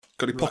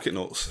Got any pocket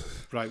notes?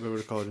 Right, we're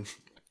recording.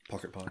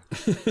 Pocket pie.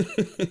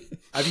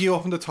 Have you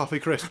opened a toffee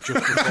crisp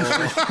just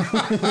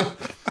before?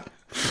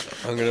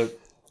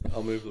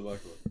 I'll move the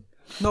microphone.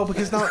 No,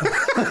 because now.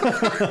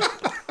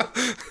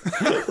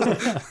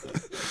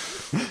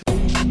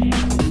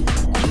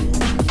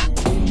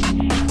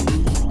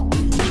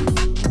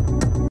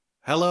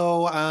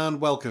 Hello and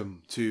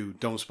welcome to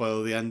Don't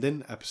Spoil the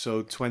Ending,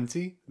 episode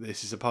 20.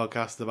 This is a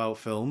podcast about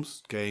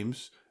films,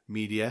 games,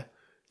 media,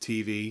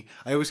 TV.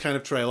 I always kind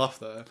of trail off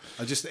there.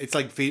 It's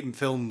like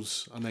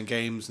films and then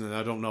games and then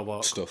I don't know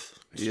what. Stuff.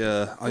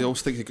 Yeah, I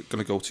always think you're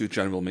going to go to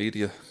general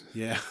media.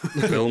 Yeah.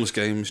 Films,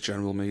 games,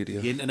 general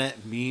media. The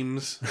internet,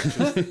 memes.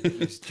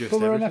 It's just But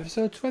we're on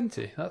everything. episode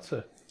 20. That's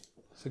a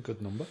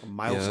good number.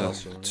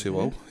 Milestone.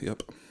 2-0,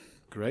 yep.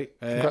 Great.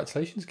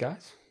 Congratulations,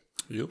 guys.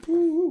 Yep.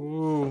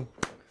 Ooh.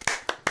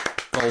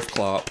 Golf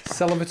clap.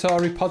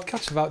 Celebratory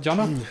podcast about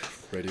Jono.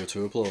 Radio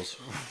 2 applause.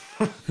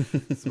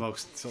 It's the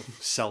most sort of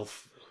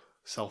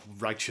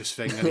self-righteous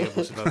thing any of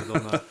us have ever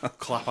done. That.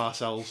 Clap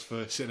ourselves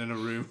for sitting in a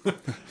room.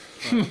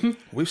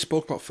 We've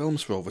spoke about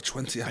films for over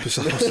 20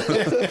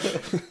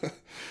 episodes.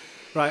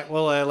 Right,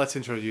 well, let's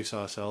introduce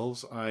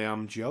ourselves. I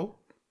am Joe.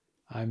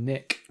 I'm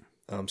Nick.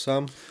 I'm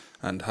Sam.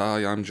 And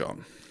hi, I'm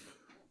John.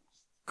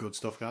 Good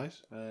stuff,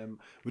 guys. We're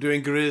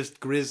doing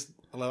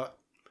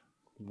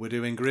We're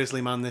doing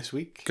Grizzly Man this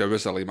week.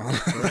 Grizzly Man.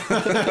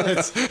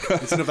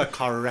 it's another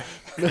contract.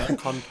 Another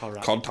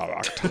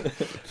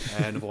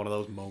one of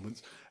those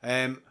moments.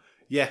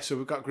 So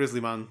we've got Grizzly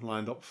Man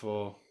lined up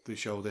for the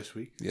show this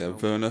week. Yeah,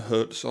 Werner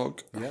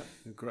Herzog. Yeah,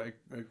 great.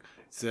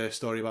 It's a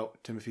story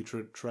about Timothy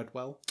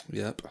Treadwell.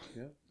 Yep.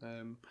 Yeah.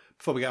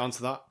 Before we get on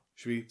to that,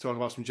 should we talk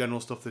about some general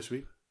stuff this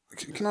week?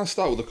 Can I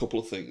start with a couple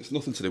of things?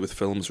 Nothing to do with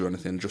films or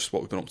anything, just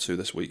what we've been up to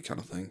this week kind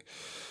of thing.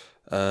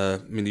 I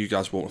mean, you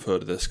guys won't have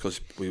heard of this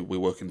because we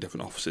work in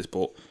different offices,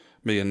 but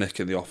me and Nick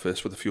in the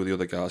office with a few of the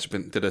other guys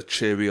did a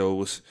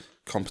Cheerios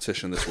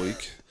competition this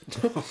week.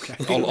 Okay.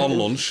 on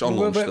lunch.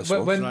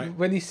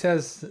 When he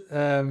says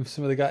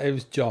some of the guys, it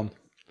was John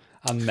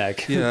and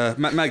Meg. Yeah,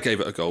 Meg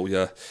gave it a go,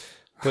 yeah.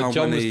 But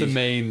John was the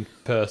main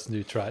person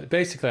who tried.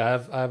 Basically, I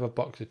have a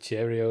box of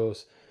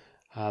Cheerios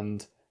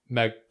and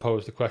Meg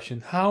posed the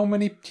question, how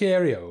many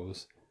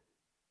Cheerios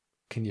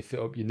can you fit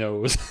up your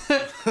nose?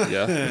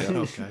 Yeah.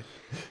 Okay.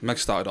 Meg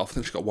started off. I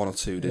think she got one or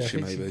two, did she?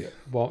 Maybe.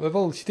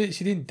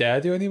 She didn't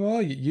dare do any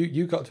more.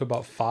 You got to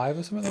about 5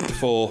 or something. Like that.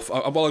 4.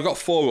 Well, I got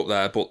 4 up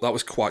there, but that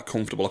was quite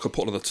comfortable. I could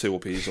put another 2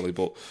 up easily,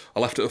 but I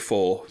left it at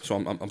 4, so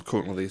I'm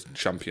currently the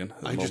champion.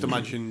 I just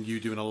imagine you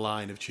doing a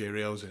line of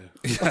Cheerios here.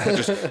 Yeah,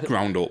 just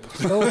ground up.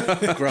 Ground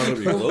up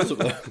your clothes up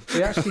there.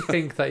 They actually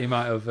think that you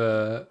might have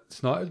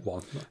snorted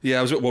one. Yeah,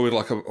 I was a bit worried.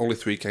 Like only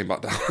 3 came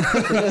back down.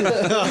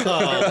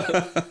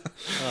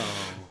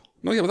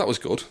 No, yeah, but that was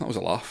good. That was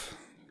a laugh.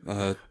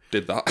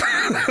 Did that.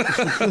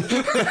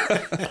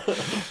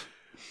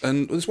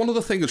 And there's one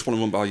other thing I just want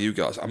to run by you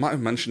guys. I might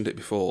have mentioned it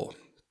before.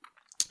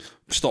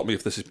 Stop me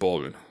if this is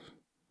boring.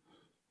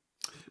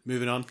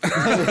 Moving on.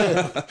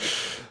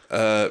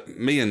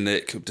 Me and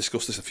Nick have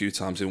discussed this a few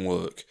times in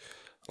work.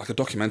 Like a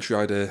documentary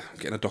idea,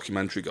 getting a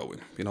documentary going,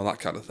 you know, that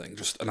kind of thing.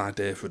 Just an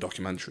idea for a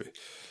documentary.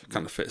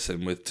 Kind of fits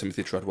in with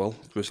Timothy Treadwell,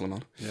 Grizzly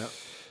Man. Yeah.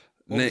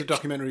 What would the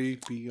documentary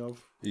be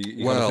of?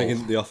 You kind of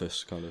thinking The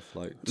Office, kind of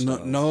like.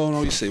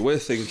 No. You see, we're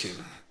thinking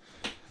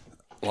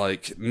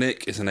like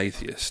Nick is an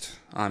atheist.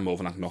 I'm more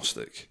of an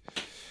agnostic.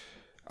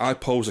 I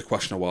posed a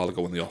question a while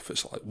ago in the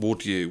office, like,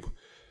 would you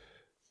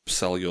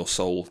sell your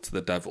soul to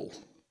the devil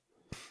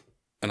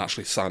and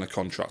actually sign a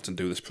contract and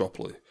do this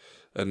properly?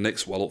 And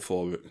Nick's well up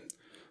for it.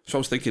 So I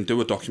was thinking,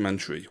 do a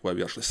documentary where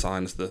he actually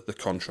signs the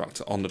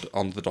contract on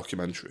the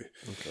documentary.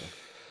 Okay.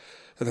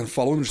 And then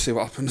follow him and see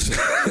what happens.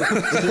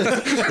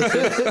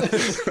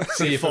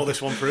 See if all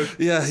this one through.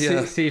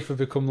 Yeah. See if we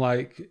become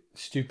like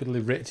stupidly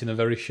rich in a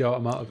very short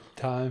amount of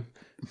time,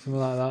 something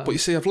like that. But you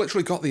see, I've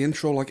literally got the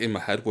intro like in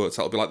my head worked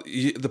out. It'll be like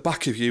the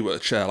back of you at a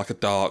chair, like a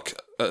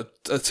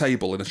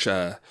table in a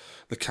chair.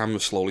 The camera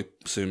slowly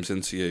zooms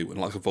into you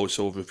and like a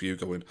voiceover of you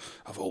going,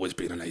 "I've always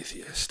been an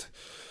atheist.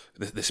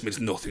 This means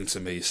nothing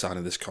to me,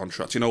 signing this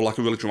contract." You know, like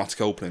a really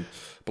dramatic opening.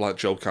 But like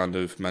Joe kind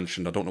of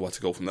mentioned, I don't know where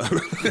to go from there.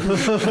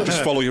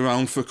 Just follow you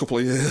around for a couple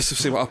of years to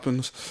see what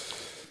happens.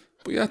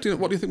 But yeah,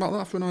 what do you think about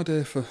that for an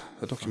idea for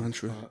a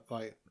documentary?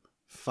 Like,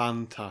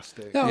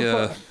 fantastic. No,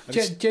 Yeah.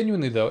 but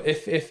genuinely though,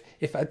 if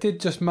I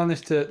did just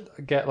manage to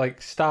get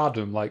like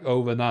stardom like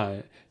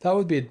overnight, that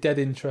would be a dead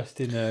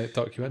interesting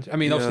documentary. I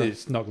mean, obviously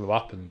it's not going to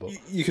happen, but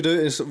You could do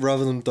it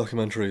rather than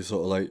documentary,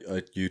 sort of like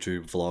a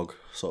YouTube vlog,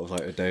 sort of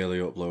like a daily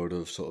upload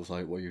of sort of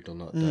like what you've done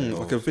that day.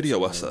 Like a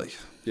video essay.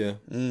 Yeah.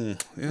 Yeah,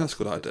 that's a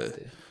good idea.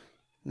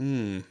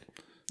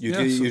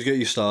 You'd get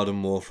your stardom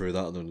more through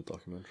that than a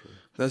documentary.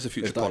 There's a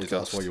future If podcast.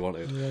 that's what you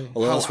wanted. Yeah.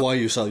 Well, that's why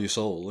you sell your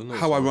soul, isn't it?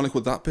 How ironic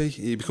would that be?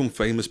 You become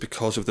famous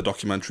because of the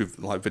documentary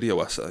like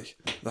video essay.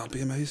 That'd be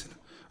amazing.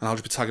 And I'll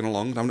just be tagging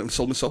along and I haven't even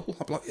sold my soul.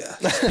 I'd be like, yeah.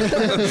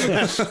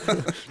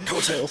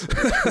 Coattails.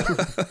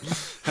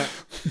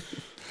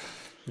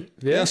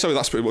 Yeah, so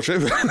that's pretty much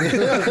it.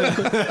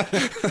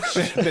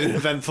 Been an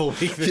eventful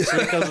week this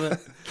week, hasn't it?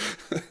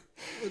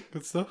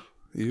 Good stuff.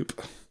 Yep.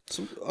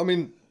 So, I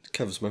mean,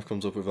 Kevin Smith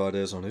comes up with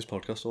ideas on his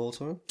podcast all the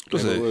time.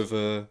 Does Came he? up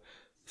with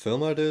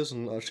film ideas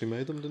and actually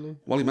made them, didn't he?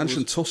 Well, he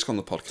mentioned Tusk on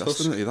the podcast, Tusk.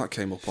 didn't he? That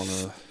came up on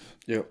a...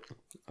 Yep.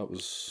 That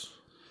was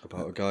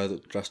about a guy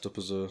that dressed up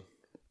as a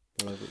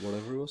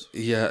whatever it was.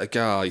 Yeah, a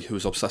guy who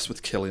was obsessed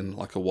with killing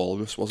like a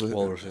walrus, was it?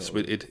 Walrus, yeah. So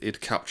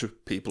he'd capture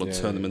people and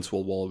turn them into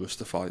a walrus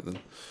to fight them.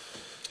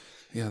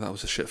 Yeah, that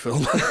was a shit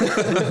film.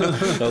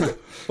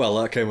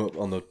 Well, that came up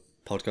on the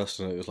podcast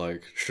and it was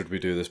like, should we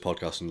do this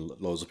podcast? And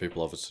loads of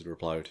people obviously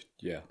replied,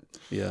 yeah.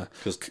 Yeah.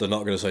 Because they're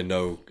not going to say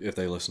no if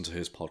they listen to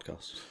his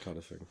podcast, kind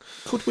of thing.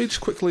 Could we just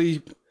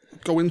quickly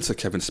go into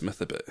Kevin Smith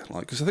a bit?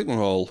 Like, because I think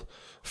we're all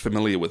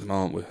familiar with him,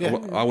 aren't we? Yeah.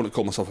 I wouldn't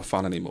call myself a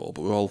fan anymore,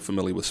 but we're all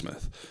familiar with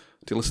Smith.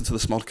 Do you listen to the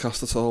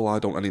Smodcast at all? I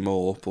don't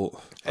anymore, but...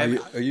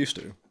 I used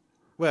to.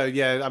 Well,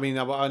 yeah, I mean,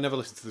 I never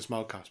listened to the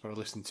Smodcast, but I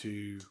listened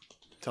to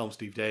Tell 'em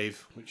Steve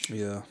Dave, which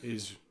Yeah.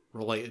 is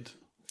related.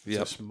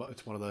 Yep.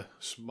 It's one of the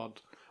Smod...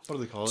 What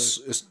do they call it?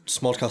 It's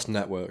Smodcast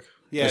Network.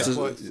 Yeah, It's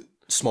well, it's-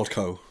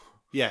 Smodco.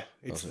 Yeah,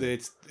 it's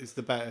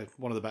the better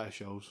one of the better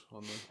shows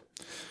on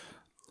there.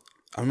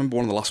 I remember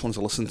one of the last ones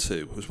I listened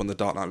to was when The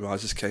Dark Knight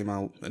Rises came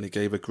out, and he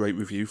gave a great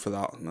review for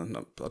that. And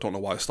I don't know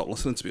why I stopped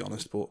listening, to be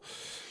honest, but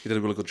he did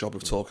a really good job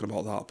of talking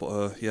about that.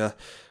 But yeah,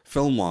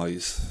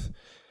 film-wise,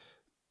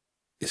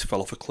 it's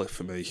fell off a cliff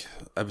for me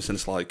ever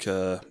since like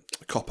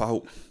Cop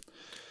Out.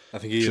 I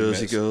think he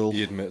Jersey admits, Girl.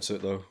 He admits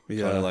it though.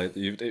 Yeah. Kinda like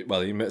he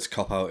admits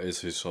Cop Out is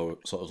his sort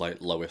of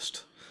like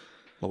lowest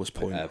Lowest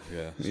point. ebb.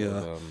 Yeah. Yeah.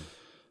 Of,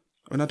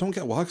 I mean, I don't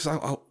get why,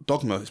 because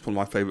Dogma is one of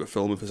my favourite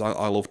films, because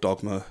I love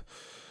Dogma.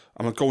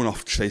 I'm going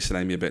off Chasing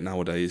Amy a bit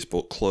nowadays,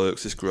 but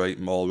Clerks is great,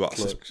 Mallrats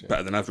is Clerks, yeah.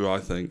 better than ever, I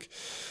think.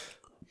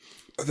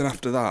 And then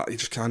after that, he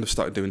just kind of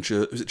started doing...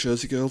 was it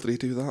Jersey Girl? Did he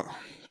do that?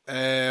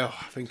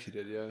 I think he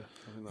did, yeah.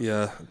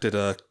 Yeah, did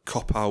a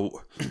Cop Out.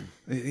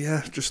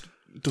 Yeah, just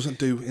doesn't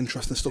do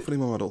interesting stuff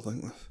anymore, I don't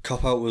think.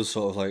 Cop Out was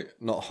sort of like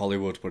not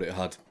Hollywood, but it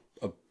had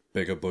a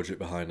bigger budget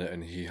behind it,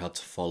 and he had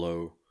to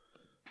follow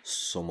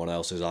someone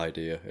else's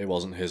idea. It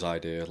wasn't his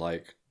idea,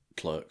 like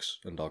Clerks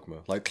and Dogma.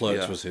 Like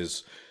Clerks Yeah. was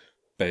his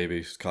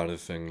baby kind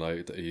of thing,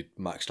 like that he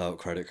maxed out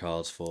credit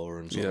cards for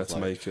and sort Yeah, of to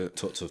like make it.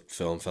 took to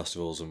film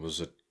festivals and was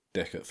a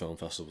dick at film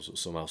festivals, but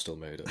somehow still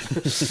made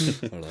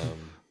it. And,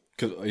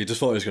 'cause he just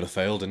thought he was going to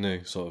fail, didn't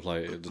he? Sort of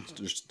like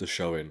just the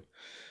showing.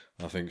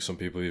 I think some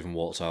people even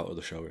walked out of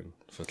the showing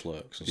for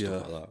Clerks and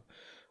stuff like that.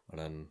 And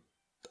then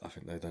I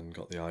think they then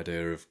got the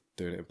idea of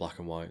doing it in black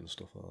and white and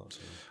stuff like that. So.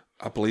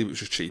 I believe it was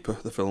just cheaper.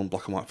 The film,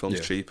 black and white film's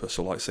Yeah. cheaper.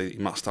 So, like, say he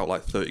maxed out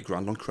like 30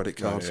 grand on credit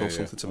cards yeah, or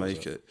something to that was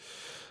make it.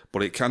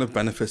 But it kind of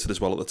benefited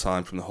as well at the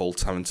time from the whole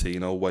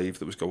Tarantino wave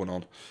that was going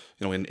on.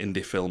 You know, in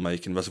indie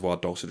filmmaking, Reservoir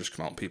Dogs had just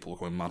come out and people were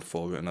going mad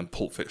for it, and then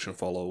Pulp Fiction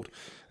followed.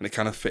 And it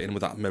kind of fit in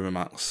with that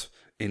Miramax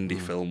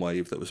indie film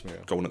wave that was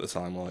going at the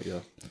time, like, yeah.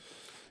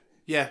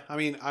 Yeah, I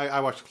mean, I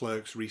watched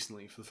Clerks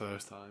recently for the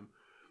first time.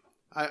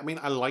 I mean,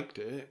 I liked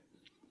it.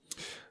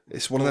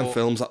 It's one of them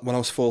films that when I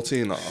was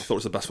 14, I thought it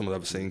was the best film I've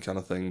ever seen, kind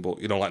of thing. But,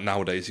 you know, like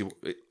nowadays,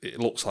 it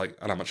looks like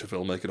an amateur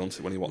filmmaker, doesn't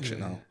it, when you watch it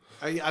now?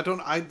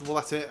 Well,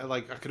 that's it.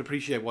 Like, I could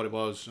appreciate what it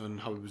was and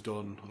how it was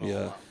done and all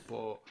Yeah. that.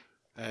 But,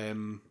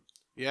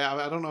 yeah,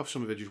 I don't know if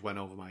some of it just went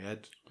over my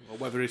head. Or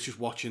whether it's just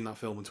watching that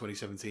film in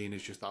 2017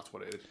 is just that's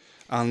what it is.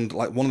 And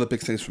like one of the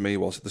big things for me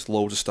was there's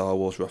loads of Star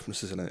Wars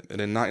references in it. And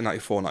in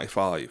 1994,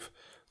 95,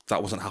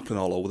 that wasn't happening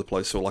all over the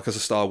place. So like as a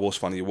Star Wars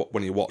fan,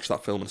 when you watch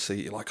that film and see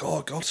it, you're like,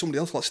 oh God, somebody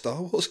else likes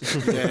Star Wars.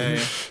 Yeah.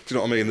 Do you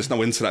know what I mean? There's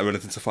no internet or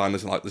anything to find.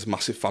 There's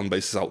massive fan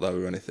bases out there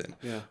or anything.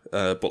 Yeah.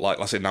 But like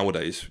I say,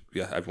 nowadays,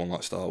 yeah, everyone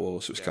likes Star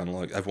Wars. So it's kind of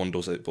like everyone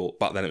does it. But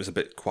back then it was a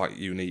bit quite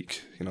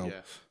unique, you know,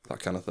 that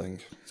kind of thing.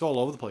 It's all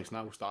over the place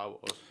now, Star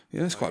Wars.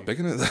 Yeah, it's quite big,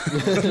 isn't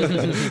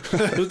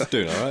it?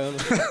 Doing alright, aren't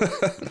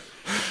they?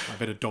 A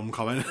bit of dumb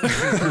comment.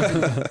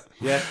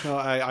 Yeah, no,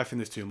 I think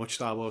there's too much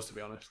Star Wars, to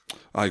be honest.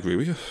 I agree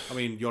with you. I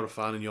mean, you're a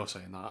fan and you're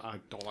saying that. I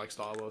don't like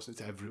Star Wars.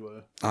 It's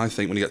everywhere. I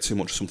think when you get too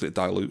much of something, it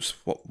dilutes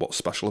what's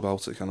special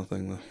about it, kind of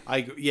thing.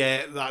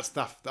 That's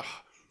that.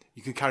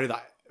 You can carry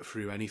that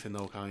through anything,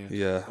 though, can't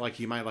you? Yeah. Like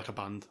you might like a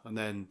band, and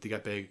then they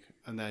get big,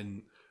 and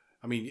then,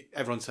 I mean,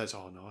 everyone says,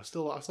 "Oh no, I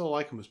still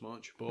like them as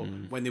much," but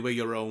when they were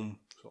your own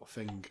sort of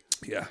thing,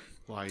 Yeah.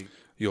 like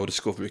Your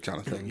discovery kind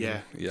of thing. yeah.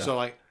 Yeah. So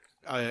like,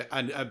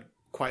 and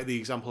quite the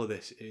example of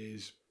this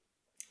is,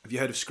 have you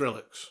heard of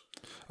Skrillex?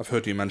 I've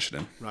heard you mention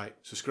him. Right.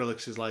 So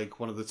Skrillex is like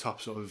one of the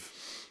top sort of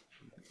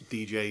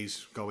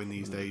DJs going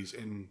these days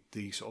in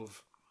the sort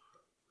of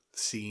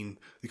scene.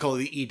 They call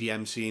it the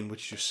EDM scene,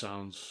 which just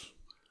sounds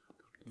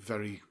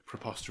very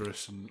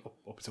preposterous and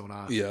up its own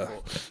ass. Yeah.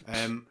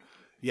 But,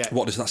 yeah.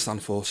 What does that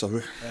stand for,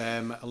 sorry?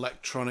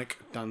 Electronic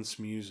dance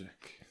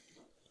music.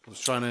 I was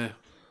trying to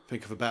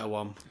think of a better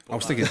one. I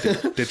was thinking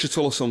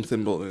digital or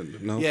something,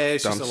 but no. Yeah,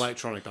 it's dance. just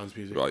electronic dance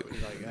music. Right.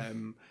 Like,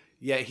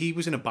 yeah, he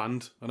was in a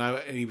band, and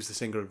he was the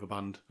singer of a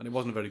band, and it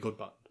wasn't a very good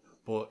band,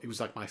 but it was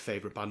like my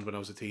favourite band when I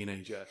was a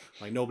teenager.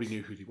 Like nobody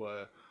knew who they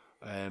were,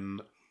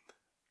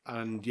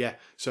 and yeah,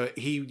 so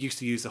he used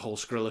to use the whole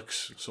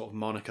Skrillex sort of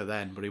moniker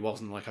then, but it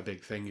wasn't like a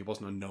big thing. It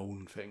wasn't a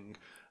known thing,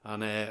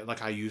 And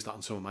like I used that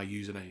on some of my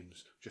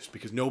usernames just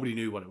because nobody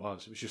knew what it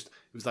was. It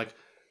was like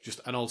just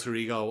an alter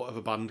ego of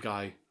a band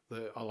guy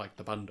that I liked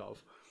the band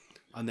of.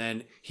 And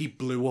then he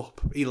blew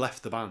up. He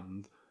left the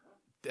band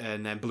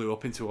and then blew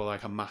up into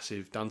like a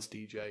massive dance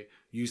DJ.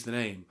 Used the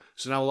name.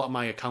 So now a lot of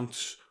my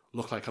accounts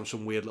look like I'm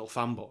some weird little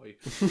fanboy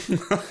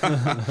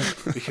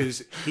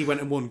because he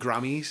went and won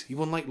Grammys. He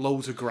won like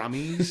loads of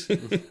Grammys,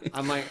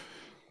 and like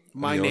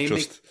my You're name.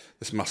 just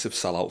this massive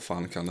sellout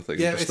fan kind of thing.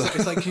 Yeah, Just-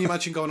 it's like, can you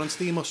imagine going on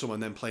Steam or someone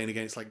then playing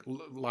against like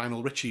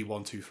Lionel Richie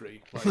 1, 2,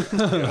 3? Like,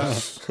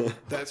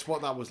 that's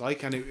what that was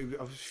like, and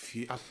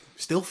I'm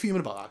still fuming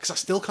about that because I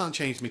still can't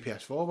change my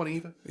PS4 one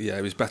either. yeah,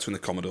 he was better in the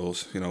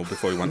Commodores,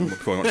 before he went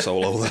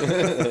solo.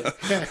 There.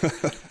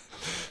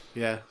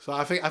 Yeah, so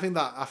I think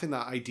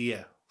that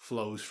idea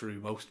flows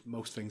through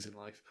most things in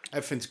life.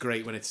 Everything's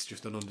great when it's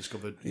just an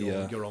undiscovered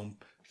your own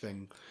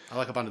thing. I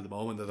like a band at the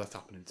moment that's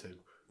happening too.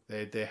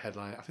 They're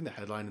headline. I think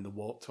they're headlining the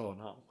Warped Tour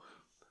now.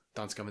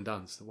 Dance Gavin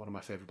Dance, they're one of my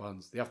favourite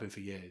bands. They have been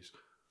for years,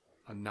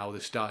 and now they're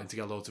starting to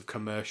get loads of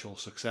commercial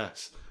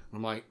success. And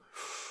I'm like,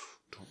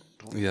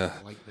 don't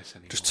like this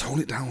anymore. Just tone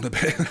it down a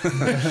bit.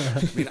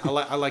 I mean,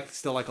 I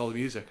still like all the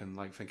music and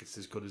like think it's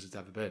as good as it's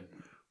ever been.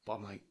 But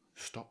I'm like,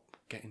 stop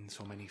getting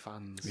so many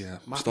fans. Yeah,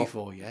 I'm happy stop.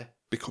 for you.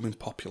 Becoming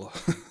popular.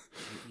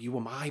 You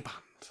were my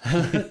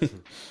band.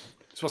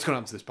 So what's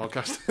going to happen to this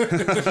podcast?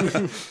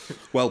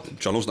 Well,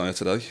 Jono's not here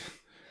today.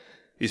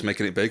 He's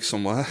making it big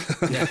somewhere.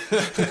 Yeah,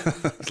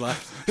 he's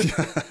left.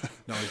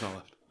 No, he's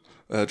not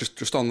left.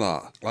 Just on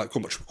that, like,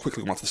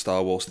 quickly come back to the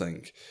Star Wars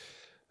thing.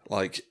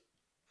 Like,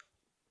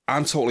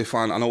 I'm totally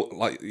fine. I know,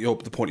 like,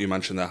 the point you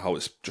mentioned there, how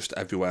it's just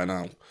everywhere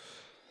now.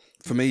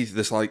 For me,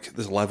 there's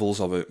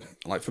levels of it.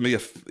 Like, for me,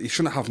 you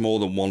shouldn't have more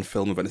than one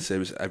film of any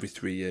series every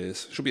 3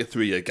 years. It should be a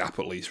 3-year gap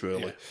at least,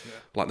 really. Yeah.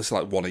 Like, this is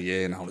like one a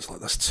year now. It's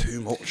like, that's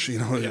too much,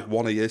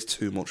 One a year is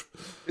too much.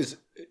 Is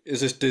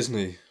this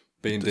Disney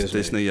being Disney?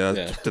 Disney,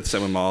 did the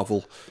same with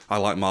Marvel. I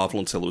liked Marvel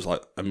until it was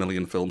like 1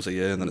 million films a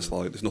year, and then it's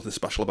like, there's nothing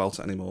special about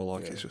it anymore.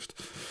 Like, it's just,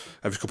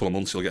 every couple of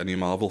months you'll get a new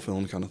Marvel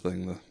film kind of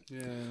thing.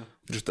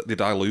 They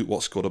dilute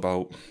what's good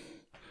about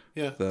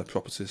their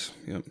properties.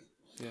 Yeah.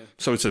 Yeah.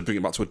 Sorry to bring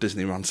it back to a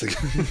Disney rant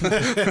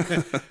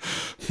again.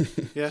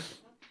 Yeah.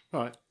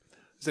 All right.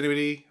 Does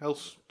anybody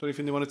else got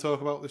anything they want to talk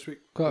about this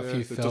week? Got a few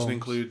that films. doesn't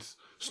include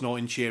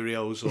snorting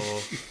Cheerios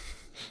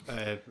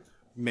or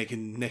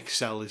making Nick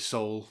sell his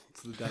soul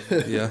to the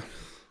devil. Yeah.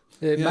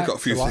 It might got a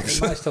few still things.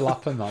 It might still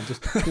happen, man.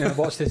 Just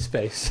watch this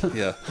space.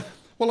 Yeah.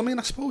 Well, I mean,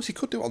 I suppose you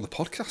could do it on the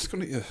podcast,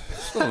 couldn't you?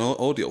 It's still an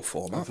audio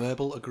format.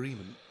 Verbal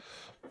agreement.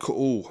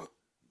 Cool.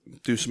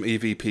 Do some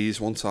EVPs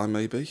one time,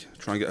 maybe.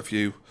 Try and get a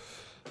few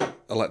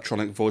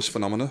electronic voice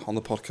phenomena on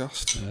the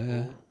podcast.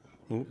 Yeah.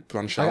 Ooh,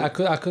 branch out.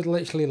 I could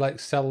literally like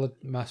sell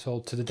my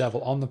soul to the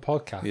devil on the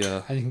podcast.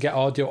 Yeah. And you can get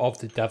audio of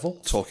the devil.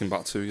 Talking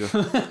back to you.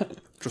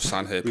 Just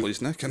sign here,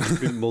 please, Nick.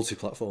 Be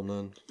multi-platform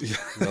then. Yeah.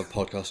 We have a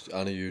podcast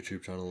and a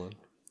YouTube channel then.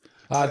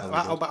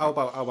 How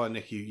about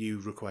Nick?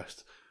 You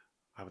request.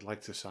 I would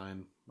like to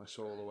sign my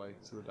soul away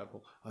to the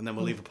devil, and then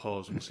we'll leave a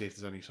pause and we'll see if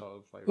there's any sort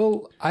of like.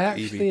 Well, I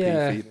actually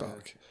EVP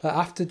feedback.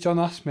 after John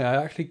asked me,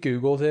 I actually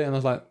googled it and I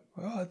was like,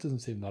 "Oh, it doesn't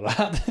seem that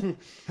bad."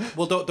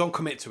 Well, don't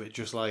commit to it.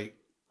 Just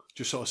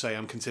sort of say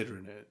I'm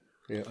considering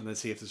it, and then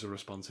see if there's a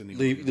response in the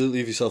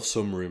Leave yourself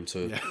some room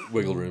to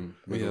wiggle room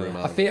I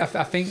out.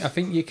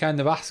 think you kind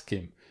of ask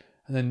him,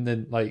 and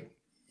then like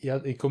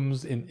he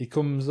comes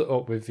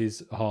up with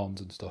his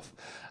horns and stuff,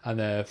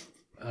 and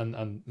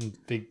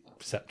big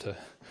scepter,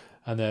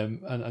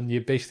 and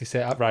you basically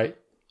say, right,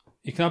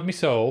 you can have my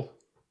soul,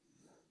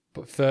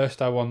 but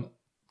first I want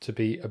to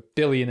be a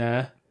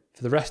billionaire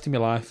for the rest of my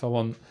life. I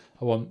want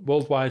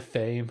worldwide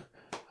fame,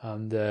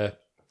 and I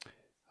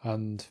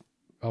want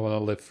to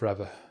live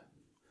forever.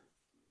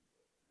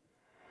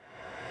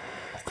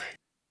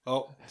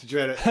 Oh, did you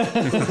hear it?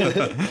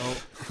 Oh.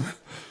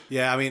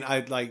 Yeah, I mean,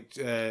 I'd like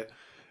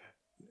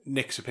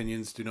Nick's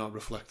opinions do not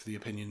reflect the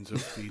opinions of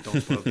the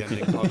Don't Spoil the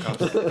Ending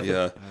podcast.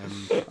 Yeah.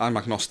 I'm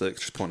agnostic,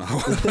 just point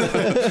out.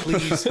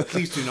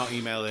 Please do not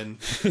email in.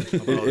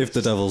 If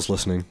the devil's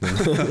listening.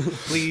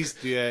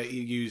 Please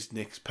use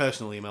Nick's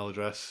personal email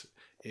address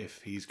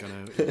if he's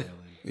going to email in.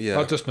 Yeah.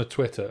 Or just my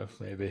Twitter,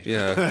 maybe.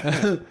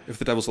 Yeah. If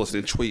the devil's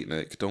listening, tweet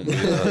Nick. Don't be.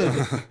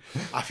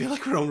 I feel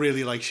like we're on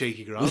really like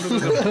shaky ground.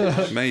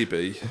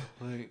 Maybe.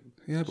 Like,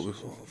 Yeah, but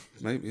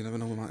maybe you never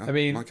know. We might. I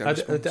mean, might get a I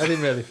response.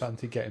 didn't really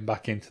fancy getting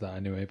back into that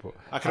anyway, but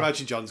I can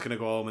imagine John's going to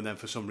go home and then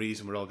for some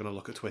reason we're all going to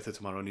look at Twitter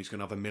tomorrow and he's going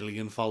to have 1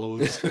 million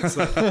followers. It's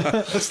like,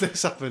 has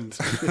this happened?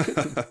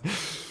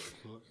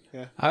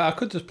 Yeah, I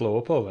could just blow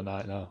up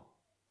overnight now.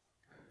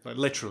 like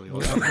literally.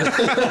 Could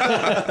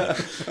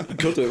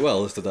do it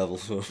well, it's the devil.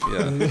 So.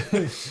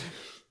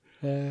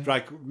 Yeah.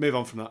 Right, move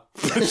on from that.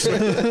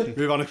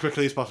 Move on as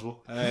quickly as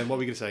possible. What were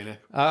we going to say, Nick?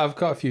 I've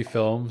got a few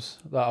films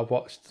that I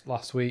watched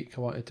last week.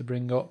 I wanted to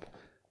bring up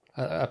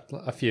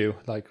a few,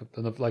 like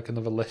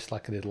another list,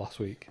 like I did last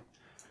week.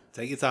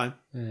 Take your time.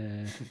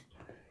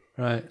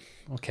 Right.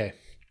 Okay.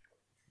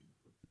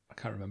 I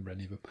can't remember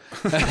any of them.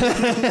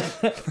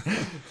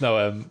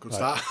 No. Good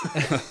start.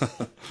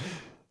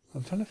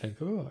 I'm trying to think.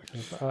 Oh,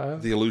 actually,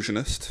 The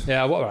Illusionist.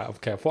 yeah. What? Right.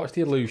 Okay. I've watched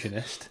The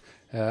Illusionist.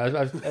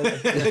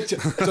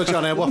 So,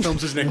 John, what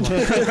films has Nick watched?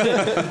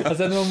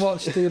 Has anyone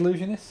watched The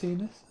Illusionist? Seen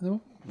this?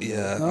 No.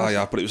 Yeah, No,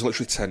 yeah, but it was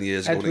literally 10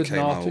 years ago when Edward it came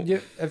Norton.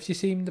 out. Have you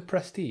seen The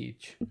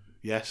Prestige?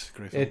 Yes,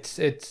 great film.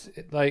 It's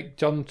like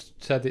John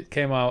said. It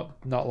came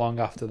out not long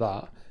after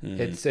that.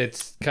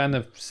 It's kind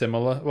of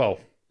similar. Well,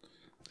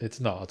 it's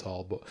not at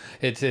all, but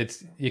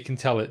it's you can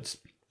tell it's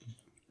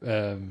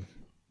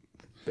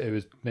it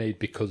was made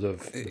because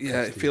of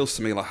Yeah, it feels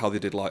to me like how they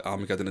did like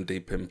Armageddon and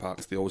Deep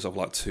Impact. They always have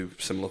like two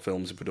similar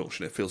films in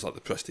production. It feels like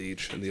The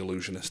Prestige and The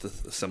Illusionist, a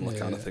similar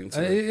kind of thing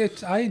to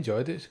it. I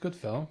enjoyed it. It's a good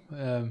film.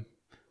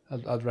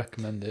 I'd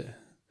recommend it.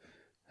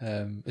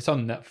 It's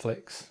on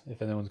Netflix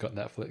if anyone's got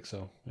Netflix,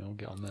 so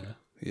get on there.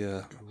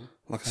 Yeah,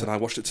 like I said, I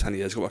watched it 10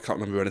 years ago. I can't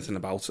remember anything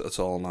about it at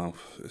all now.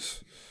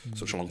 It's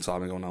such a long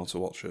time ago now to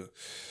watch it.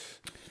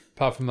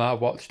 Apart from that, I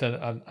watched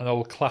an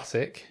old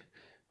classic,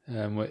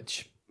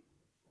 which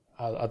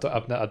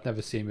I'd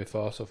never seen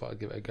before, so I thought I'd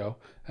give it a go.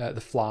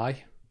 The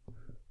Fly.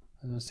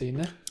 Anyone seen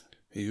it?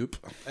 Yep.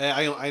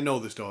 I know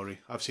the story.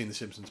 I've seen the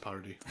Simpsons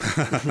parody.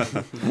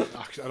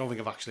 Actually, I don't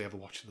think I've actually ever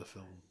watched the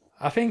film.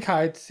 I think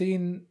I'd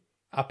seen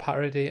a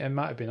parody. It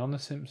might have been on The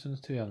Simpsons,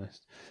 to be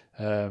honest.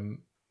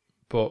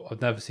 But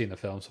I've never seen the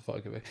film, so I thought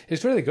I'd give it.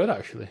 It's really good,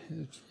 actually.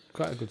 It's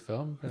quite a good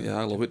film. Yeah,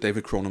 I love it.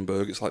 David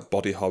Cronenberg. It's like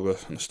body horror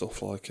and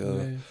stuff like.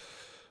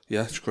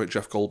 Yeah, it's great.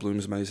 Jeff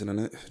Goldblum's amazing in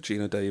it.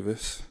 Gina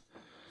Davis.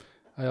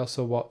 I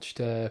also watched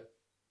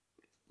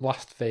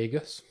Las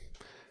Vegas.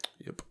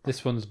 Yep.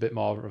 This one's a bit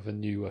more of a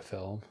newer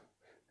film.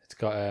 It's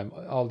got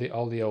all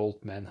the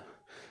old men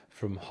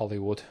from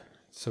Hollywood.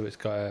 So it's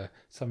got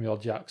Samuel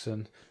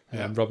Jackson,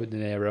 Robert De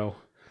Niro,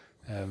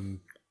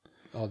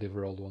 all the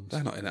other old ones.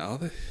 They're not in it, are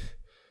they?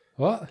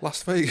 What?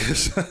 Las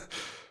Vegas.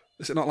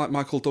 Is it not like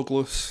Michael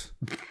Douglas,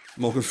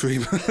 Morgan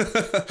Freeman,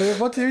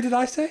 Who did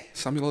I say?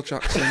 Samuel L.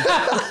 Jackson,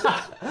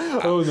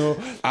 Oh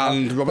no!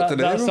 and Robert De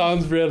That Niro?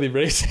 sounds really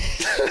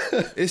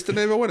racist. Is De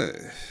Niro in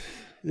it?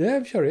 Yeah,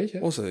 I'm sure he is. Yeah.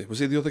 Was he? Was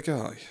he the other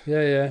guy?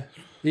 Yeah.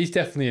 He's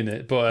definitely in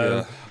it,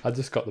 but I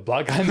just got the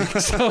black guy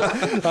mixed up.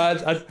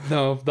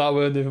 No, that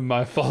weren't even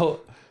my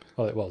fault.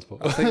 Well, it was,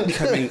 but I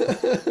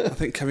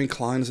think Kevin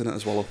Kline's in it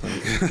as well. I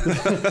think.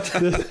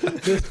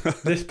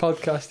 this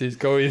podcast is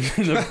going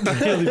in a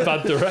really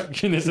bad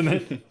direction, isn't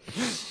it?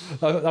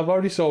 I've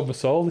already sold my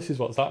soul. This is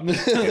what's happening.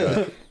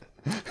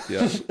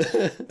 Yeah.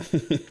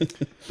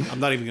 I'm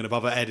not even going to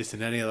bother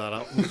editing any of that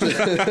out.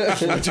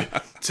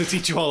 to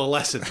teach you all a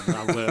lesson,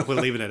 and we're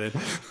leaving it in.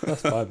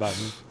 That's fine by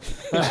me.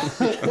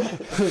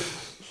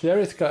 Yeah,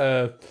 it's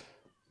got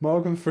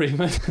Morgan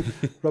Freeman,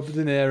 Robert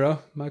De Niro,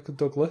 Michael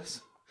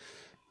Douglas,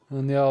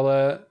 and they all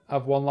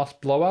have one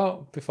last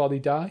blowout before they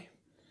die.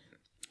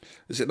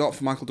 Is it not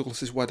for Michael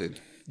Douglas's wedding?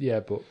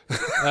 Yeah, but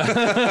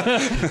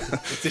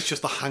It's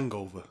just a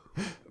hangover.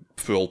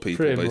 For all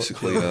people, Pretty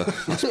basically,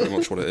 that's pretty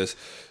much what it is.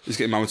 He's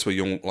getting married to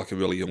a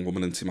really young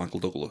woman, into Michael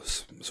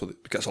Douglas, so that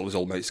he gets all his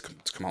old mates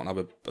to come out and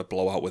have a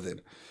blowout with him.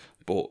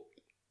 But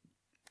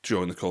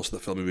during the course of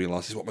the film, he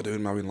realises, what am I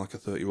doing, marrying like a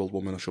 30-year-old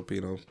woman? I should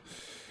be,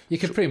 you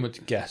could pretty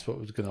much guess what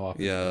was going to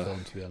happen in Yeah. the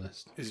film, to be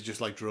honest. Is it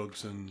just like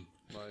drugs and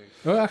like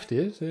Oh, it actually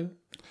is, yeah.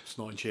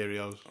 snorting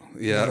Cheerios?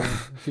 Yeah,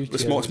 A few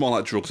it's more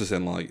like drugs, as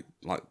in like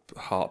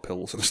heart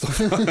pills and stuff.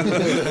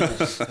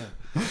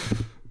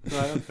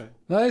 Right, okay.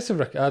 No,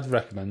 I'd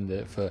recommend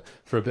it for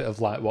a bit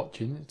of light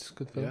watching. It's a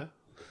good film.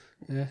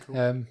 Yeah.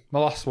 Yeah. My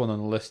last one on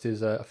the list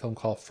is a film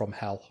called From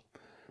Hell.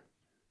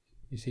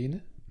 You seen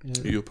it?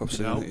 Yeah. Yup, I've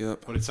seen No, it.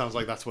 Yep. but it sounds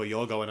like that's where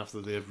you're going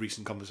after the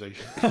recent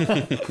conversation.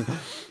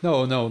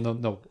 No.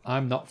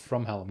 I'm not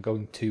from hell. I'm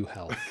going to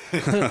hell.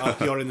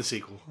 You're in the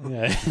sequel.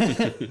 Yeah.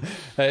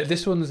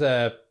 This one's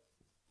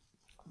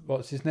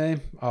what's his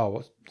name? Oh,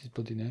 what's his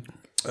bloody name?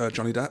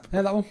 Johnny Depp.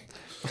 Yeah, that one.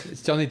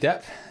 It's Johnny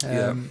Depp,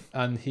 Yeah.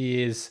 and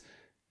he is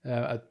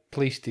a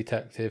police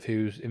detective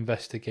who's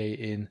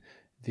investigating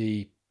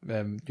the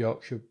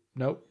Yorkshire.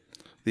 No,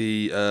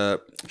 The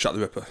Jack the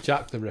Ripper.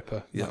 Jack the Ripper,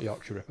 not Yeah.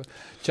 Yorkshire Ripper.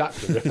 Jack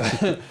the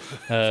Ripper.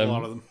 A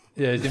lot of them.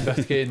 Yeah, he's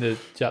investigating the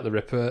Jack the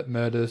Ripper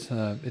murders.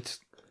 It's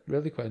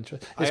really quite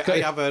interesting. I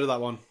have heard of that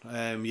one.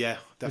 Yeah,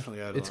 definitely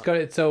heard of It's that. got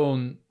its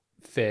own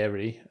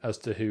theory as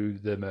to who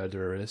the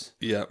murderer is.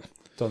 Yeah.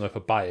 Don't know if I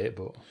buy it,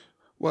 but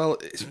Well,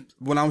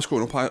 when I was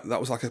growing up, that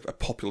was like a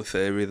popular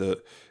theory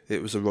that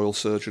it was a royal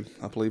surgeon.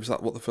 I believe is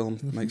that what the film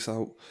makes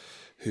out,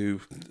 who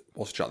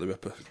was Jack the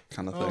Ripper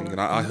kind of thing. And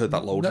I heard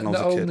that loads when I was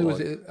not a kid. only was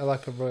like- it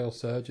like a royal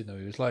surgeon, though,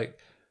 he was like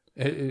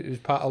it was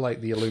part of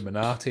like the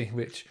Illuminati,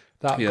 which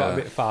that got Yeah. a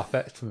bit far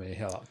fetched for me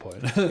at that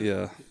point.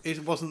 yeah,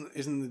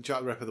 Isn't the Jack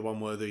the Ripper the one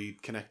where they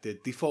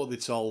connected? They thought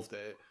they'd solved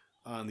it,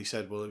 and they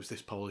said, "Well, it was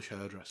this Polish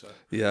hairdresser."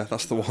 yeah,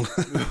 that's the one.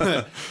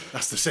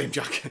 That's the same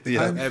Jack.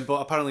 Yeah.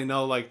 But apparently,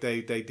 no. Like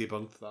they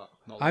debunked that.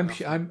 not long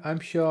after. I'm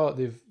sure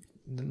they've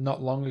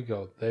not long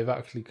ago they've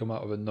actually come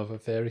out with another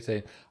theory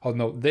saying, "Oh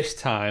no, this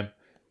time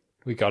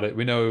we got it.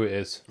 We know who it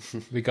is.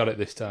 We got it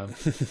this time."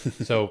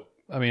 So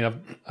I mean,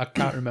 I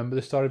can't remember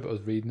the story, but I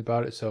was reading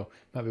about it, so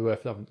it might be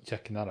worth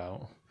checking that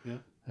out.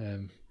 Yeah.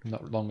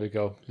 Not long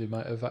ago, they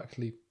might have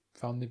actually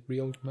found the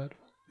real murder?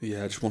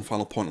 Yeah, just one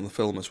final point on the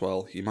film as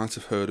well. You might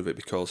have heard of it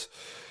because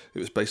it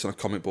was based on a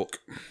comic book,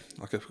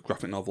 like a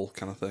graphic novel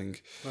kind of thing,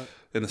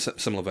 in a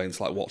similar vein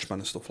to like Watchmen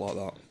and stuff like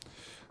that.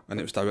 And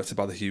it was directed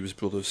by the Hughes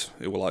brothers,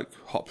 who were like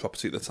hot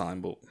property at the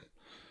time, but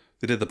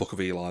they did the Book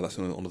of Eli. That's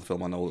another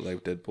film I know that they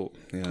did, but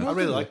yeah. I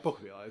really like Book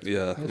of Eli.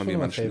 Yeah, It's let one me of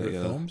my mention it. favourite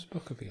Yeah. films,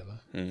 Book of Eli.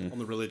 On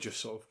the religious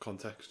sort of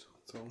context.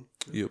 So,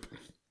 Yep.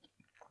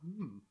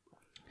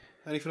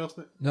 anything else,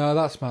 Nick? No,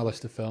 that's my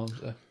list of films.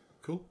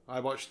 Cool. I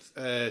watched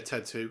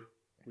Ted 2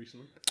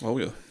 recently. Oh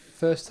yeah.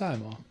 First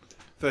time, or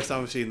First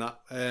time I've seen that.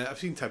 I've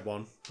seen Ted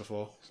 1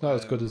 before. it's not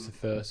as good as the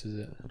first, is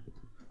it?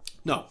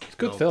 No. It's a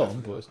good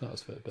film, but it's not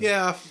as good.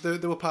 Yeah,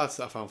 there were parts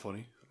that I found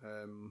funny.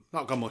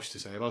 Not got much to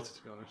say about it,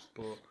 to be honest,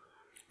 but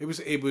it was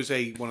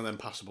one of them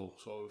passable,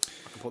 so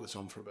I can put this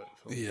on for a bit.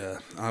 Yeah,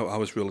 I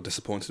was really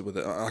disappointed with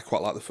it. I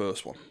quite like the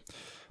first one,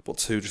 but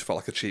 2 just felt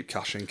like a cheap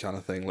cash-in kind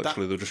of thing.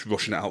 Literally, they're just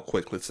rushing it out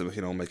quickly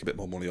to make a bit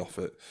more money off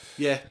it.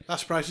 Yeah, that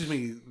surprises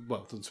me.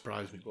 Well, it doesn't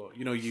surprise me, but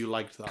you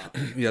liked that.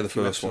 Yeah, the A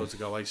few first one. episodes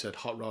ago, I said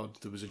Hot Rod.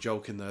 There was a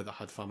joke in there that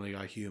had Family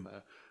Guy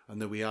humour, and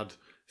then we had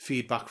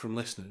feedback from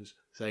listeners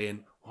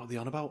saying, "What are they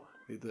on about?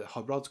 The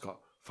Hot Rod's got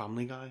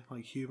Family Guy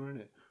like humour in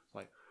it."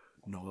 Like,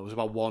 no, there was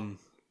about one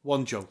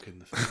joke in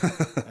the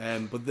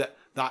film. But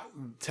that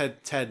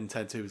Ted and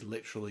Ted 2 is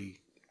literally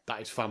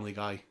that is Family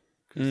Guy.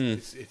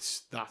 That's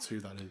who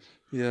that is.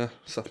 Yeah,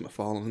 Seth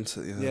MacFarlane,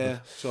 isn't it? Yeah. Yeah.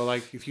 So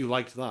like, if you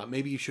liked that,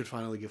 maybe you should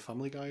finally give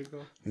Family Guy a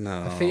go.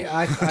 No.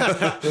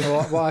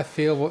 What I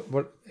feel,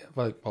 well,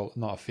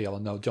 not I feel. I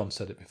know John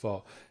said it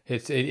before.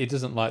 It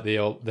doesn't like the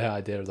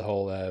idea of the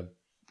whole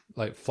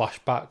like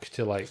flashback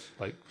to like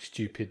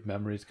stupid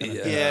memories kind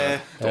of thing. Yeah.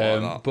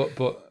 Don't like that.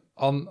 But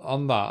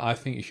on that, I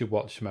think you should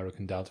watch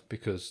American Dad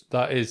because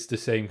that is the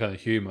same kind of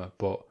humor,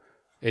 but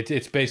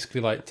it's basically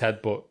like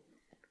Ted, but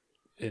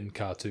in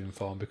cartoon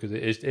form because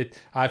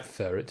I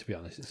prefer it, to be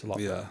honest. It's a lot.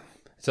 Yeah.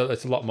 So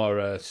it's a lot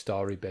more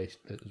story based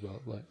as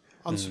well. Like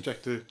On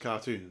subject to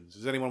cartoons,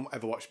 has anyone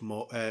ever watched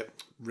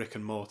Rick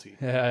and Morty?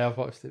 yeah, I have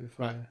watched it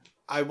before. Right.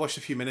 I watched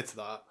a few minutes of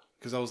that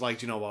because I was like,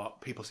 do you know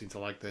what? People seem to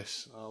like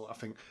this. I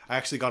think I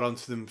actually got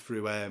onto them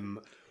through. I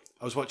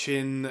was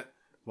watching.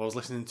 Well, I was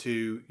listening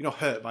to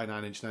Hurt by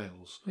Nine Inch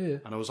Nails, Yeah.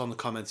 and I was on the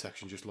comment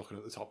section just looking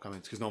at the top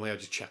comments because normally I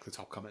just check the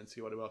top comments,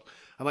 see what it was.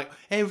 And like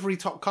every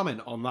top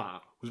comment on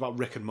that was about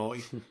Rick and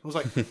Morty. I was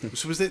like,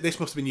 so this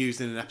must have been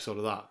used in an episode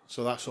of that.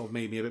 So that sort of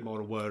made me a bit more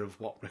aware of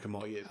what Rick and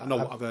Morty is. I know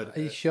what I've heard. Of Are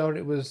you it. sure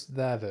it was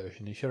their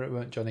version? Are you sure it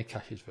weren't Johnny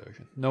Cash's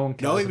version? No one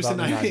cares. No, it was the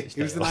about Nine Inch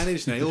Nine Nails.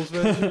 Inch Nails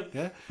version.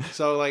 Yeah.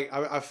 So like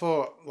I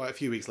thought like a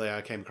few weeks later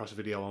I came across a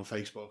video on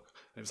Facebook.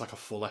 And it was like a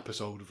full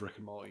episode of Rick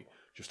and Morty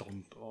just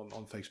on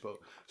Facebook.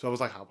 So I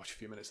was like, I'll watch a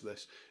few minutes of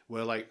this.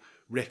 Where like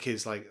Rick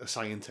is like a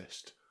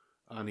scientist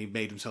and he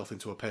made himself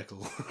into a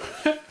pickle.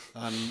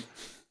 And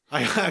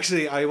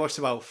I watched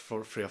about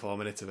 3 or 4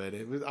 minutes of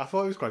it. I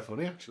thought it was quite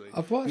funny actually.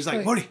 He's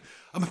like, Morty,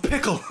 I'm a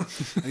pickle.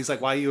 And he's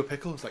like, why are you a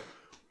pickle? It's like,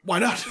 why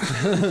not?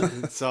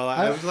 So like,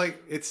 I was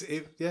like, it was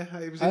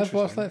interesting. I've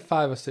watched like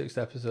 5 or 6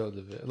 episodes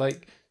of it.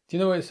 Like, do you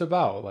know what it's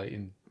about? Like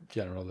in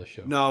general, the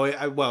show. No,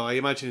 I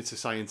imagine it's a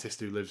scientist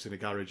who lives in a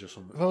garage or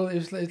something. Well,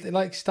 it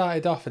like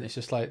started off, and it's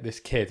just like this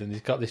kid, and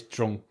he's got this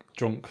drunk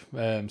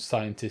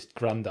scientist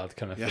granddad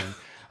kind of thing,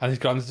 and his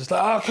granddad's just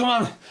like, "Oh, come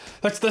on,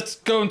 let's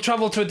go and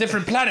travel to a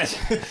different planet,"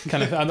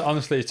 kind of. And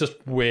honestly, it's just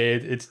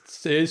weird. It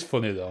is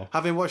funny though.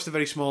 Having watched a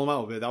very small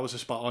amount of it, that was a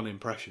spot on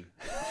impression.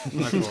 I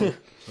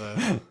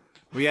thought.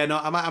 But yeah, no,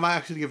 I might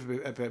actually give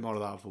a bit more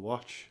of that of a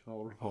watch.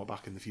 I'll report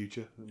back in the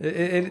future.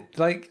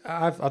 Like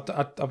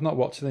I've not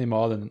watched it any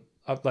more than.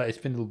 It's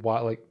been a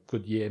while, like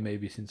good year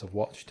maybe since I've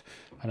watched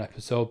an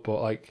episode,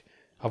 but like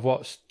I've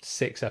watched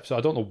 6 episodes.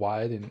 I don't know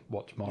why I didn't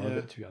watch more of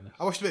it, to be honest.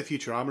 I watched a bit of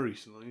Futurama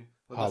recently.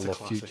 I That's a love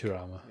classic.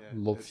 Futurama. Yeah,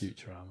 Love it's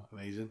Futurama.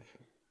 Amazing.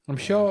 I'm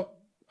sure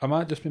I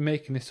might just be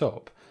making this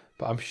up,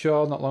 but I'm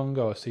sure not long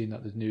ago I seen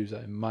that there's news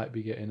that it might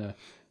be getting a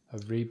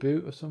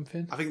reboot or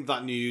something. I think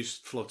that news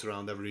floats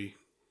around every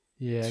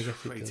Yeah, I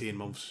guess it 18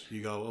 months.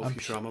 You go, oh, I'm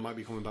Futurama might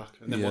be coming back.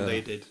 And then Yeah. one day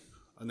it did.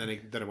 And then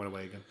it went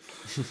away again.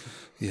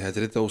 Yeah,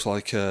 they did those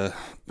like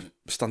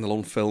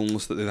standalone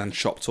films that they then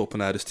chopped up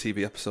and aired as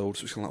TV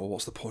episodes. Which is like, well,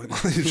 what's the point?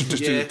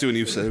 Just Yeah. do a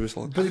new series.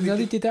 Like. But no,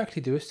 they did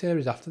actually do a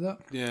series after that.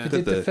 Yeah. They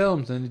did the they?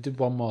 films and they did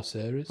one more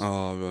series.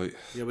 Oh right,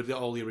 Yeah, with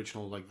all the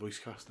original like voice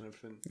cast and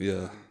everything.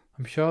 yeah.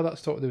 I'm sure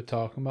that's what they were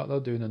talking about though,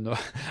 doing another.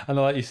 I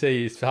know, like you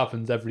say, it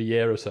happens every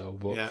year or so,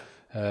 but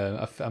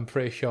Yeah. I'm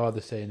pretty sure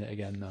they're saying it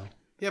again now.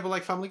 Yeah, but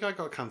like Family Guy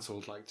got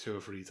cancelled like 2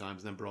 or 3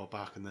 times and then brought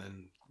back and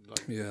then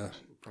like Yeah.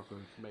 proper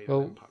made an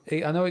Well,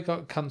 impact. I know it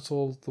got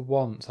cancelled the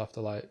once after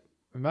like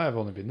it might have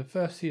only been the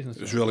first season. It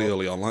was really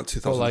early on, like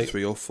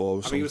 2003 or 4 or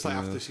I something. think it was like yeah.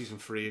 after season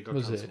 3 it got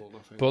Was it? cancelled, I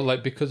think. But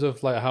like because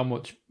of like how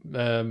much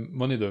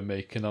money they were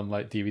making on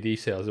like DVD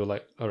sales, they were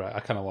like, all right, I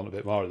kind of want a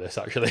bit more of this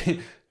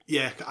actually.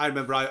 Yeah, I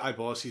remember I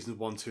bought seasons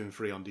 1, 2, and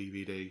 3 on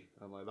DVD,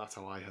 and like that's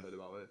how I heard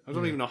about it. I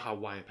don't even know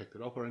why I picked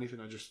it up or anything.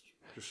 I just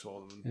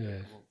saw them.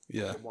 And,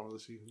 Yeah. one of the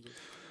seasons.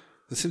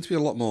 There seemed to be a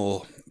lot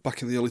more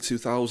back in the early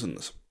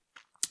 2000s.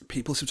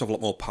 People seem to have a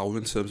lot more power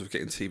in terms of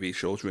getting TV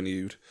shows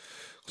renewed.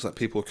 It's like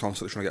people were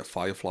constantly trying to get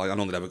Firefly. I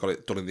know they never got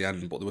it done in the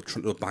end, but they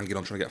were banging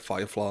on trying to get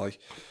Firefly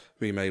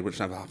remade, which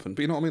never happened.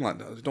 But you know what I mean? Like,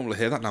 you don't really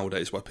hear that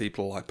nowadays, where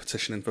people are like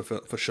petitioning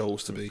for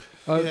shows to be.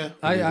 Yeah.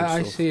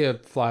 I see a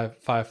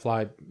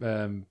Firefly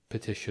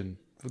petition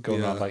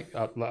going on like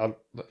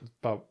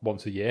about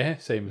once a year,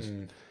 same as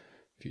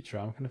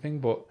Futurama kind of thing.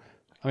 But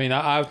I mean,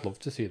 I would love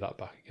to see that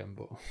back again.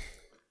 But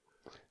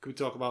Can we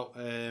talk about?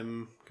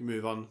 Can we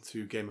move on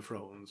to Game of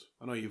Thrones?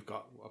 I know you've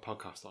got a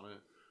podcast on it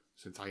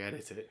since I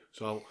edit it.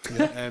 So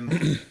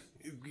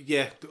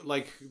yeah,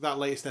 like that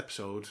latest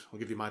episode. I'll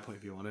give you my point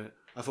of view on it.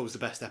 I thought it was the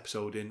best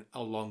episode in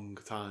a long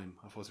time.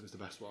 I thought it was the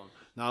best one.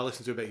 Now I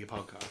listened to a bit of your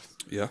podcast.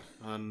 Yeah.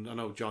 And I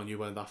know, John, you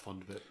weren't that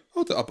fond of it.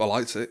 Oh, I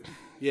liked it.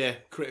 Yeah,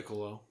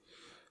 critical though.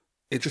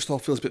 It just all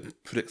feels a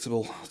bit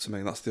predictable to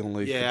me. That's the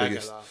only the Yeah,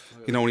 biggest. I get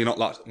that. You know, when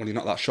you're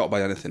not that shocked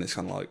by anything, it's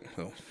kind of like,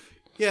 well,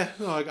 Yeah,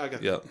 no, I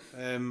get yeah,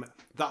 that.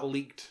 That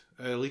leaked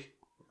early.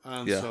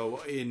 And Yeah.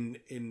 so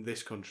in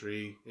this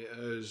country,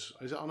 is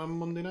it on a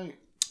Monday night?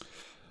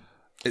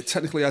 it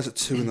technically has at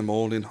 2 a.m.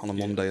 on a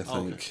Monday, I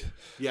think. Okay.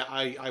 Yeah,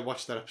 I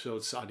watched that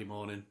episode Saturday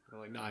morning, at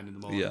like 9 in the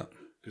morning. Yeah.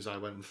 Because I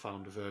went and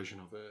found a version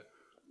of it.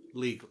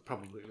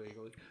 Probably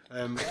legally.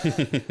 Yeah.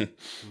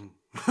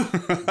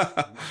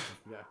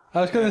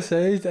 I was going to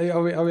say,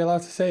 are we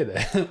allowed to say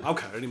that? I don't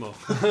care anymore.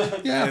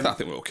 Yeah, I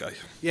think we're okay.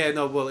 Yeah,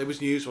 no, well, it was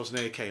news,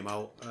 wasn't it? It came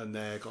out and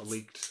got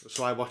leaked.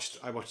 So I watched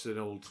an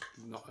old.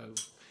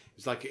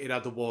 It's like it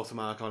had the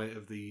watermark on it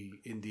of the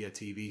India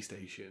TV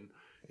station.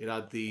 It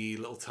had the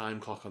little time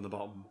clock on the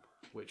bottom,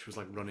 which was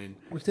like running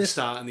the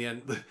start and the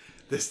end.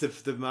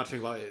 The mad thing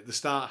about it, the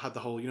start had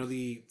the whole,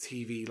 the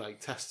TV like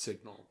test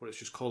signal where it's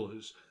just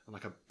colours and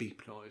like a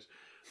beep noise.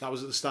 That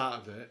was at the start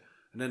of it,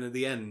 and then at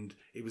the end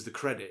it was the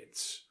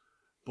credits,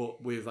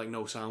 but with like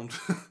no sound.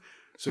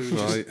 So it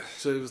was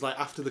so it was like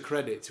after the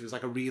credits, it was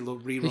like a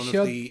rerun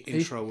of the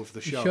intro of the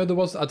show. You sure there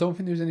was? I don't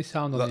think there was any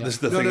sound on the end. This is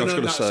the thing I was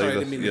going to say. Sorry, I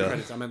didn't mean the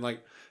credits. I meant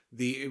like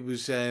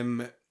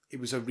it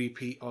was a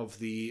repeat of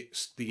the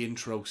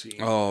intro scene.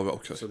 Oh,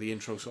 okay. So the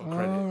intro sort of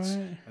credits,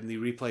 right. and they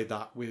replayed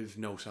that with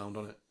no sound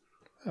on it.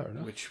 Fair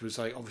enough. Which was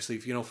like, obviously,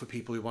 for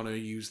people who want to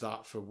use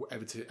that for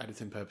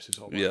editing purposes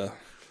or whatever. Yeah.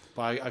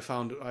 But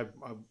I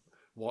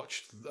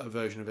watched a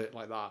version of it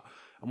like that,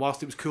 and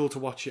whilst it was cool to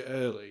watch it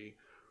early,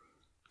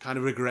 kind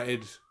of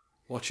regretted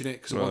watching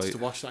it because I wanted to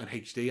watch that in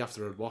HD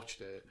after I'd watched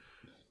it.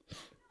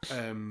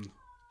 Do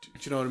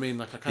you know what I mean?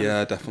 Like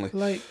definitely.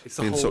 Like, it's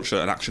the being whole, such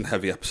an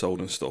action-heavy episode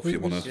and stuff, you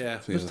want to. Yeah.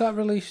 was that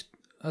released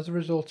as a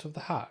result of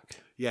the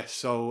hack? Yes,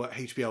 so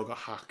HBO got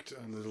hacked,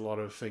 and there's a lot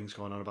of things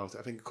going on about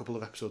it. I think a couple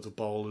of episodes of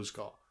Ballers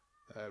got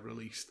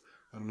released,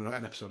 and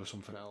an episode of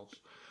something else.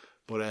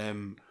 But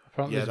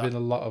Apparently, there's been a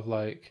lot of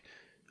like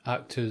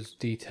actors'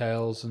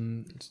 details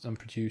and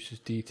producers'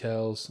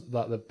 details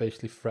that they're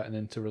basically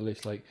threatening to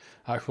release, like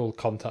actual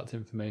contact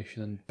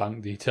information and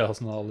bank details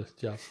and all this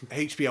jazz.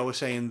 HBO are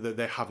saying that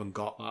they haven't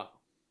got that.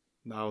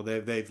 No,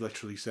 they've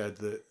literally said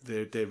that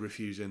they're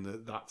refusing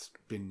that that's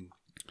been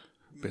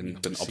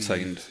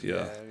obtained.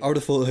 Yeah. I would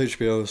have thought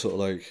HBO was sort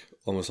of like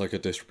almost like a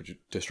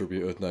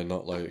distributor. And they're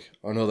not like,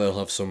 I know they'll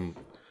have some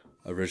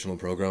original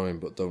programming,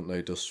 but aren't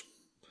they just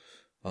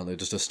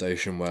a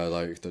station where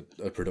like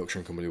a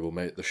production company will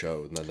make the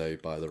show and then they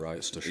buy the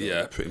rights to show?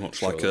 Yeah, pretty much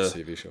show like the a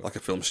TV show. like a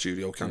film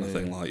studio kind of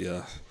thing. Like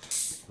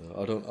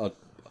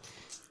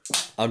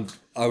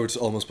I would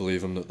almost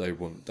believe them that they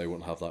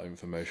wouldn't have that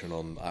information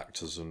on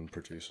actors and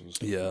producers and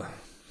stuff. Yeah.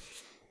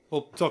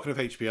 Well, talking of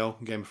HBO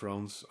and Game of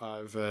Thrones,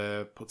 I've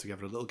put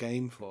together a little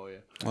game for you.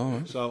 All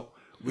right. So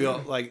we are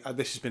like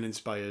this has been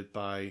inspired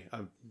by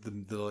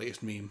the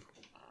latest meme.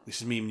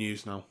 This is meme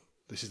news now.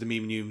 This is the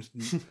meme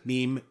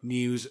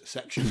news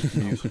section.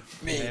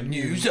 Meme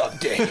news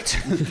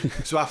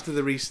update. So after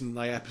the recent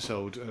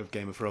episode of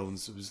Game of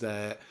Thrones, there was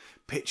there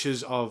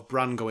pictures of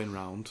Bran going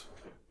round,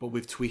 but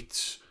with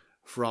tweets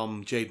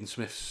from Jaden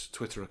Smith's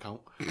Twitter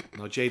account.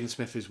 Now Jaden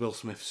Smith is Will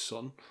Smith's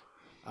son,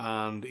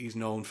 and he's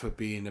known for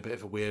being a bit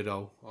of a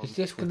weirdo. Is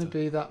this going to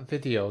be that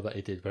video that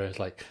he did where it's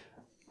like,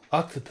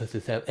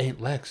 octopuses have 8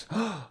 legs?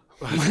 I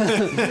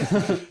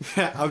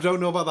don't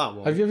know about that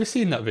one. Have you ever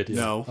seen that video?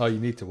 No. Oh, you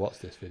need to watch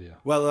this video.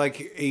 Well,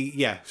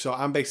 so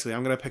I'm going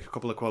to pick a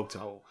couple of quotes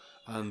out,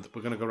 and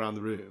we're going to go around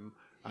the room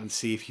and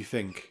see if you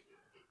think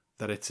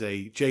that it's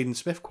a Jaden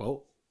Smith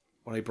quote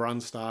or a Bran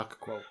Stark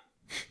quote.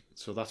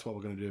 So that's what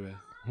we're going to do here.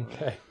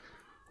 Okay.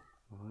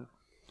 All right.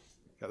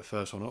 Get the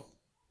first one up.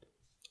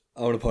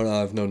 I want to point out I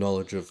have no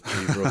knowledge of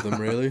either of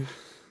them really.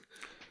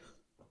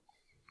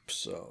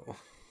 So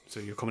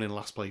you're coming in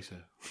last place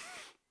here.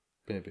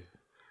 maybe.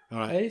 All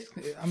right.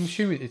 I'm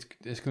assuming it's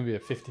going to be a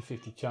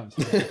 50-50 chance.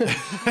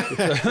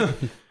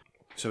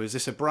 So is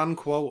this a Bran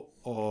quote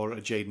or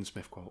a Jaden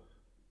Smith quote?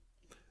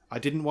 I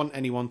didn't want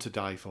anyone to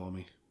die for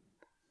me.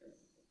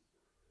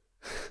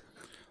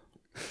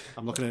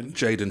 I'm looking at...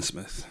 Jaden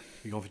Smith.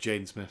 You're going for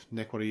Jaden Smith.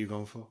 Nick, what are you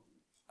going for?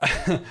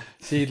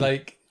 See,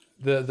 like,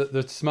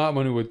 the smart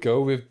money would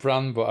go with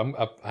Bran, but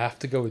I have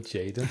to go with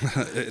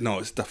Jaden. No,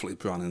 it's definitely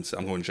Bran.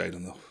 I'm going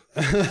Jaden, though.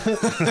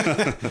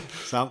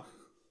 Sam?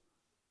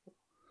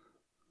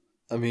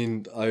 I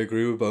mean, I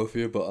agree with both of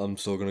you, but I'm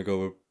still going to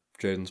go with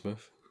Jaden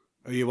Smith.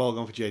 Are you all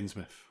going for Jaden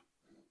Smith?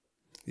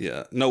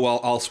 Yeah. No, well,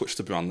 I'll switch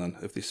to Bran then,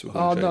 if this was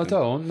Oh, no, Jaden.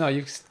 don't. No,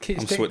 you keep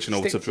I'm switching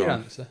over to your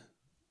Bran. answer.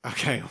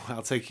 Okay,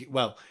 I'll take it.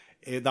 Well,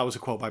 that was a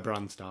quote by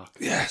Bran Stark.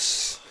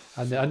 Yes.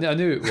 I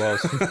knew it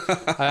was.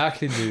 I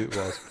actually knew it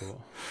was,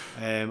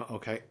 but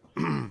Okay.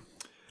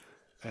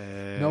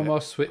 no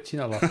more switching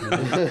at last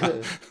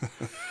minute.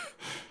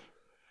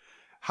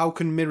 How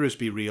can mirrors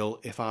be real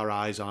if our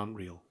eyes aren't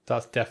real?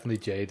 That's definitely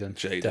Jaden.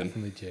 Jaden.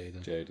 Definitely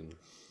Jaden. Jaden.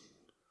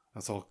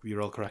 That's all.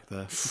 You're all correct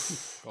there.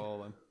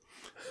 All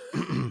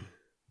them.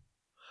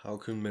 How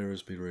can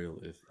mirrors be real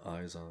if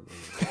eyes aren't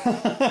real?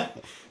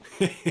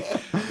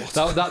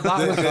 That was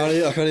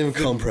I can't even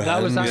comprehend.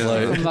 that was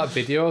actually like- from that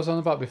video I was on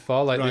about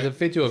before. Like, Right. there's a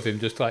video of him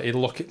just like he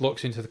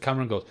looks into the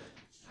camera and goes,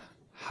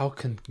 "How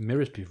can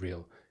mirrors be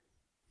real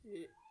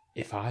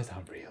if eyes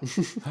aren't real?"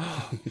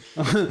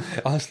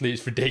 Honestly,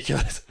 it's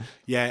ridiculous.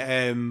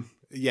 Yeah.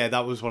 Yeah,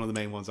 that was one of the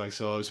main ones I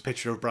saw. It was a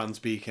picture of Bran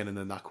speaking and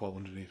then that quote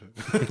underneath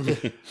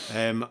it.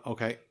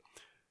 Okay.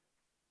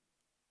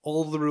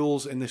 All the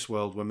rules in this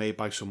world were made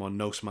by someone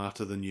no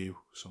smarter than you,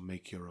 so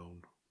make your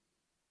own.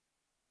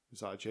 Is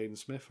that a Jaden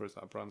Smith or is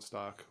that a Bran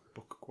Stark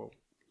book quote?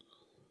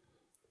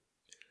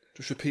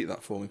 Just repeat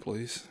that for me,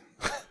 please.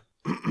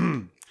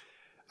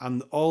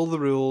 And all the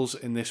rules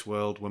in this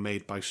world were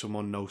made by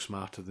someone no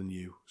smarter than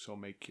you, so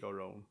make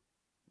your own.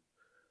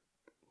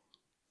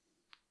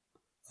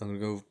 I'm going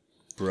to go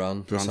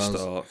Bran. Bran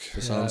Stark.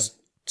 It sounds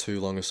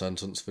too long a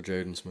sentence for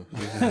Jaden Smith.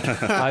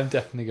 I'm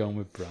definitely going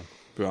with Bran.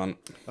 Bran.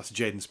 That's a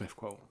Jaden Smith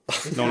quote.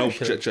 No,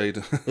 Actually-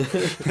 Jaden.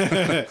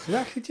 Is it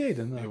actually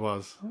Jaden? It though?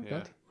 was. Oh, Yeah.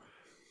 God.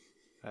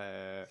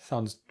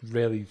 Sounds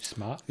really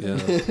smart. Yeah.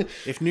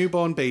 If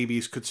newborn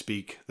babies could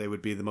speak, they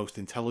would be the most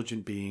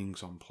intelligent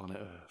beings on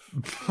planet Earth.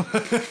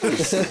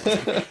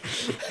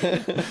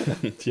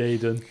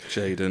 Jaden.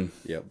 Jaden.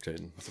 Yep,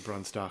 Jaden. That's a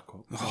Bran Stark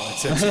quote.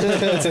 That's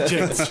a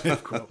Jaden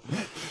Smith quote.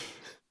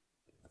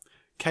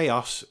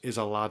 Chaos is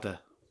a ladder.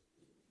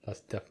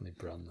 That's definitely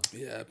Bran. Though.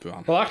 Yeah,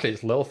 Bran. Well, actually,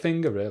 it's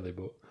Littlefinger, really,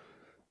 but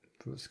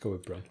let's go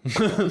with Bran.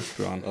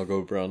 Bran. I'll go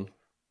with Bran.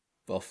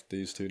 Off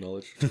these two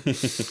knowledge.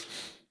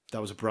 That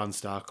was a Bran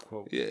Stark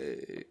quote.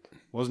 Yay.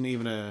 Wasn't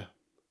even a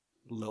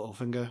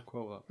Littlefinger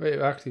quote. Wait,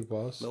 it actually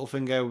was.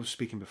 Littlefinger was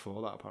speaking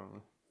before that, apparently.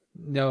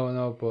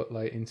 No, but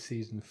like in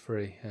season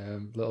 3,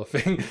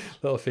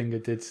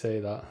 Littlefinger did say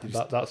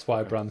that. That's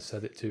why Bran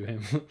said it to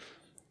him.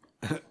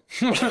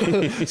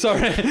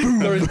 Sorry,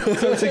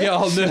 to get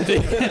all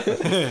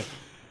nerdy.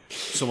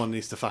 Someone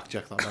needs to fact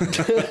check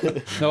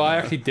that. No, I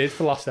actually did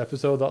for last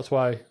episode. That's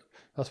why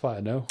I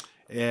know.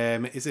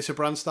 Is this a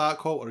Bran Stark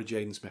quote or a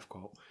Jaden Smith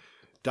quote?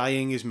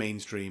 Dying is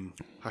mainstream.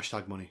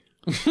 # money.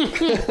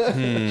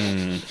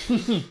 Bran,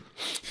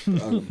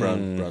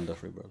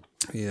 definitely Bran.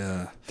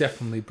 Yeah.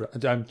 Definitely Bran.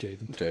 I'm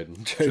Jaden. Jaden.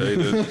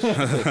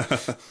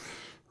 Jaden.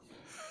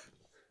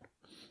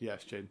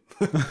 Yes, Jaden.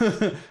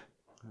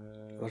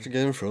 Actually,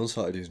 Game of Thrones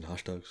started using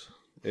hashtags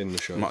in the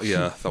show.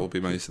 Yeah, that would be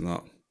amazing,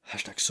 that.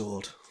 Hashtag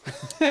sword.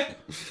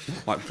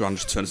 Like, Bran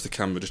just turns to the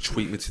camera, just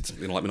tweet me to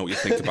let me know what you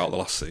think about the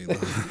last scene.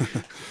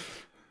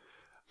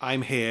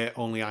 I'm here,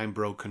 only I'm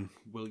broken.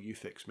 Will you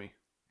fix me?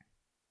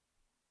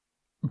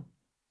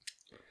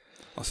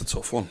 That's a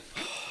tough one.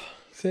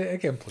 Say it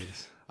again,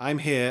 please. I'm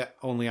here,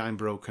 only I'm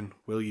broken.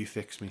 Will you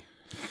fix me?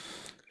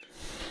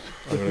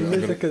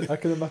 I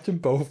can imagine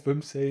both of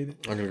them saying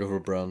it. I'm going to go for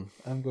Bran.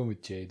 I'm going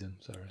with Jaden.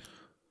 Sorry.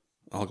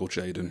 I'll go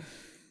Jaden.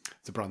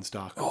 It's a Bran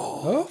Stark.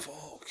 Oh,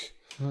 fuck.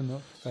 Oh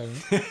no, fair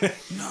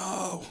enough.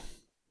 No.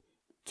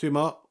 2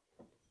 more.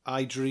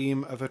 I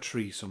dream of a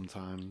tree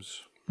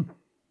sometimes.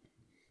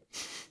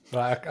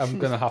 Right, I'm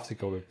gonna have to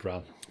go with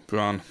Bran.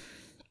 Bran.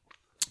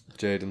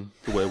 Jaden.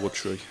 The Weirwood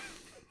Tree.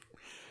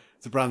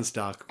 It's a Bran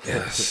Stark.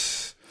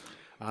 Yes.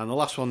 And the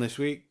last one this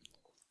week.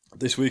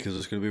 This week is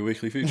just going to be a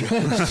weekly feature.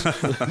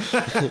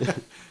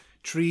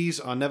 Trees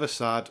are never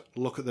sad.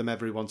 Look at them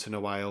every once in a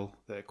while.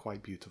 They're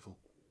quite beautiful.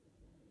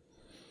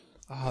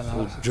 Oh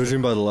no.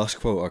 Judging by the last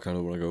quote, I kind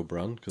of want to go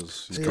Bran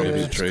because he's got to be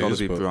It's got to trees.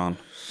 be but Bran.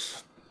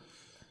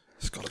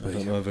 It's got to I be.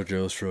 don't know if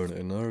Joe's throwing it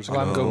in there. Is it I'm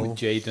gonna going go? with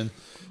Jaden.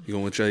 You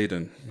going with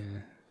Jaden?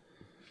 Yeah.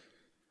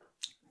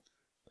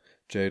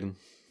 Jaden.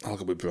 I'll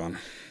go with Bran.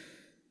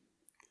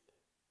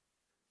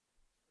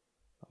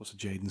 That was a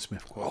Jaden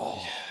Smith quote.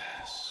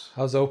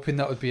 I was hoping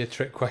that would be a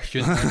trick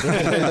question.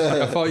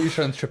 I thought you were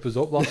trying to trip us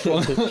up last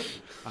one.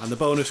 And the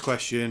bonus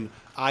question,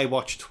 I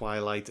watch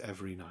Twilight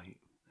every night.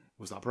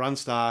 Was that Bran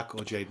Stark or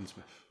Jaden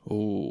Smith?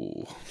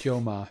 Oh. Joe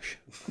Marsh.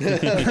 I'm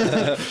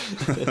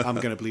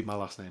going to bleep my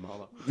last name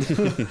out of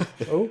that.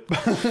 Oh.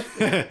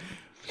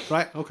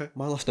 Right, okay.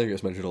 My last name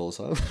gets mentioned all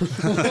the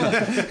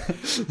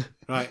time.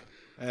 Right.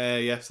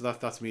 Yeah, so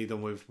that's me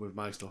done with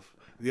my stuff.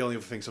 The only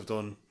other things I've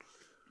done,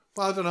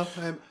 well, I don't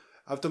know.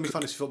 I've done my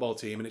fantasy football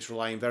team, and it's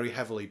relying very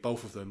heavily,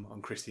 both of them,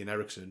 on Christian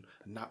Eriksen.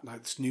 And now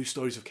new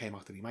stories have came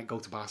out that he might go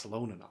to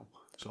Barcelona now.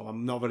 so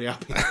I'm not very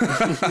happy.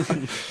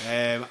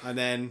 And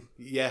then,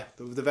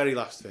 the very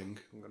last thing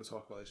I'm going to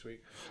talk about this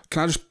week.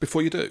 Can I just,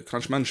 before you do, can I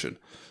just mention,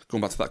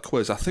 going back to that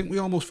quiz, I think we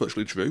almost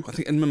virtually drew. I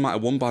think Inman might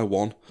have won by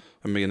 1,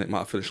 and me and Nick might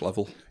have finished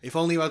level. If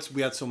only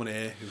we had someone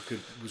here who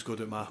was good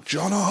at maths.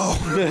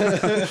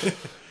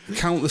 Jono!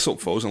 Count this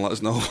up for us and let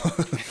us know.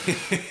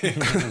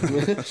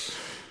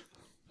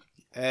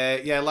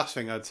 Last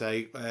thing I'd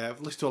say,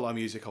 I've listened to a lot of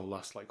music over the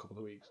last couple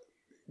of weeks.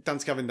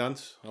 Dance Gavin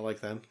Dance, I like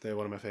them. They're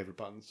one of my favourite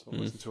bands. I've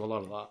listened to a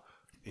lot of that.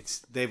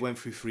 They've went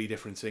through 3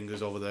 different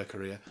singers over their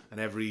career,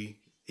 and every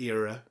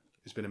era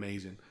has been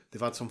amazing.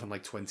 They've had something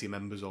like 20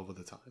 members over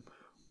the time.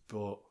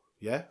 But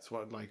yeah, it's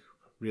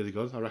really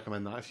good. I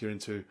recommend that if you're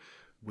into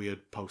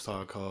weird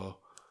post-hardcore,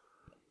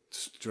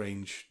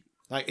 strange,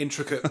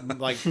 intricate,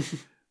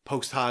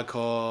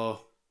 post-hardcore.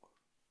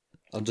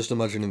 I'm just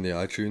imagining the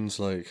iTunes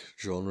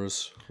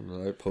genres,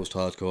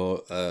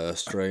 post-hardcore,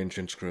 strange,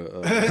 intricate.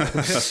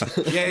 It's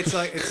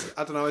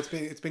I don't know.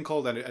 It's been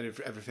called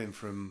everything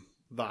from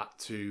that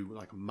to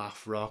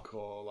math rock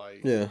or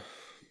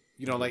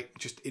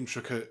just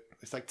intricate.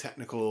 It's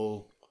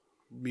technical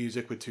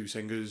music with 2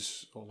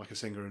 singers or a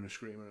singer and a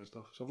screamer and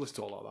stuff. So I've listened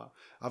to a lot of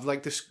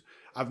that.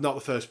 I'm not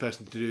the first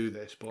person to do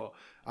this, but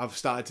I've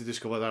started to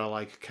discover that I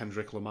like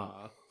Kendrick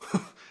Lamar.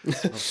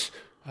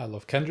 I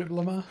love Kendrick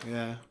Lamar.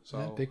 Yeah,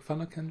 Big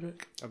fan of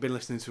Kendrick. I've been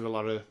listening to a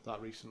lot of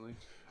that recently.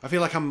 I feel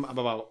like I'm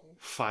about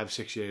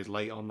 5-6 years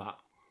late on that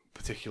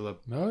particular.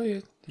 Oh yeah.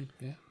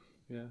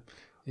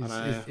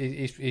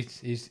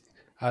 He's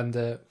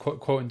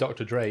quoting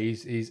Dr. Dre,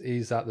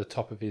 he's at the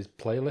top of his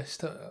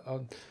playlist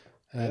on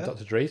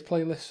Dr. Dre's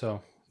playlist.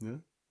 So yeah.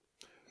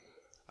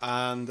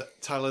 And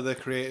Tyler, the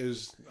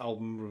Creator's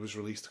album was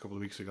released a couple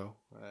of weeks ago,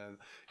 and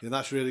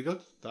that's really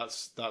good.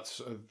 That's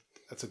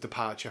a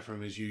departure from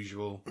his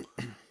usual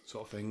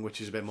sort of thing, which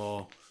is a bit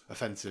more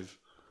offensive.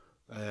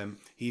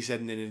 He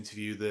said in an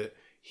interview that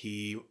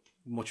he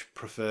much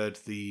preferred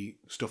the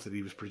stuff that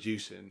he was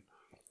producing,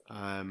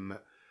 and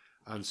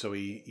so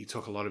he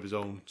took a lot of his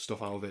own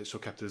stuff out of it, so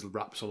kept his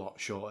raps a lot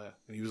shorter.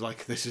 And he was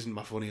like, "This isn't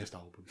my funniest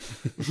album."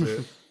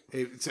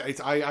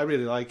 I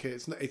really like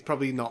it. It's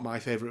probably not my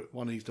favourite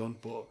one he's done,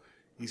 but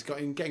he's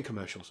getting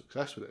commercial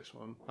success with this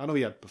one. I know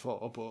he had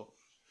before, but.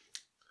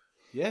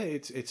 Yeah,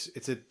 it's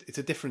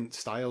a different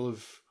style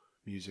of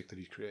music that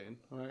he's creating.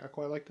 I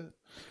quite liked it.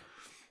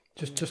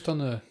 Just on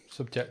the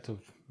subject of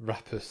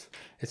rappers,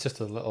 it's just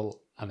a little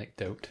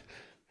anecdote.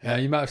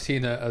 You might have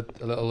seen a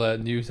little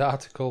news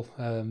article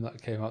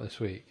that came out this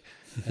week.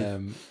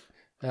 The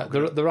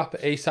rapper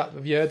ASAP.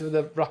 Have you heard of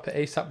the rapper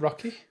ASAP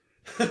Rocky?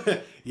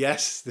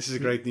 Yes, this is a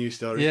great news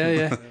story.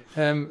 Yeah.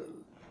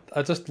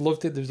 I just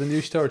loved it. There was a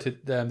news story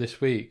this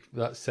week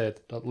that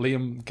said that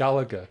Liam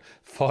Gallagher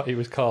thought he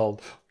was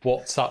called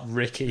WhatsApp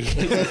Ricky.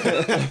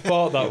 I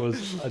thought that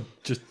was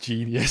just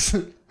genius.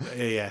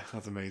 Yeah,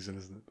 that's amazing,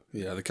 isn't it?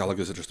 Yeah, the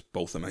Gallaghers are just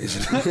both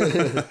amazing.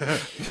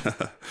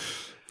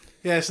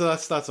 Yeah, so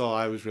that's all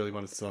I was really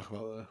wanted to talk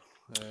about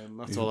there.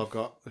 That's all I've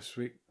got this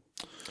week.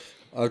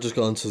 I've just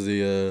got into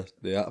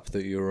the app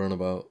that you were on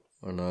about,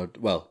 and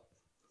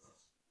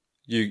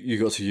you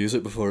got to use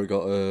it before it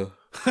got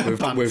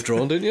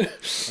withdrawn, didn't you?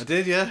 I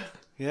did, yeah.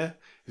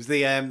 There's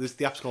the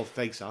app's called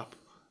Face App,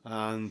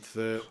 and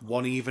for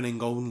one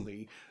evening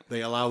only,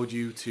 they allowed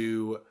you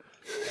to.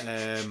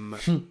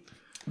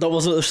 That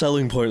wasn't a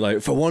selling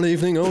point, for one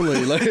evening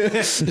only. No,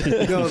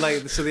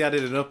 so they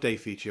added an update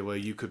feature where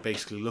you could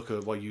basically look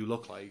at what you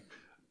look like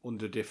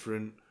under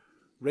different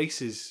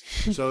races.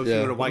 So if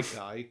you were a white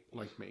guy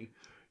like me,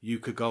 you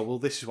could go, well,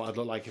 this is what I'd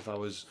look like if I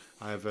was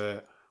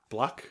either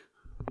black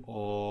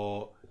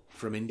or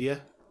from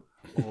India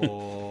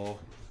or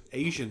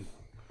Asian.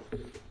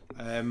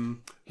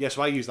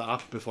 So I used that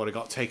app before it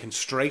got taken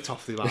straight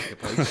off the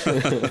marketplace.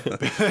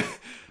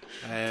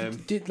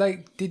 Did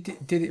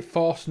it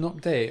force an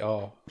update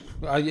or?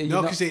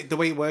 No, because the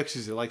way it works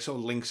is it sort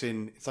of links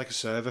in. It's like a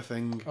server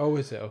thing. Oh,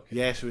 is it? Okay.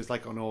 Yeah, so it's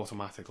like an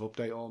automatic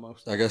update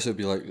almost. I guess it'd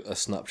be like a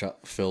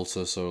Snapchat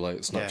filter. So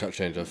Snapchat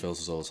change their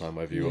filters all the time.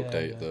 Whenever you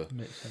update the.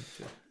 Makes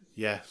sense.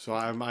 Yeah, so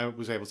I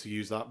was able to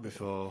use that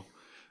before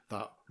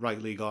that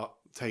rightly got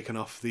taken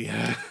off the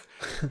App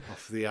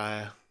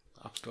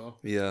Store.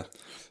 Yeah,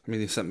 I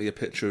mean, he sent me a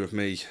picture of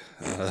me,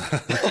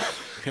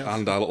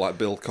 and I look like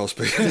Bill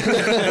Cosby.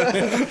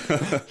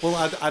 Well,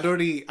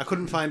 I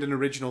couldn't find an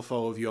original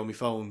photo of you on my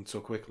phone so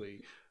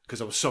quickly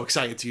because I was so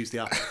excited to use the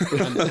app.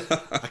 And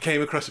I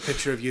came across a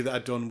picture of you that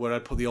I'd done where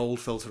I'd put the old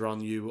filter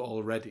on you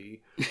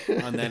already,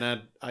 and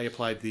then I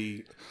applied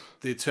the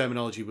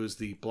terminology was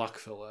the black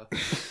filler,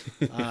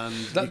 and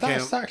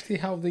that's actually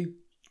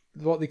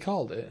what they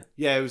called it.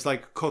 Yeah, it was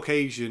like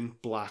Caucasian,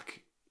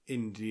 black,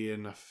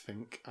 Indian, I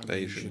think, and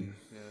Asian.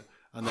 Yeah.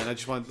 And then I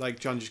just went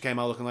John just came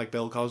out looking like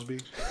Bill Cosby.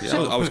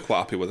 Yeah, I was quite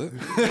happy with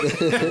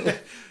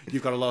it.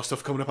 You've got a lot of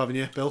stuff coming up, haven't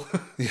you, Bill?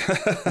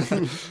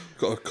 Yeah.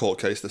 Got a court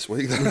case this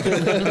week.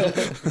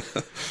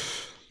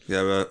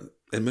 Yeah,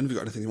 Inman, have you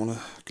got anything you want to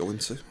go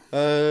into?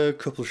 A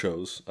couple of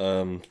shows.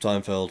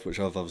 Seinfeld, which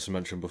I've obviously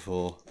mentioned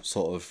before,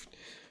 sort of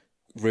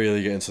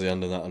really getting to the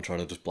end of that and trying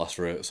to just blast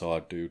through it, so I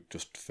do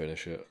just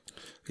finish it.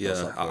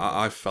 Yeah,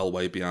 I fell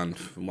way behind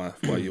from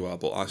where you are,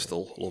 but I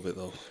still love it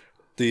though.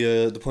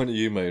 The point that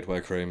you made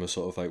where Kramer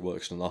sort of like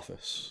works in an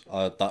office,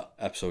 that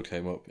episode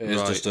came up. It is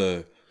Right. just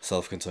a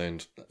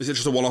self-contained. Is it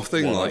just a one-off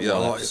thing? One-off Like, yeah,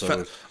 like,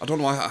 episode. I don't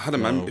know. I had a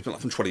memory, it's been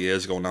like from 20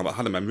 years ago now, but I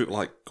had a memory of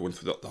like going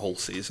through the whole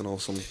season or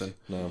something.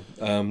 No,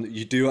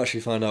 you do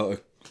actually find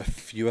out a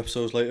few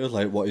episodes later,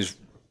 like what his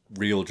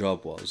real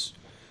job was.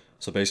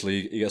 So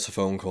basically, he gets a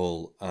phone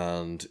call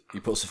and he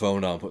puts the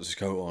phone down, puts his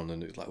coat on,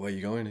 and he's like, "Where are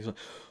you going?" He's like,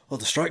 "Oh,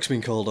 the strike's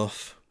been called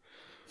off."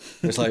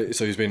 It's like,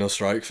 so he's been on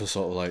strike for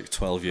sort of like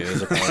 12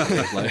 years apparently.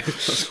 Like,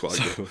 That's quite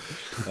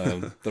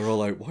good. they're all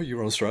like, "What,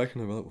 you're on strike?"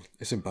 And I'm like, well,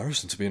 "It's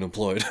embarrassing to be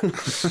unemployed."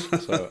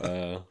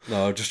 So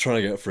no, I'm just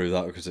trying to get through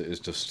that because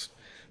it's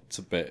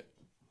a bit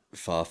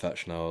far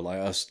fetched now. Like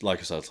I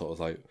said, sort of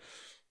like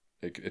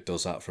it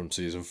does that from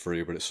season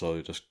 3, but it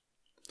slowly just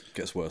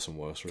gets worse and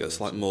worse. Really.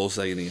 It's like more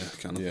zanier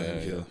kind of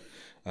thing.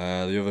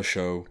 Yeah. The other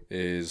show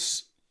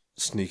is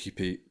Sneaky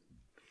Pete,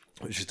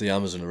 which is the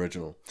Amazon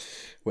original,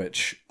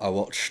 which I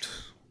watched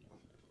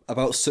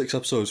about 6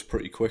 episodes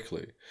pretty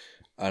quickly,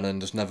 and then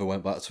just never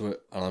went back to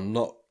it. And I'm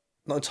not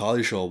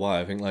entirely sure why.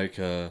 I think like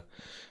I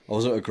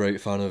wasn't a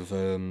great fan of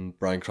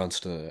Bryan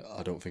Cranston in it.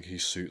 I don't think he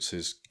suits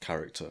his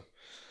character.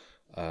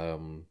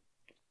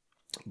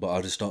 But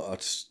I just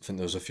think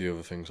there was a few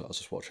other things that I was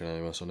just watching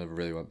anyway, so I never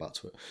really went back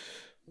to it.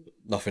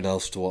 Nothing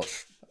else to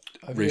watch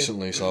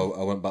recently, so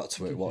I went back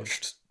to it,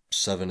 watched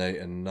 7, 8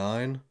 and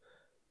 9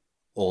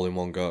 all in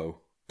one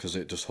go because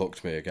it just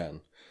hooked me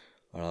again,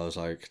 and I was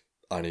like,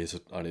 I need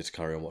to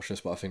carry on watching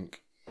this, but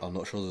I'm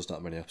not sure there's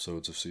that many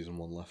episodes of season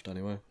 1 left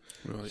anyway.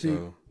 Right.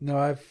 So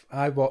No,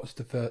 I watched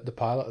the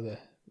pilot of it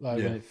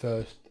when it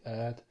first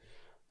aired.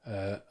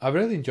 I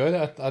really enjoyed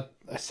it.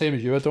 I same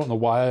as you. I don't know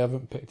why I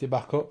haven't picked it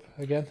back up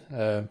again.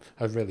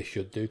 I really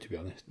should do, to be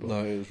honest. But,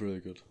 no, it was really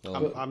good.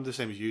 I'm the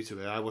same as you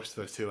today. I watched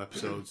the first 2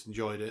 episodes,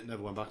 enjoyed it,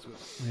 never went back to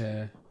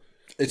it.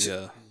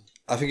 yeah.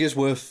 I think it's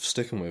worth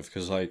sticking with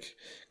because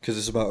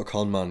it's about a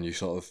con man.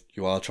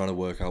 You are trying to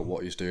work out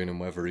what he's doing and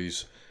whether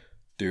he's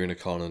doing a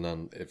con, and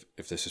then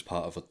if this is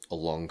part of a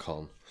long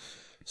con.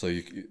 So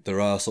there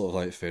are sort of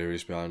like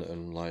theories behind it,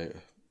 and like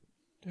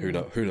who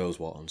knows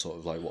what, and sort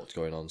of like what's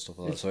going on and stuff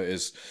like that. So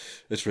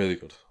it's really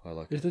good. I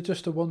like it. Is there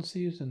just a one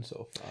season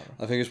so far?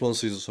 I think it's 1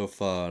 season so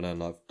far, and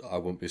then I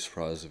wouldn't be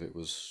surprised if it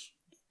was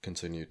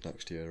continued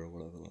next year or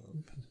whatever like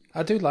that.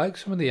 I do like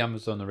some of the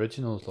Amazon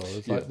originals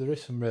though. There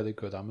is some really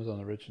good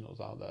Amazon originals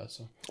out there.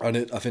 So And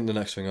I think the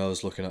next thing I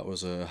was looking at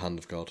was Hand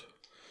of God.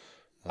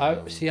 I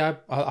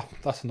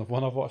that's another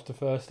one I've watched the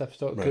first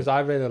episode because I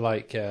really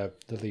like the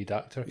lead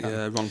actor.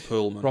 Ron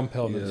Perlman. Ron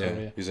Perlman. Yeah.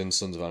 Sorry, yeah. He's in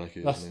Sons of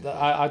Anarchy. That's isn't he?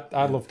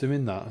 I loved him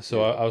in that.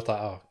 So I was like,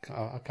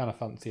 I kind of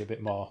fancy a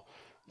bit more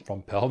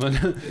Ron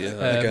Perlman.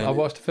 Yeah. I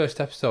watched the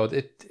first episode.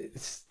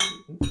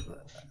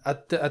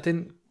 I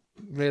didn't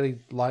really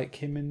like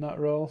him in that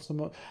role so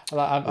much.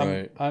 Like,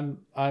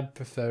 I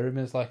prefer him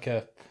as like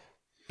a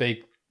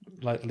big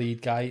like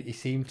lead guy. He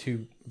seemed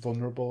too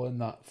vulnerable in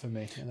that for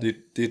me.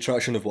 The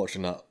attraction of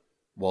watching that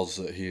was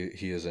that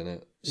he is in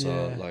it. So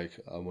Yeah. like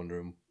I wonder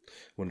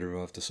if I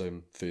have the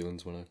same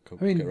feelings when I come.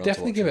 I mean, get around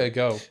definitely to give watching it a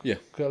go. Yeah.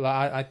 'Cause,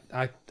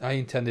 like, I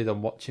intended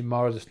on watching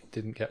more. I just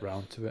didn't get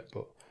round to it,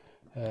 but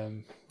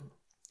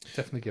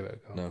definitely give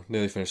it a go. No,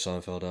 nearly finished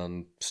Seinfeld,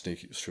 and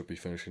should be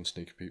finishing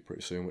Sneaky Pete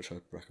pretty soon, which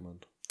I'd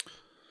recommend.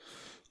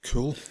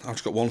 Cool. I've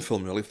just got one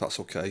film really, if that's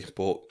okay.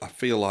 But I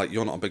feel like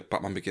you're not a big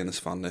Batman Begins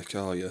fan, Nick,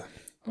 are you?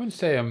 I wouldn't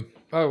say I'm.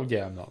 Oh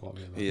yeah, I'm not.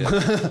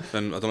 Yeah.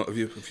 And I don't know.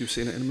 Have you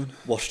seen it, Inman?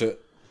 Watched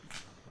it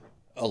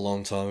a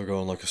long time ago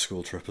on like a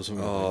school trip or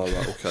something. Oh,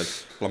 right, okay.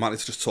 Well, I might need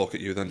to just talk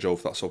at you then, Joe,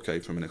 if that's okay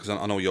for a minute, because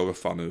I know you're a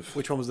fan of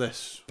Which one was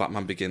this?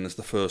 Batman Begins,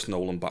 the first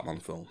Nolan Batman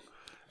film.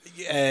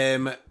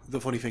 The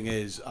funny thing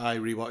is, I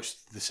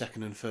rewatched the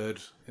second and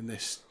third in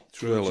this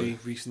trilogy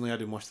recently. I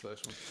didn't watch the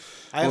first one.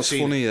 Well, it's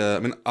funny. I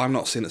mean, I've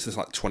not seen it since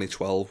like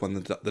 2012 when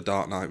the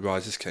Dark Knight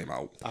Rises came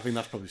out. I think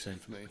that's probably the same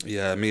for me.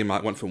 Yeah, me and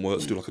Mike went from work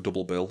to do like a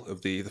double bill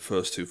of the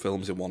first 2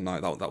 films in one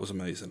night. That was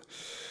amazing.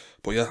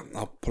 But yeah,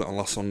 I put it on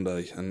last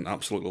Sunday and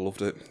absolutely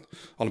loved it.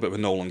 On a bit of a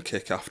Nolan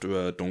kick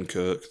after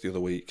Dunkirk the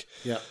other week.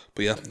 Yeah.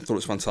 But yeah, I thought it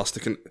was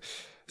fantastic, and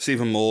it's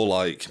even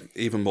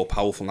more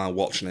powerful now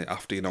watching it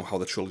after you know how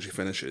the trilogy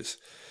finishes.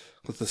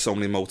 Because there's so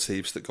many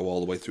motifs that go all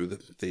the way through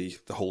the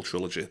whole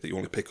trilogy that you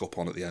only pick up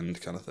on at the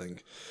end, kind of thing.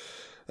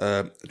 Do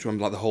you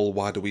remember like the whole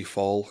 "Why do we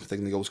fall"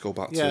 thing they always go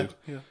back to?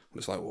 Yeah. And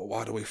it's like, well,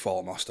 why do we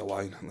fall, Master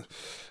Wayne? And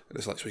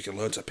it's like, so you can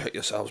learn to pick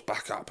yourselves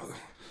back up.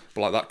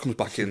 But like that comes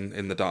back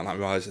in the Dark Knight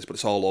Rises, but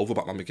it's all over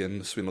Batman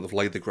Begins. You know, they've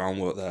laid the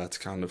groundwork there to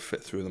kind of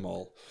fit through them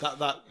all.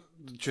 That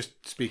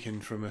just speaking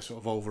from a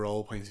sort of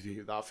overall point of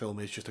view, that film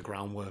is just a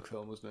groundwork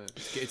film, isn't it?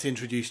 It's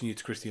introducing you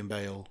to Christian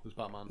Bale as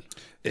Batman.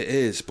 It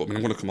is, but I mean,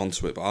 I'm going to come on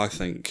to it. But I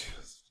think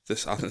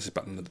this is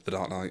better than the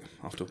Dark Knight.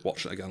 After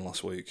watching it again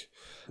last week,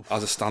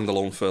 as a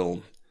standalone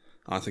film,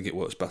 I think it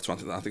works better. I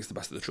think it's the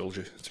best of the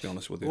trilogy, to be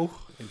honest with you.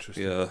 Oh,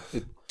 interesting. Yeah,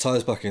 It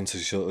ties back into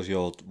sort of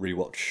your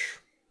rewatch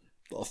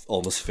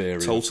almost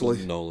theory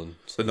Totally. of Nolan.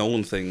 The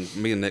Nolan thing,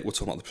 me and Nick were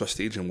talking about the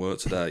Prestige in work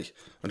today,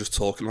 and just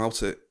talking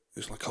about it.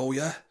 It's like, oh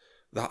yeah,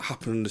 that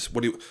happened.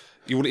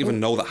 You wouldn't even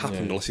know that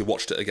happened unless you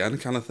watched it again,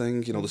 kind of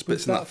thing. You know, there's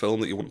bits in that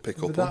film that you wouldn't pick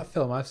up With on. that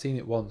film, I've seen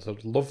it once. I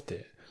loved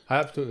it. I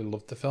absolutely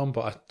loved the film,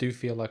 but I do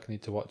feel like I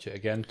need to watch it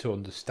again to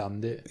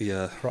understand it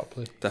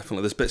properly.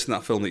 Definitely. There's bits in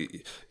that film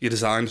that you're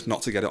designed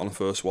not to get it on the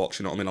first watch,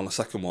 you know what I mean? On the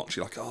second watch,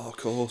 you're like, oh, of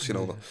course, you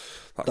know,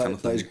 that kind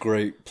of thing. That is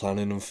great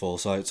planning and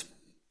foresight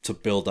to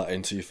build that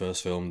into your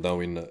first film,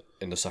 knowing that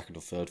in the second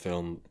or third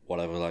film,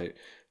 whatever, like,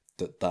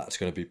 that's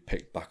going to be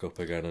picked back up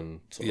again. And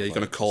you're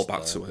going to call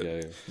back to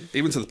it. Yeah.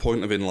 Even to the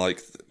point of, in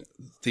like,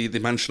 they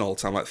mention all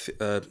the time, like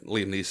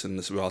Liam Neeson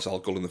as Ra's al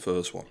Ghul in the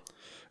first one.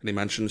 And he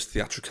mentions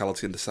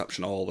theatricality and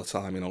deception all the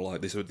time, you know,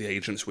 like, these are the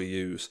agents we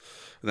use.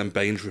 And then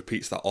Baines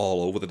repeats that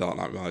all over The Dark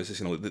Knight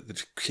Rises, you know, they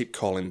just keep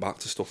calling back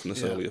to stuff from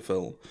this earlier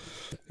film.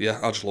 Yeah,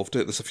 I just loved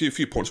it. There's a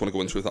few points I want to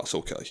go into if that's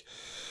okay.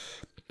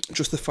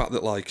 Just the fact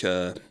that, like,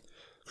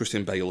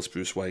 Christian Bale as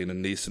Bruce Wayne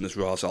and Neeson as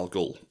Ra's al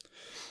Ghul.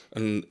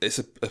 And it's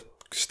a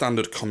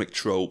standard comic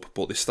trope,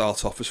 but they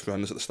start off as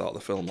friends at the start of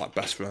the film, like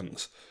best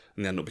friends,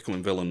 and they end up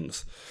becoming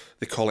villains.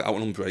 They call it out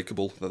in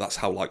Unbreakable, that's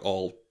how, like,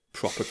 all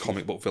proper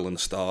comic book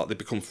villains start. They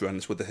become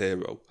friends with the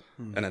hero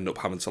and end up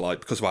having to, like,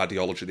 because of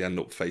ideology, they end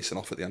up facing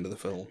off at the end of the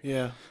film.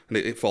 Yeah. And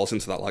it falls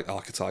into that, like,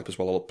 archetype as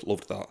well. I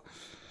loved that.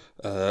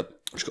 I've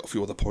just got a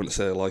few other points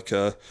here, like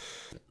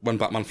when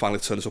Batman finally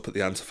turns up at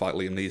the end to fight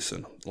Liam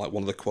Neeson, like,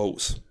 one of the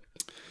quotes,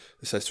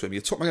 he says to him,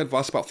 "You took my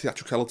advice about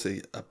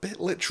theatricality a bit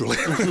literally,"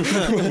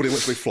 when he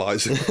literally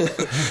flies.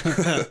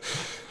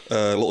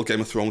 Little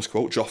Game of Thrones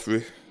quote,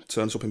 Joffrey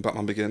turns up in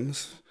Batman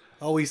Begins.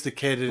 Oh, he's the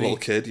kid, isn't Little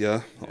kid,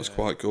 yeah. That was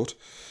quite good.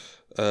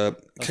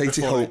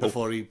 Katie before, Holmes.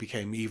 before he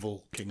became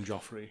evil King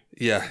Joffrey.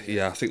 Yeah.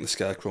 I think the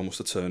Scarecrow must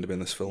have turned him in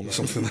this film or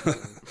something.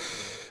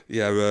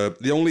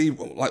 The only,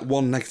 like,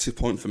 one negative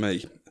point for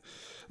me,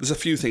 there's a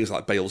few things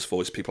like Bale's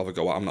voice people have a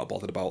go at. I'm not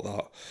bothered about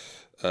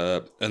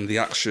that. And the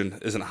action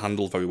isn't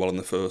handled very well in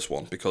the first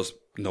one because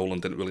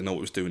Nolan didn't really know what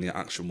he was doing yet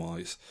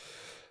action-wise.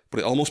 But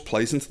it almost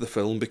plays into the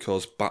film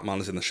because Batman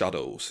is in the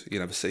shadows. You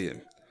never see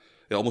him.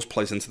 It almost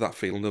plays into that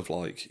feeling of,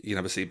 like, you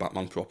never see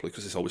Batman properly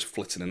because it's always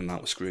flitting in and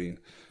out of screen.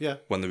 Yeah.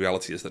 When the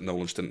reality is that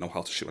Nolan just didn't know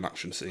how to shoot an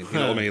action scene. You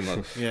know what I mean?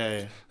 Like,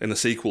 yeah. In the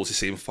sequels, you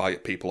see him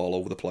fight people all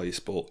over the place,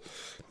 but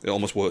it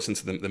almost works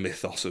into the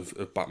mythos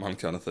of Batman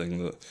kind of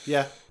thing.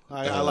 That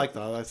I like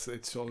that.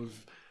 It's sort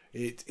of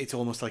it's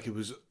almost like it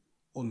was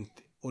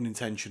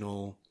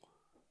unintentional.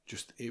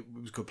 Just it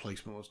was good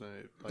placement, wasn't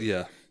it? Like,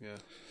 yeah.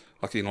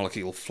 Like, you know, like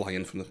he'll fly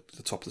in from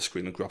the top of the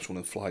screen and grabs one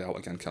and fly out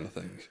again, kind of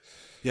thing.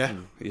 Yeah,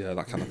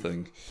 that kind of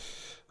thing.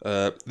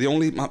 The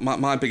only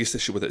my biggest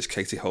issue with it is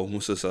Katie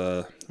Holmes as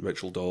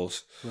Rachel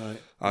Dawes.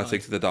 Right. I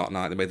think The Dark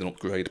Knight they made an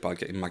upgrade by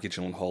getting Maggie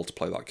Gyllenhaal to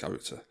play that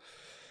character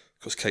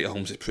because Katie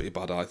Holmes is pretty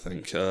bad. I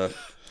think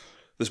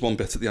there's one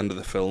bit at the end of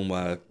the film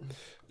where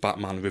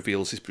Batman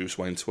reveals his Bruce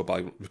Wayne to her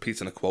by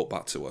repeating a quote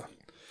back to her,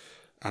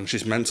 and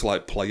she's meant to,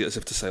 like, play it as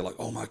if to say, like,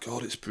 "Oh my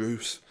God, it's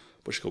Bruce,"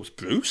 but she goes,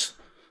 "Bruce."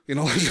 You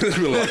know,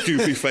 really, like,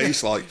 goofy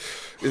face, like,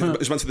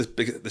 it's meant to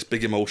be this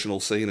big emotional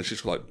scene, and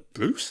she's like,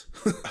 "Bruce?"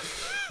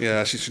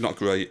 Yeah, she's not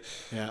great.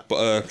 Yeah.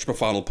 But just my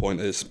final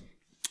point is,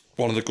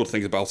 one of the good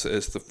things about it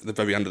is the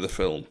very end of the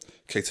film,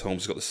 Katie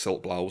Holmes has got the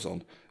silk blouse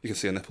on. You can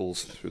see her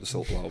nipples through the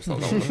silk blouse.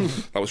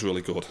 That was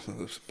really good. That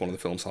was one of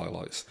the film's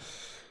highlights.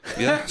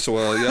 Yeah,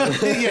 so,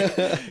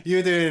 yeah,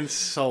 you're doing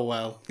so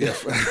well. Yeah.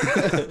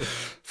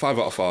 5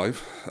 out of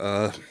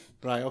 5.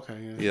 Right,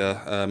 okay,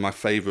 yeah. My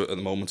favourite at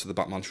the moment of the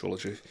Batman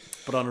trilogy.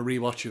 But on a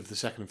rewatch of the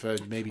second and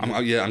third, maybe. I'm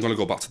going to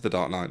go back to The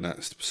Dark Knight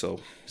next.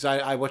 So, because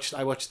I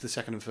watched the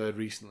second and third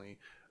recently,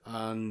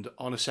 and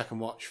on a second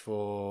watch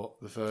for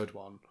the third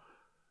one,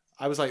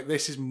 I was like,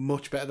 this is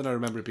much better than I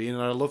remember it being,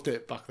 and I loved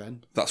it back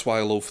then. That's why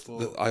I've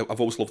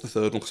always loved the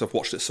third one because I've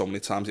watched it so many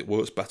times. It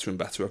works better and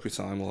better every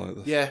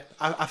time. Yeah,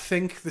 I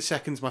think the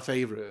second's my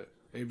favourite.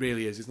 It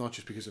really is. It's not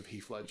just because of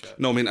Heath Ledger.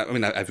 No, I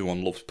mean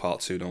everyone loves part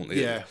 2, don't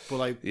they? Yeah,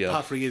 but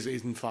part 3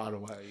 isn't far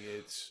away.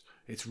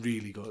 It's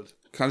really good.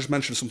 Can I just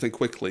mention something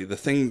quickly? The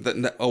thing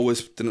that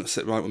always didn't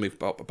sit right with me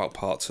about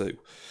part 2,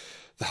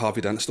 the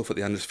Harvey Dent stuff at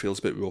the end just feels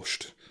a bit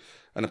rushed.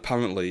 And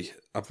apparently,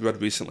 I've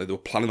read recently they were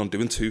planning on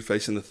doing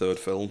Two-Face in the third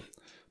film,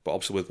 but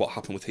obviously with what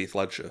happened with Heath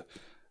Ledger,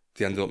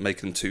 they ended up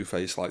making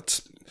Two-Face like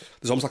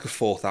there's almost like a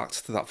fourth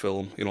act to that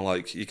film. You know,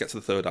 like you get to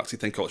the third act, you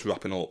think, oh, it's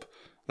wrapping up.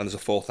 Then there's a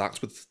fourth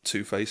act with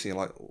Two-Face, and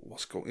you're like,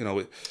 what's going? You know,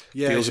 it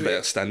feels a bit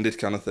extended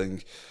kind of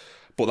thing.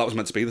 But that was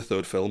meant to be the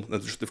third film.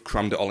 They've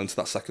crammed it all into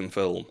that second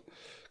film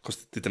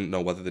because they didn't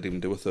know whether they'd even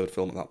do a third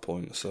film at that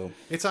point. So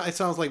it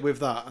sounds like with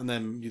that, and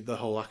then the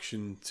whole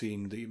action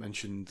scene that you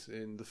mentioned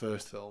in the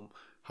first film,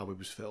 how it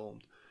was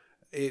filmed,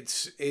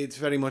 it's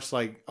very much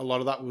like a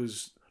lot of that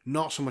was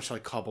not so much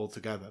like cobbled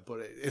together, but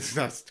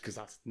that's because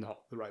that's not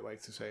the right way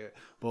to say it.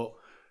 But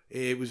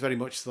it was very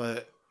much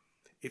that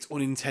it's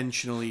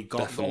unintentionally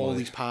got all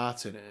these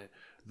parts in it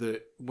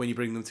that when you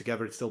bring them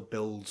together, it still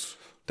builds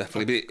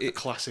a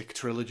classic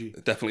trilogy.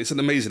 Definitely, it's an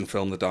amazing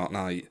film, The Dark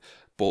Knight,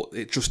 but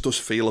it just does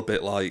feel a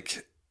bit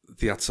like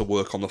they had to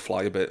work on the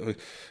fly a bit. You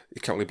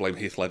can't really blame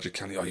Heath Ledger,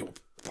 can you? Oh, you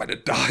went to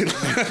die. Do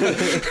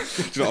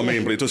you know what I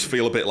mean? But it does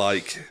feel a bit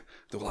like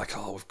they were like,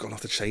 oh, we're going to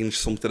have to change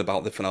something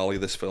about the finale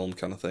of this film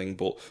kind of thing.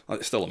 But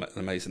it's still an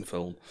amazing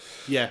film.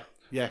 Yeah,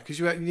 because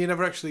you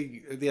never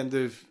actually, at the end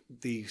of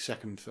the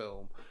second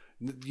film,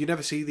 you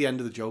never see the end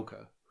of the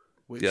Joker.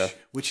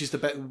 Which is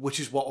which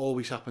is what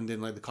always happened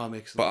in like the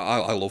comics. But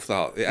I love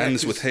that. It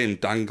ends with him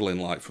dangling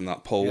like from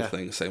that pole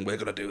thing, saying we're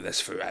gonna do this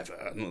forever,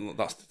 and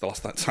that's the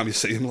last time you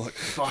see him. Like,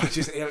 but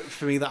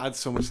for me, that adds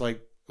so much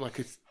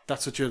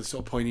that's such a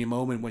sort of poignant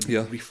moment when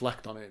you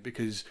reflect on it,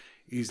 because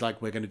he's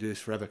like, we're gonna do this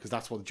forever, because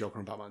that's what the Joker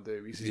and Batman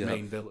do. He's his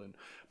main villain,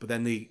 but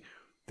then the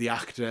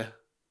actor,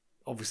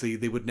 obviously,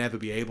 they would never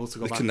be able to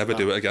go. They back can never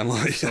do it again.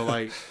 Like, so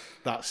like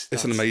that's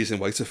it's an amazing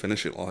way to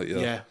finish it. Like,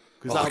 yeah.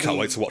 I can't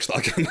wait to watch that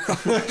again.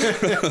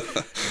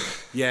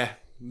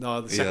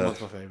 No, the second one's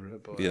my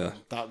favourite,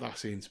 but that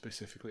scene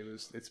specifically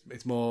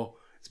it's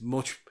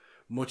much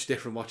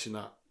different watching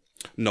that.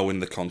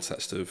 Knowing the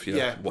context of what's really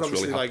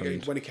happened.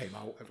 Like when it came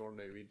out, everyone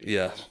knew he did.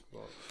 Yeah.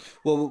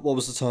 Well, what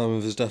was the time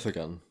of his death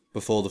again?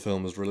 Before the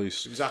film was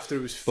released? It was after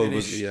it was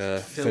finished.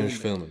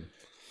 Finished filming.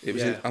 It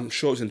was. I'm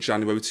sure it was in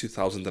January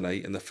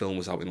 2008, and the film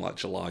was out in like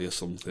July or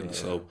something. Right,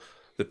 so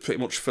they pretty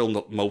much filmed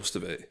up most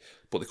of it,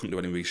 but they couldn't do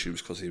any reshoots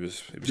because he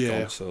was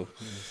gone. So,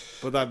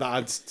 but that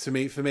adds to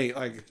me, for me,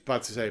 like,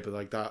 bad to say, but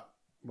like that.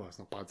 Well, it's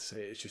not bad to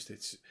say. It's just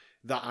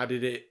that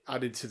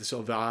added to the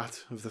sort of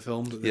art of the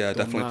film.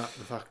 Definitely.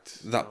 The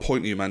fact that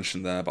point you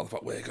mentioned there about the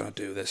fact we're going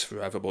to do this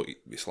forever, but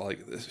it's like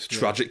it's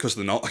tragic because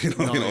they're not. You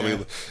know what I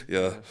mean?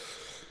 Yeah.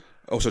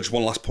 Also, just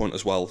one last point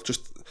as well.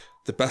 Just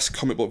the best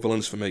comic book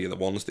villains for me are the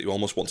ones that you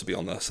almost want to be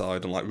on their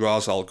side, and like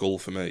Ra's al Ghul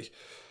for me.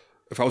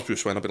 If I was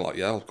Bruce Wayne, I'd be like,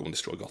 yeah, I'll go and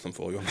destroy Gotham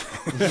for you.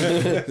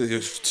 You're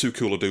too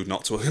cool a dude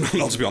not to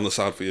be on the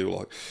side for you.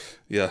 Like,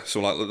 yeah, so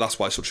like that's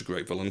why he's such a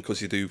great villain,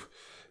 because you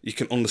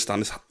can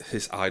understand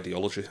his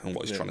ideology and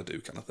what he's trying to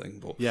do, kind of thing.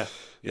 But yeah,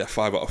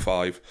 5 out of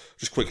 5.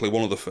 Just quickly,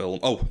 one other film.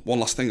 Oh,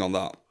 one last thing on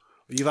that.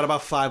 You've had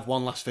about 5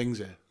 one last things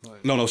here.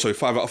 Like... No, sorry,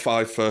 5 out of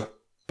 5 for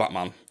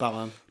Batman.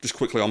 Batman. Just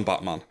quickly on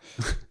Batman.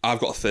 I've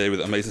got a theory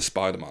that Amazing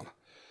Spider-Man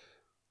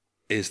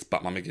is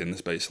Batman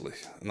Begins, basically,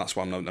 and that's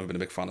why I've never been a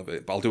big fan of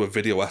it. But I'll do a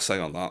video essay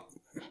on that.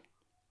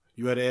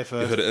 You heard it here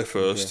first. You heard it here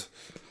first.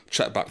 Yeah.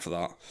 Check back for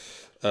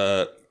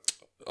that.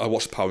 I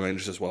watched Power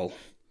Rangers as well.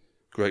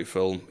 Great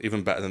film,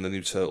 even better than the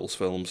new Turtles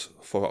films.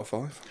 4 out of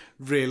 5.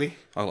 Really?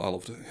 I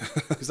loved it.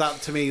 Because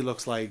that to me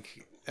looks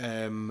like.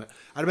 I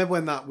remember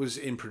when that was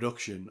in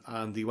production,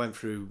 and he went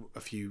through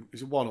a few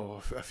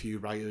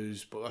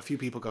writers, but a few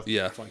people got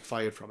like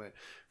fired from it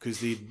because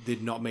they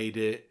did not made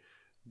it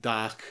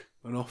dark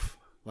enough.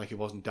 Like, it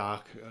wasn't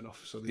dark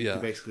enough, so they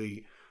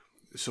basically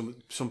some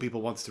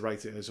people wanted to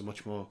write it as a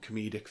much more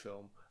comedic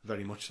film,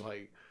 very much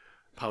like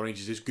Power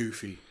Rangers is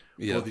goofy,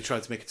 but they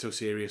tried to make it so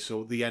serious.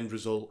 So the end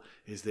result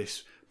is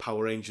this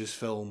Power Rangers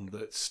film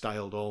that's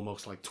styled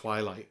almost like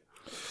Twilight.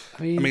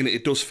 I mean,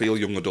 it does feel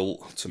young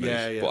adult to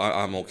me, but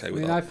I'm okay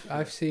with that.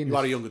 I've seen. You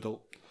are a young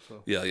adult.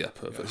 So. Yeah,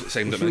 perfect.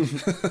 Same to me.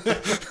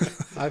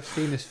 I've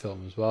seen this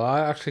film as well. I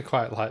actually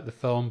quite like the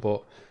film,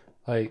 but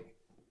like.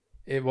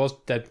 It was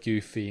dead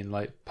goofy in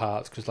like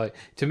parts, because like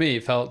to me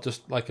it felt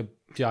just like a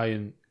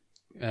giant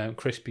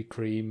Krispy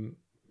Kreme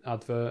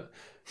advert,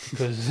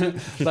 because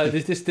like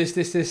there's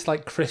this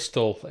like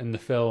crystal in the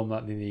film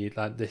that they need,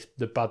 like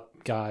the bad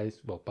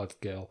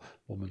girl,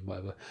 woman,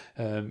 whatever,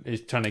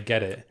 is trying to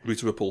get it.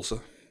 Rita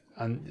Repulsa.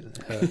 And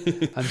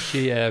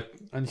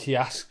she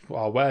asks,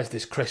 "Well, where's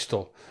this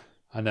crystal?"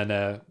 And then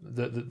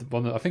the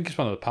one, I think it's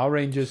one of the Power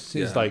Rangers,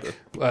 is like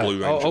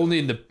only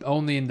in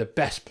the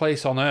best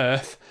place on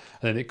Earth.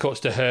 And then it cuts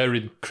to her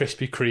in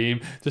Krispy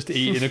Kreme, just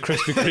eating a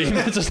Krispy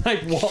Kreme. It's just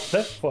like, what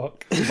the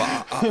fuck?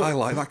 But I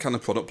like that kind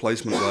of product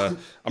placement where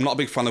I'm not a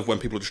big fan of when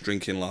people are just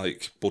drinking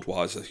like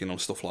Budweiser,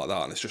 stuff like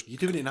that. And it's just you're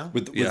doing it now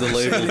with the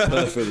label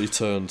perfectly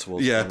turned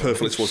towards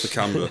perfectly towards the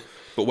camera.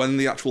 But when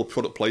the actual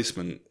product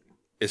placement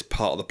is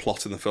part of the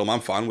plot in the film,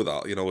 I'm fine with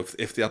that.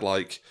 If they had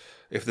like.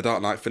 If The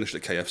Dark Knight finished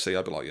at KFC,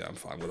 I'd be like, yeah, I'm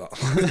fine with that.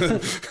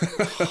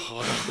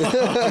 Do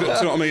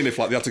you know what I mean? If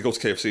like they had to go to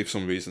KFC for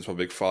some reason for a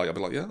big fight, I'd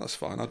be like, yeah, that's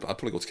fine. I'd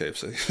probably go to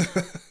KFC.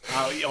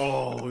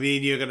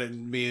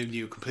 Me and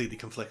you completely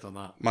conflict on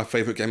that. My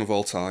favourite game of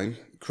all time,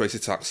 Crazy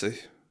Taxi.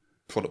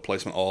 Product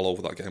placement all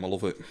over that game. I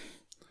love it.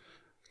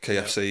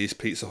 KFCs,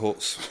 Pizza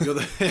Huts. I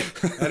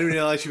didn't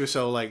realise you were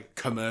so like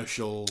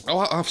commercial. Oh,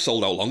 I've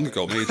sold out long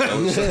ago, me. You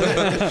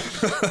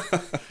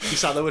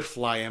sat there with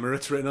Fly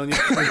Emirates written on you.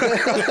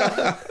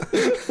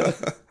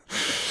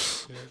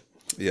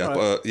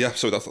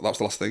 So that's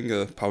the last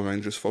thing. Power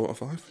Rangers 4 out of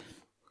 5.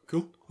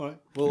 Cool. All right.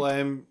 Well,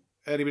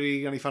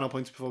 anybody got any final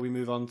points before we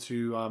move on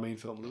to our main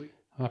film of the week?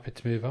 I'm happy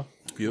to move on.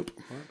 Yep.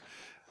 All right.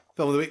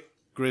 Film of the week: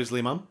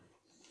 Grizzly Man.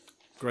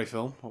 Great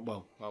film.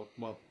 Well.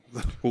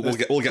 We'll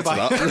get to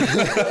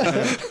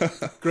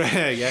that.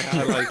 Great, yeah.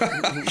 I like.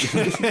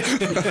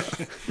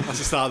 That's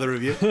the start of the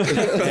review.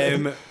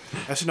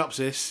 A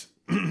synopsis: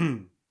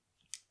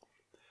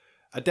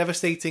 a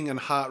devastating and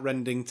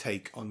heart-rending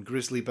take on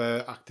grizzly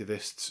bear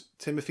activists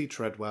Timothy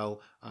Treadwell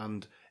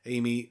and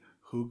Amy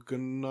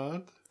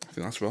Huguenot, I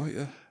think that's right,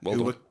 yeah. Well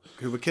done.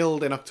 who were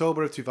killed in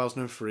October of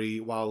 2003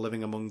 while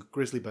living among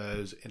grizzly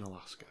bears in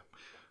Alaska.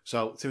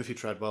 So Timothy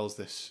Treadwell's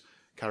this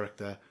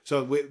character.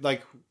 So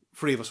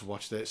three of us have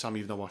watched it. Sam,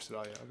 you've not watched it,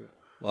 are you?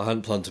 Well, I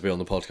hadn't planned to be on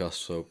the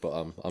podcast, but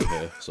I'm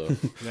here. So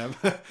Yeah.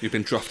 You've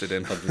been drafted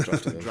in. I've been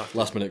drafted in.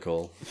 Last minute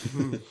call.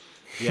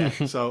 Yeah.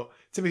 So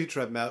Timothy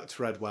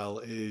Treadwell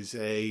is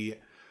a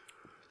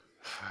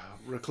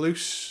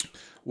recluse.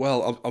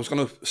 Well, I was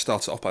going to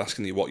start it off by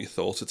asking you what you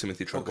thought of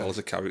Timothy Treadwell as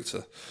a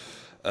character.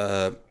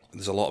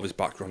 There's a lot of his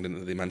background in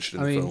that they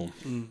mentioned in the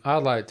film.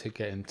 I'd like to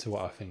get into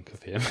what I think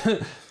of him.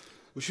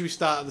 Well, should we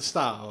start at the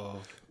start, or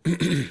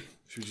should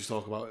we just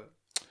talk about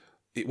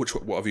it?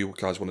 Whatever you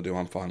guys want to do,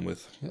 I'm fine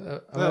with.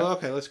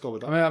 Okay, let's go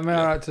with that. Am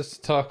I right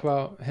to talk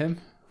about him?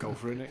 Go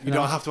for it, Nick. You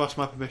don't have to ask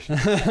my permission.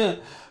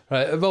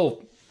 Right.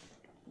 Well,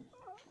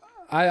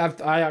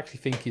 I actually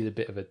think he's a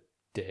bit of a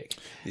dick.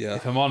 Yeah.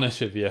 If I'm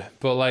honest with you,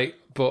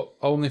 but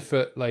only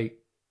for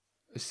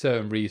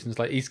certain reasons.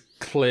 Like, he's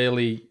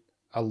clearly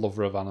a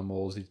lover of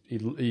animals.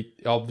 He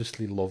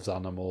obviously loves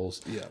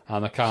animals. Yeah.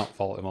 And I can't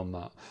fault him on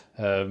that.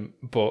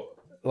 But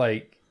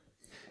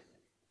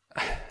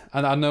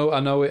and I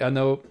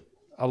know.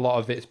 A lot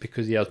of it's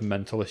because he has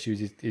mental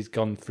issues. He's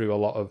gone through a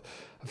lot of.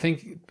 I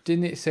think,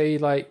 didn't it say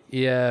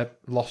he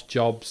lost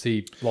jobs,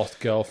 he lost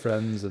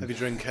girlfriends, and Heavy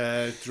drink,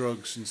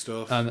 drugs and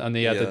stuff. and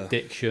he had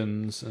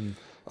addictions and.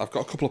 I've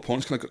got a couple of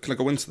points. Can I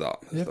go into that?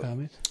 Yeah, by all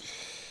means.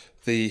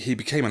 He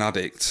became an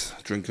addict,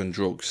 drinking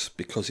drugs,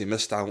 because he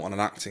missed out on an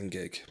acting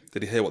gig.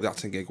 Did you hear what the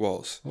acting gig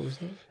was? What was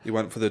that? He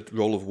went for the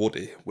role of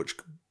Woody, which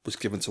was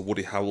given to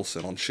Woody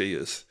Harrelson on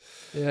Cheers.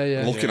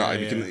 Yeah. Looking at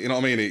him, you know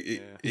what I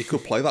mean? He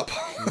could play that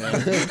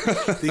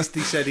part. They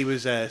said he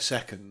was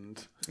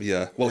second.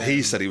 Yeah. Well,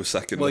 he said he was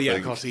second. Well, I yeah,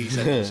 think. of course he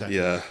said he was second.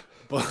 Yeah.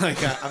 But I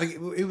think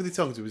who were they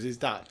talking to? Was his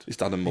dad? His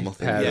dad and mum, I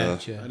think.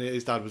 parents. Yeah. Yeah. And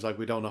his dad was like,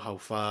 "We don't know how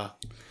far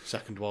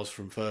second was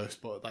from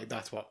first, but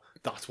that's what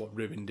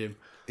ruined him."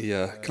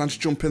 Yeah. Can I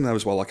just jump in there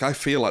as well? I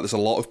feel like there's a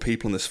lot of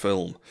people in this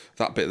film,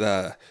 that bit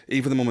there,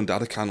 even the mum and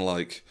dad are kind of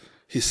like,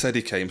 he said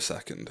he came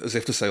second, as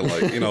if to say,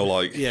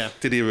 Yeah.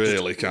 did he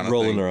really, kind of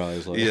Rolling thing. their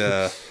eyes.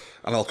 Yeah.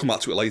 And I'll come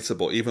back to it later,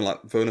 but even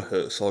Werner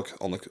Herzog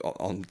on the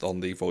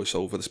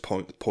voiceover, there's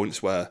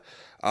points where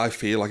I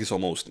feel like he's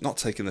almost not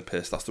taking the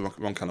piss. That's the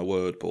wrong kind of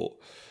word, but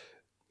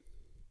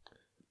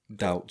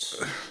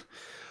Doubts.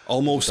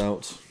 almost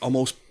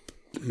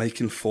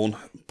making fun,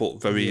 but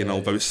very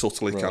very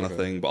subtly kind of okay.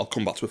 thing. But I'll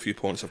come back to a few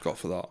points I've got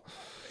for that.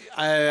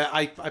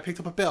 I picked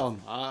up a bit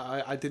on.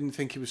 I didn't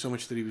think it was so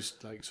much that he was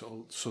sort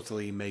of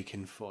subtly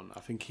making fun. I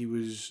think he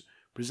was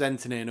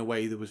presenting it in a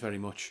way that was very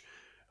much,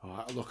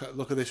 look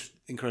at this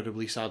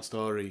incredibly sad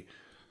story,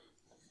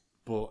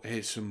 but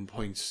here's some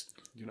points.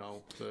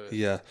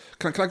 Yeah.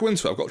 Can I go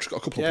into it? I've got a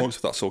couple of points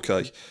if that's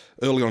okay.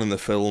 Early on in the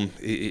film,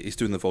 he's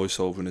doing the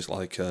voiceover and it's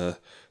like,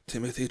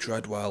 Timothy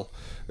Treadwell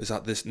is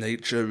at this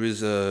nature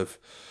reserve,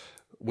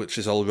 which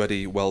is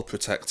already well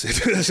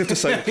protected. As if to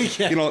say,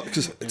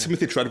 because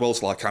Timothy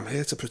Treadwell's like, I'm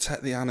here to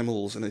protect the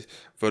animals. And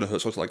Werner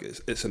Herzog's like,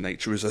 it's a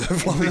nature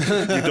reserve.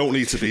 You don't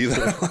need to be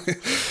there.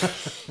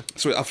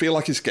 So I feel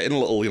like he's getting a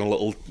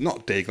little,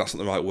 not dig, that's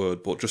not the right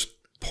word, but just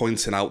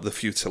pointing out the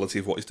futility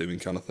of what he's doing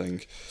kind of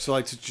thing.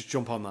 So to just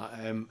jump on that,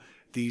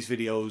 these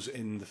videos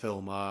in the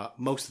film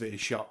most of it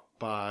is shot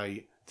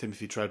by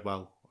Timothy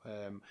Treadwell.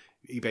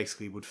 He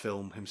basically would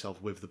film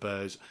himself with the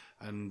bears,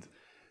 and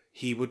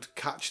he would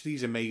catch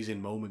these amazing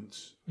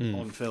moments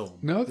on film.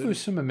 No, there was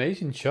some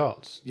amazing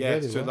shots. Yeah,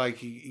 Really so well.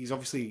 he's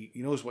obviously,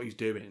 he knows what he's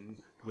doing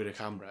with a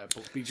camera,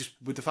 but just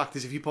with the fact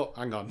is, if you put,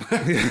 hang on,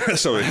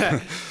 Sorry.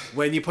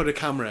 when you put a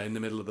camera in the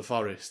middle of the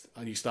forest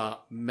and you start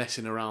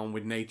messing around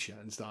with nature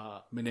and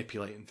start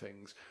manipulating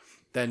things,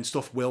 then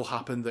stuff will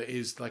happen that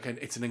is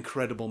it's an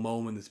incredible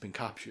moment that's been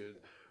captured.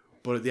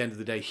 But at the end of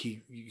the day,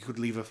 you could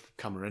leave a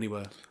camera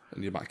anywhere.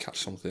 And you might catch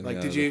something.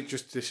 Did you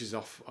just? This is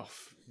off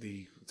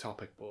the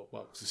topic, but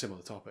it's a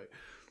similar topic.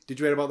 Did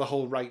you hear about the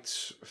whole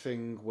rights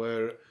thing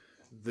where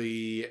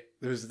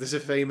there's a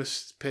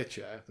famous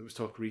picture that was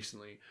talked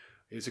recently?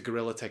 It's a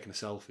gorilla taking a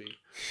selfie,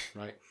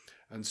 right?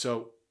 And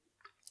so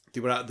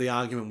the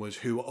argument was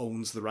who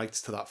owns the rights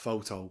to that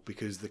photo,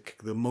 because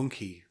the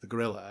monkey, the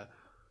gorilla,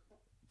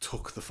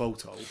 took the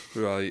photo.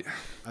 Right.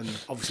 And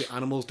obviously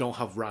animals don't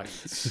have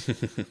rights.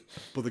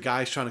 But the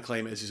guy's trying to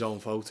claim it as his own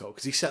photo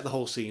because he set the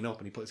whole scene up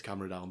and he put his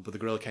camera down, but the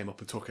gorilla came up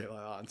and took it like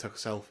that and took a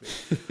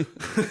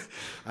selfie.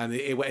 And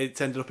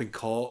it ended up in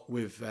court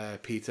with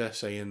Peter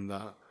saying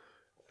that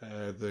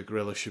the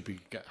gorilla should be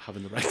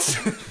having the rights.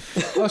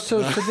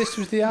 So this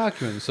was the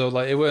argument. So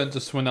it weren't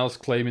just someone else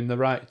claiming the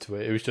right to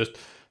it. It was just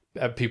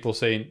people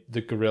saying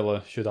the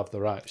gorilla should have the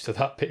rights to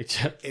that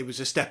picture. It was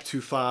a step too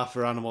far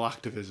for animal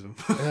activism.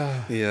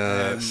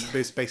 Yeah.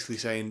 It's basically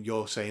saying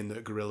you're saying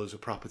that gorillas are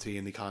property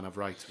and they can't have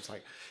rights. It's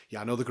like,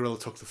 yeah, I know the gorilla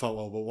took the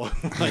photo, but what?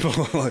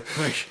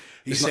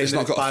 He's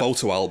not got a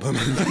photo album.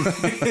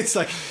 It's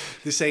like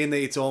they're saying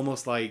that it's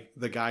almost like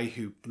the guy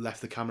who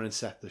left the camera and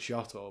set the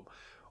shot up,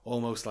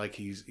 almost like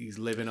he's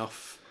living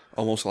off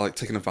almost like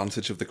taking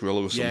advantage of the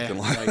gorilla or something.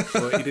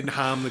 but he didn't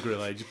harm the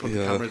gorilla. He just put the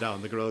Yeah. camera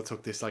down. The gorilla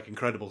took this like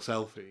incredible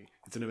selfie.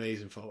 It's an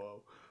amazing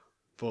photo.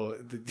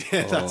 But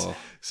that's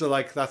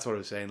that's what I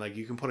was saying. Like,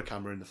 you can put a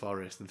camera in the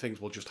forest and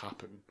things will just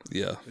happen.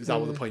 Yeah. Is that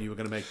what the point you were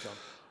going to make, John?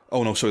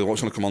 Oh no, sorry. What I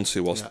was going to come on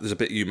to was there's a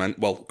bit you meant.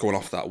 Well, going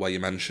off that, where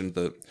you mentioned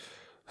that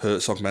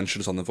Herzog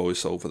mentions on the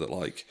voiceover that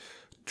like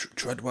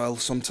Treadwell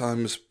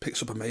sometimes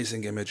picks up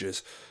amazing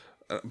images,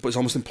 but it's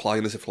almost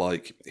implying as if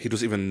like he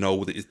doesn't even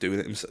know that he's doing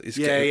it himself. He's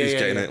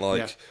getting it like.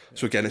 Yeah.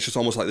 So again, it's just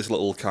almost like this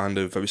little kind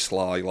of very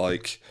sly,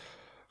 like,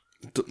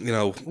 you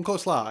know. We'll call it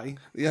sly.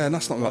 Yeah, and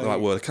that's not the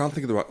right word. I can't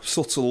think of the right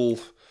subtle.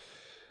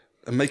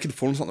 And making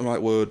fun's not the right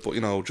word, but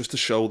you know, just to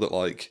show that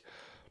like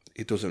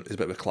he's a bit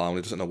of a clown.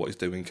 He doesn't know what he's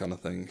doing, kind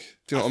of thing.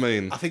 Do you know what I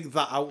mean? I think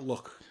that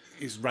outlook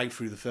is right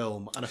through the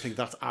film, and I think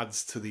that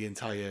adds to the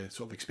entire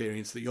sort of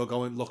experience that you're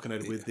looking at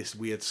it with this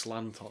weird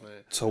slant on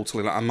it.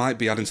 Totally. Like, I might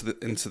be adding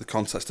into the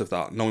context of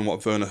that, knowing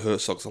what Werner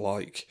Herzog's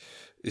like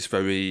is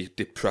very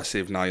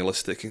depressive,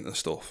 nihilistic and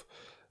stuff.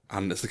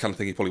 And it's the kind of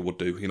thing he probably would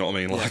do, you know what I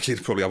mean? Like,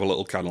 he'd probably have a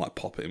little kind of like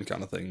pop at him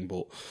kind of thing,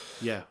 but...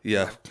 Yeah.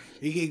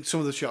 Some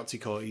of the shots he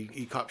caught,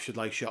 he captured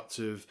like shots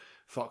of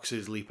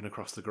foxes leaping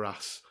across the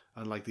grass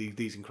and like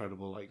these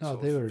incredible like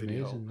sort they of were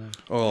video. amazing, man.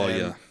 Oh,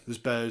 yeah. There's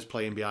bears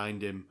playing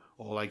behind him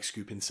or like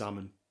scooping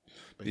salmon,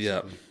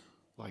 basically,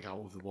 like out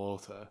of the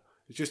water.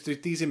 It's just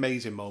these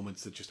amazing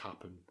moments that just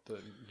happen that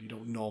you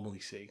don't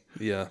normally see.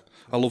 Yeah.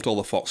 I loved all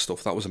the fox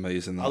stuff. That was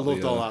amazing. I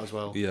loved all that as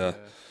well. Yeah.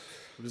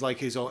 It was like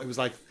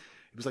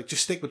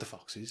just stick with the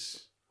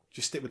foxes.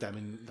 Just stick with them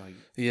and like...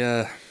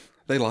 Yeah.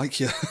 They like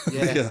you.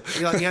 Yeah.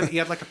 He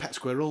had like a pet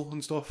squirrel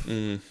and stuff.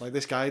 Like,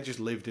 this guy just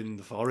lived in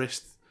the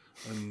forest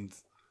and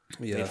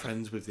made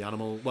friends with the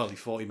animal. Well, he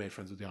thought he made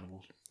friends with the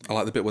animals. I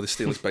like the bit where they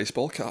steal his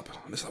baseball cap.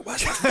 And it's like,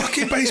 where's my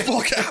fucking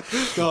baseball cap?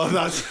 No,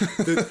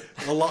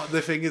 a lot.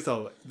 The thing is,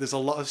 though, there's a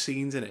lot of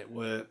scenes in it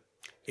where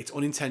it's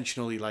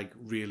unintentionally like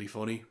really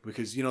funny,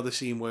 because you know the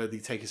scene where they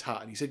take his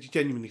hat and he said, "You're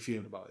genuinely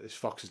feeling about it. This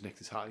fox has nicked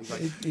his hat." He's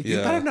like, "You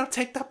better not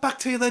take that back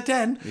to the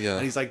den." Yeah.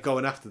 And he's like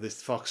going after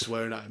this fox,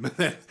 swearing at him, and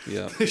then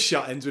the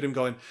shot ends with him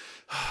going,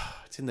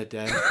 "It's in the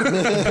den."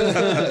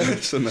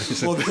 It's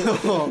amazing.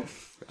 Well,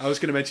 I was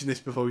going to mention this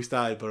before we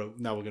started, but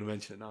now we're going to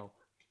mention it now.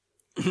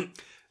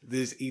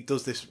 He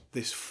does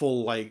this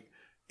full like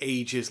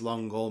ages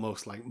long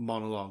almost like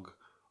monologue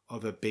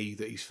of a bee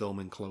that he's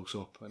filming close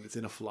up, and it's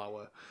in a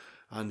flower.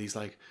 And he's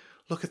like,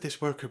 "Look at this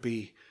worker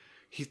bee.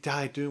 He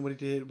died doing what he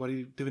did,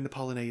 doing the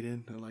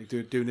pollinating, and like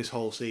doing this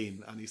whole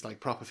scene." And he's like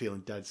proper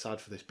feeling dead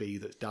sad for this bee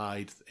that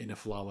died in a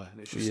flower,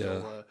 and it's just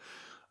still there.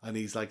 And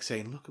he's like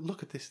saying,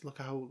 "Look at this. Look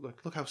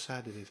how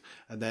sad it is."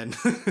 And then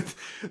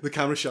the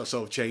camera shot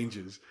sort of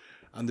changes,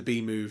 and the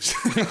bee moves,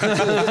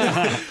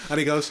 and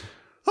he goes,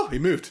 "Oh, he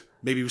moved.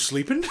 Maybe he was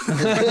sleeping."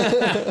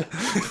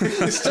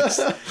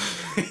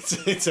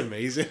 It's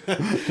amazing.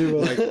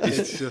 Like,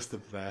 it's just the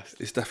best.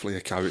 It's definitely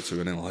a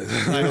character in it, like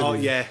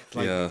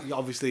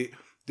Obviously,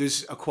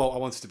 there's a quote I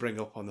wanted to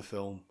bring up on the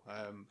film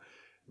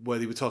where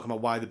they were talking about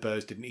why the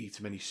birds didn't eat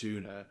him any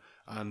sooner,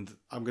 and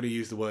I'm going to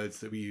use the words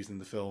that we used in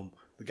the film.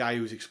 The guy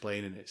who was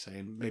explaining it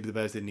saying maybe the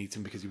birds didn't eat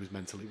him because he was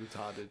mentally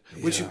retarded,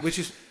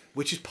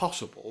 which is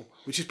possible,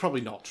 which is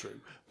probably not true,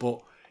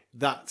 but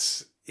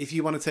that's if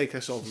you want to take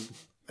a sort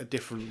of a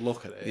different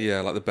look at it. Yeah,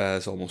 like the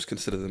bears almost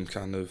consider them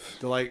kind of...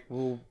 They're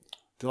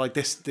like,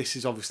 this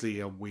is obviously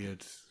a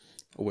weird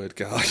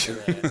guy.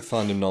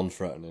 Find him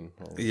non-threatening.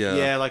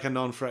 Yeah, like a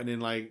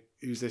non-threatening, like,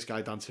 who's this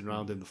guy dancing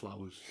around in the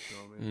flowers? You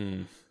know what I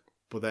mean?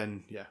 But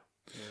then,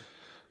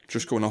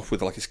 just going off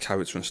with like his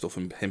character and stuff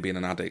and him being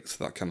an addict,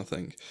 that kind of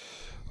thing.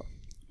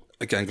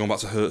 Again, going back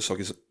to Herzog,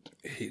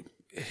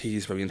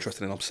 he's very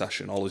interested in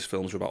obsession. All his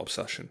films are about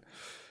obsession.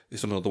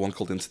 He's done another one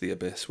called Into the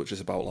Abyss, which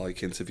is about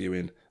like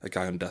interviewing a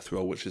guy on death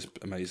row, which is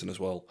amazing as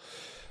well.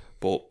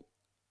 But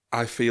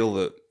I feel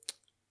that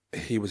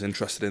he was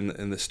interested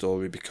in this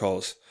story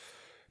because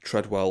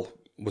Treadwell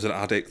was an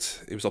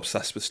addict. He was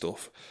obsessed with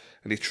stuff,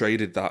 and he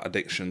traded that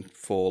addiction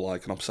for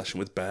like an obsession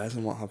with bears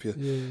and what have you.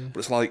 Yeah. But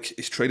it's like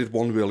he's traded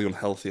one really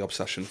unhealthy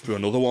obsession for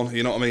another one.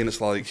 You know what I mean?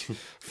 It's like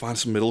find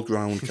some middle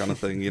ground kind of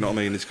thing. You know what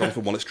I mean? He's gone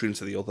from one extreme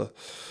to the other.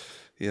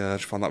 Yeah, I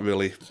just find that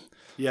really...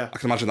 Yeah. I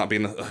can imagine that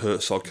being a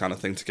Herzog kind of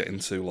thing to get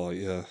into, like,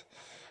 yeah.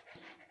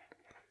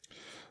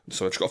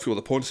 So I've just got a few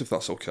other points, if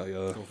that's okay.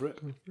 Go for it.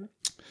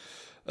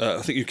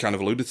 I think you kind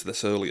of alluded to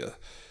this earlier.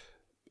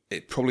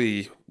 It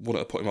probably wouldn't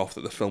have put him off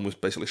that the film was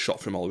basically shot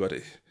for him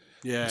already.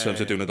 Yeah. In terms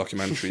of doing a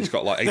documentary, he's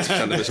got like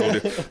 80% of it's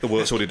already, the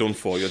work's already done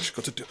for you. Just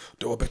got to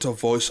do a bit of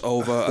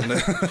voiceover and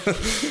then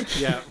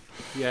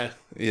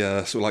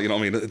yeah. So like, you know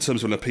what I mean? In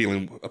terms of an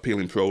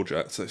appealing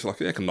project, it's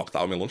like, yeah, I can knock that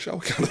out of my lunch hour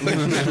kind of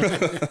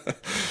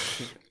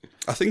thing.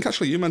 I think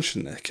actually you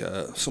mentioned, Nick,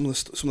 some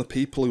of the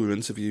people who were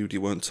interviewed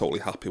you weren't totally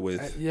happy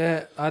with.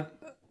 Yeah, I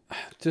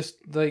just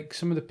like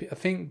some of the. I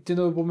think, do you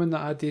know the woman that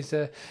had these?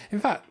 In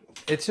fact,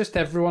 it's just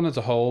everyone as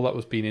a whole that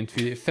was being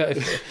interviewed.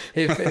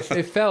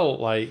 It felt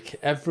like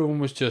everyone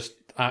was just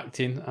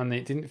acting, and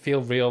it didn't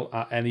feel real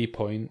at any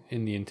point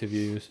in the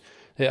interviews.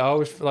 It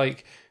always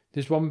like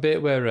there's one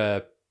bit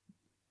where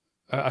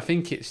I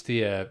think it's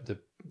the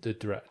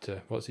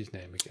director. What's his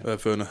name again?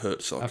 Werner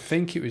Herzog. I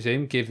think it was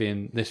him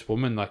giving this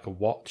woman like a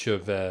watch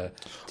of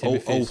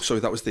Timothy's. Sorry,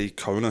 that was the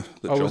coroner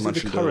that Oh, John was it the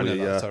mentioned coroner?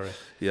 earlier. That, Yeah, sorry.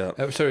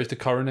 yeah. Sorry, it's the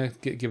coroner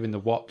giving the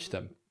watch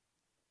them,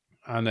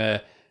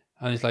 and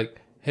he's like,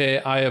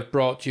 "Here, I have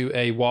brought you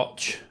a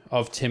watch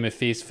of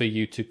Timothy's for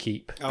you to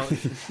keep." Oh,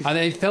 And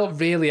it felt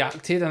really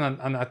acted,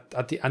 and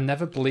I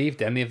never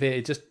believed any of it.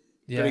 It just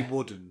very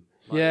wooden.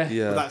 yeah.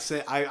 But that's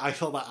it. I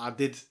felt that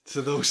added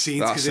to those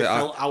scenes because it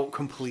felt out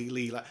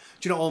completely. Like,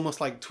 do you know, almost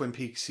like Twin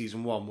Peaks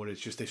season 1, where it's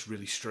just this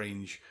really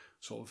strange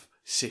sort of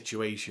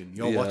situation.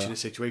 You're watching a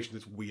situation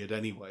that's weird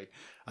anyway,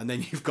 and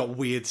then you've got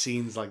weird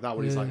scenes like that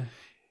where he's like,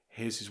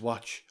 "Here's his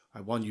watch.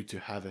 I want you to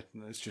have it,"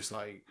 and it's just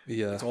like,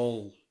 it's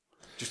all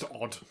just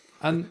odd.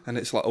 And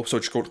it's like, so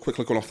just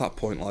quickly going off that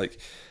point, like,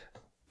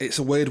 it's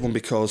a weird one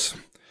because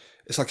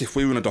it's like if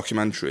we were in a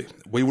documentary,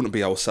 we wouldn't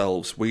be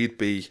ourselves. We'd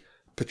be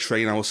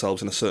portraying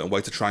ourselves in a certain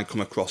way to try and come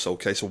across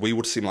okay. So we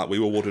would seem like we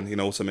were wooden, you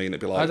know what I mean?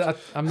 It'd be like,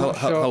 I'm not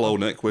sure. hello,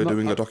 Nick, we're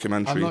doing a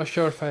documentary. I'm not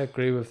sure if I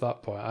agree with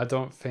that point. I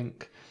don't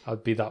think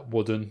I'd be that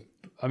wooden.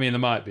 I mean, there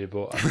might be,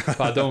 but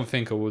I don't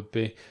think I would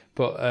be.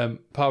 But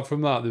apart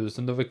from that, there was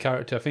another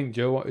character. I think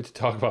Joe wanted to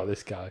talk about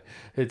this guy.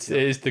 It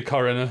is the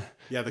coroner.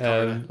 Yeah, the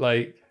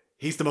coroner.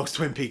 He's the most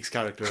Twin Peaks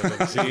character I've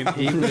ever seen.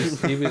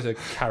 he was a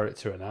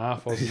character and a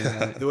half, wasn't he?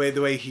 Like,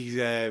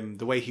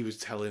 the way he was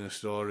telling a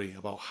story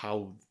about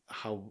how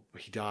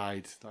he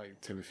died,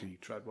 like Timothy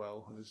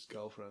Treadwell and his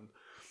girlfriend.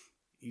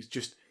 He's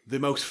just the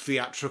most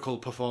theatrical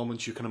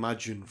performance you can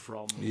imagine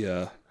from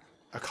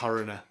a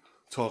coroner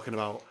talking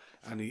about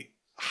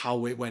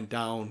how it went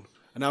down.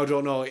 And I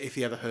don't know if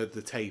he ever heard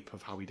the tape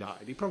of how he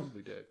died. He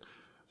probably did.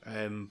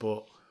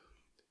 But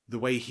the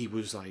way he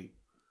was like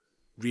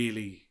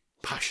really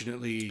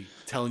passionately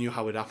telling you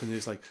how it happened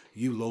is like,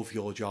 you love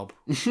your job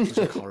as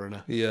a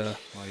coroner. Yeah.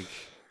 Like,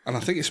 and I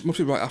think it must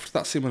be right after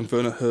that scene when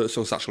Werner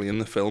Herzog's actually in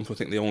the film. I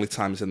think the only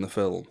time he's in the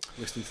film.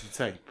 Listening to the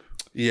tape.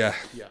 Yeah.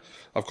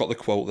 I've got the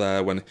quote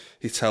there when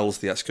he tells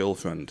the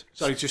ex-girlfriend.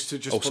 Sorry, just to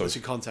put this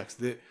in context.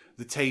 The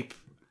tape,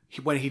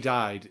 when he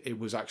died, it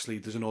was actually,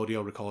 there's an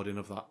audio recording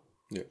of that.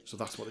 Yeah. So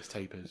that's what this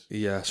tape is.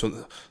 Yeah, so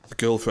the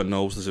girlfriend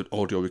knows there's an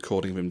audio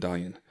recording of him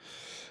dying.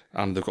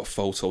 And they've got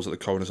photos at the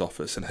coroner's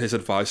office. And his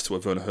advice to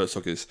Werner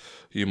Herzog is,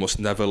 you must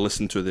never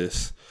listen to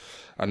this.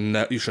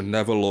 And you should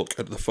never look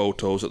at the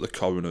photos at the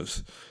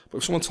coroner's. But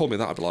if someone told me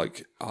that, I'd be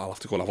like, I'll have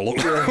to go and have a look.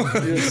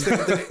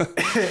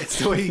 It's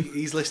the way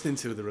he's listening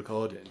to the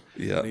recording.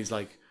 Yeah. And he's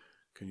like,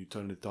 can you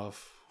turn it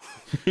off?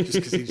 Just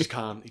because he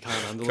can't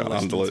handle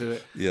listening to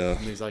it. Yeah.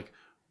 And he's like,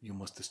 you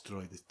must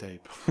destroy this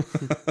tape.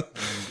 And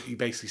he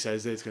basically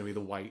says that it's going to be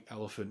the white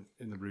elephant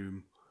in the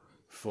room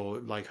for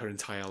like her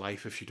entire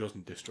life if she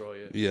doesn't destroy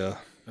it. Yeah.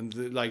 And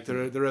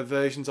there are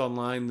versions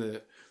online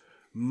that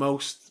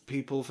most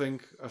people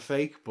think are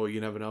fake, but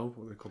you never know.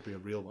 There could be a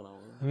real one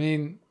out there. I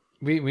mean,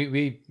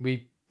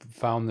 we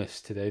found this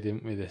today,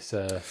 didn't we? This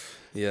I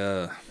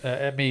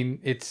mean,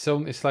 it's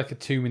like a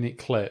 2-minute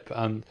clip,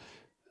 and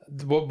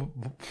from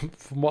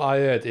what I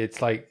heard,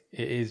 it's like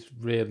it's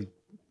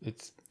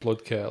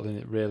blood curdling.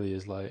 It really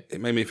is like. It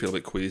made me feel a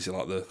bit queasy,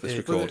 like this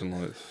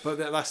recording. But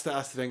that's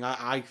the thing.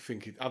 I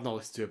think I've not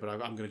listened to it, but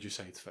I'm going to just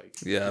say it's fake.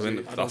 Yeah, I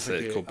mean that's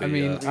it. It could be. I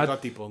mean,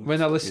 got debunked.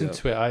 When I listened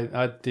to it,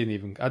 I didn't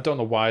even. I don't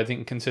know why I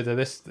didn't consider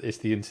this. It's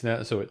the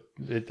internet, so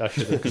I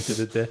should have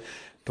considered it.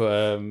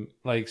 But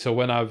so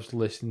when I was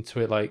listening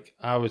to it, like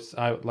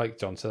like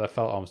John said, I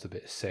felt almost a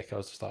bit sick. I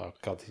was just like, oh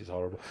god, this is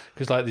horrible.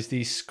 Because like there's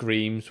these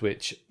screams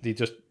which they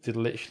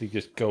literally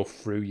just go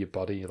through your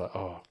body. You're like,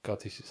 oh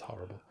god, this is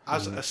horrible.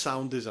 As a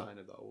sound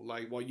designer, though,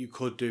 like what you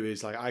could do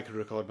is like I could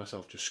record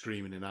myself just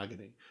screaming in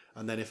agony,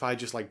 and then if I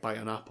just like bite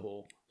an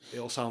apple,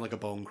 it'll sound like a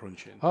bone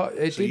crunching. Oh,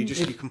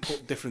 you can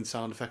put different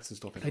sound effects and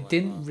stuff in. It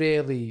didn't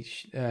really.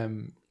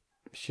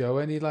 Show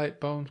any like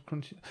bones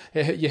crunching.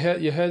 You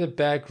heard a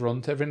bear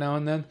grunt every now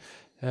and then.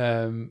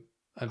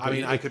 I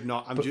mean, I could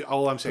not.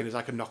 All I'm saying is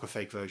I could knock a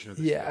fake version of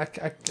this. Yeah,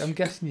 I'm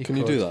guessing you. Can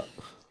you do that?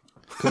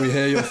 Can we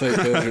hear your fake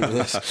version of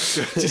this?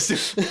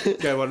 Just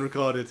get one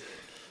recorded.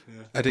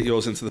 Yeah. Edit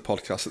yours into the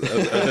podcast at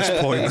this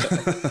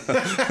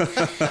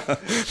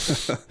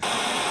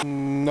point.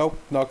 Nope,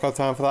 not got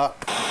time for that.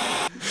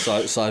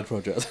 Side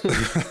project.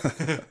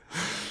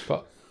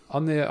 But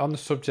on the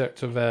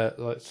subject of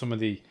like some of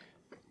the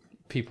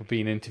people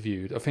being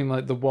interviewed, I think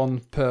like the one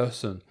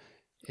person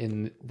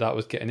that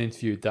was getting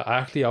interviewed that I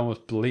actually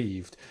almost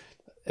believed,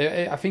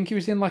 I think he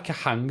was in like a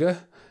hangar.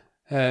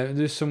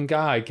 There's some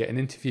guy getting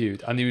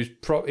interviewed, and he was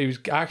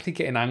actually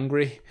getting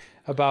angry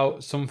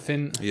about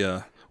something.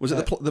 Yeah, was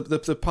it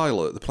the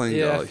pilot, the plane guy?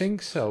 Yeah, I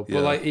think so.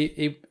 But like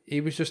he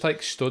was just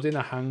like stood in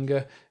a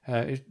hangar.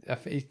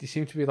 He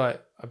seemed to be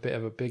like a bit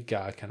of a big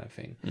guy kind of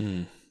thing.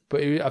 Mm.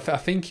 But I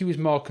think he was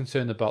more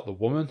concerned about the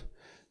woman.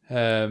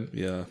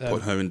 Putting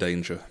her in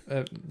danger.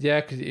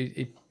 Because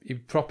he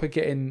proper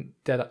getting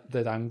dead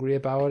angry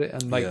about it,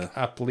 and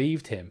I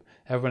believed him.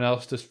 Everyone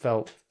else just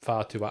felt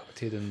far too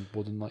acted and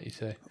wouldn't, like you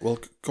say. Well,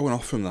 going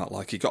off from that,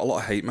 like he got a lot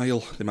of hate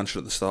mail. They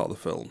mentioned at the start of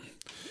the film.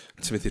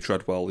 Timothy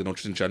Treadwell, you know,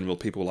 just in general,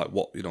 people were like,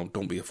 what, you know,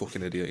 don't be a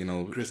fucking idiot, you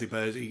know. Grizzly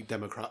bears eat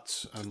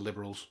Democrats and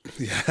liberals.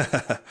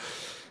 Yeah.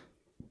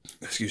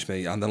 Excuse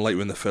me. And then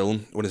later in the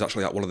film, when he's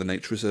actually at one of the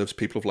nature reserves,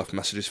 people have left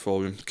messages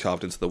for him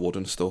carved into the wood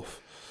and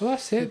stuff. Well,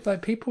 that's it.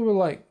 Like, people were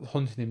like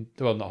hunting him.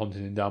 Well, not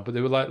hunting him down, but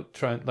they were like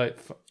trying, like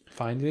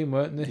finding him,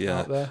 weren't they? Yeah.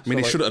 Out there. I mean,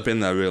 So, he shouldn't have been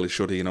there, really,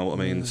 should he? You know what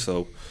I mean?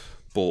 So,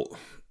 but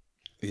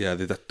yeah,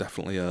 they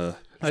definitely.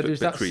 Like,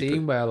 there's that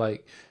scene where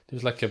like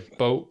there's like a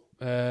boat,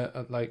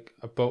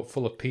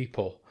 full of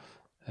people.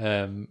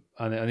 And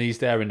he's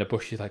there in the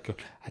bush. He's like,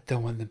 I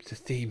don't want them to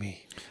see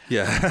me.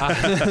 Yeah.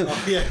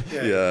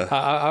 Yeah.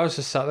 I was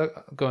just sat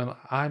there going,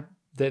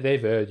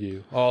 they've heard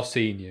you or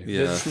seen you.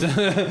 Yeah.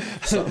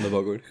 Sat on the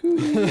boat going,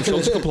 So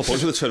there's a couple of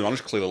points where they turn around and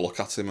just clearly look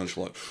at him and just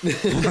like.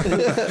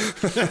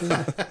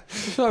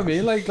 That's what I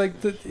mean.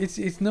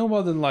 It's no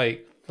more than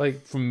like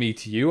from me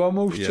to you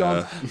almost,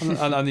 John.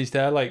 And he's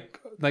there like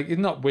he's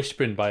not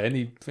whispering by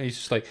any. He's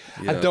just like,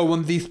 I don't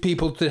want these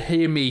people to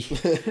hear me.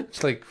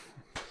 It's like.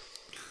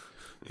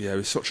 Yeah,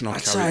 he's such an odd I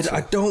character. said,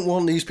 I don't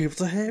want these people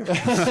to hear it.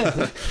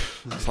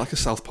 It's like a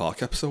South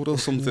Park episode or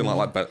something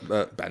like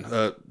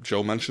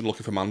Joe mentioned,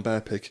 looking for Man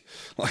Bear Pig.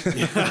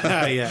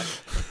 Yeah.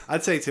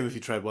 I'd say Timothy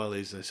Treadwell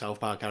is a South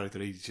Park character.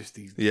 He's just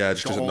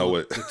just doesn't know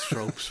it. The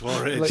tropes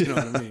for it. Do you know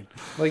what I mean?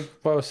 Like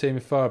what I was saying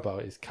before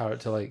about his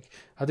character, like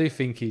I do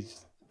think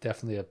he's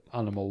definitely an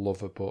animal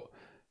lover, but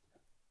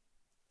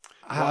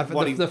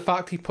the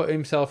fact he put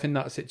himself in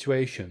that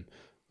situation,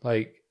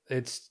 like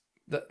it's.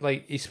 That,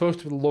 like he's supposed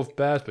to love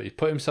bears, but he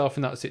put himself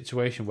in that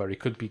situation where he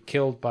could be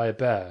killed by a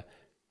bear,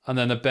 and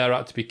then a bear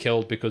had to be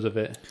killed because of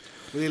it.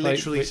 Well, he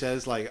literally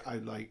says,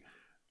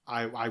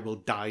 "I will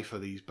die for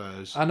these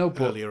bears." I know,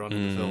 but earlier on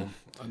in the film,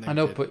 I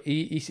know, but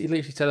he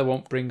literally said, "I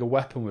won't bring a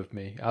weapon with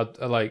me.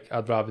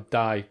 I'd rather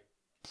die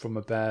from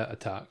a bear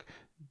attack."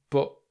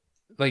 But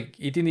like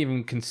he didn't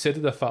even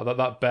consider the fact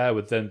that bear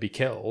would then be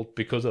killed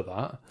because of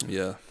that.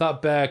 Yeah,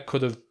 that bear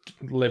could have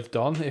lived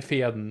on if he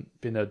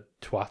hadn't been a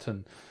twat.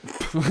 And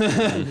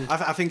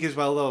I think as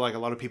well though, like a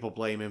lot of people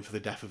blame him for the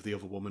death of the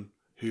other woman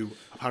who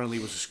apparently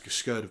was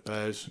scared of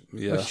bears.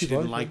 Yeah, she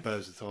didn't like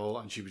bears at all,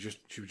 and she would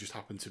just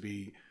happen to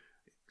be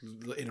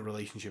in a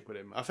relationship with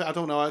him. I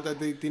don't know.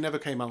 They never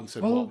came out and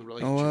said what the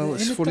relationship. Oh well,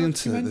 was. it's in funny the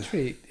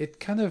documentary. It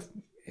kind of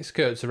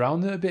skirts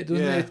around it a bit,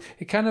 doesn't it?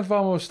 It kind of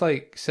almost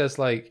like says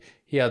like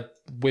he had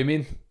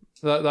women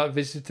that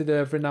visited her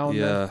every now and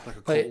then, like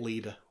a cult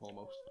leader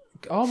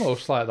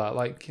almost like that,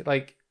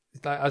 like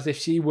as if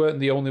she weren't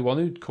the only one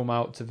who'd come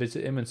out to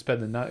visit him and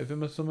spend the night with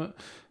him or something.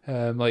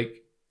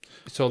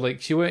 So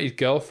she weren't his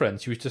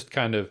girlfriend. She was just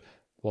kind of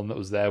one that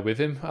was there with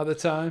him at the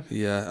time.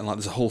 Yeah, and like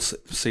there's a whole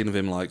scene of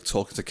him like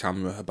talking to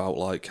camera about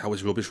like how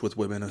he's rubbish with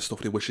women and stuff.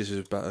 And he wishes he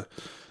was better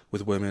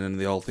with women, and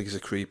they all think he's a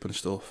creep and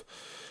stuff.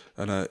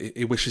 And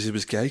he wishes he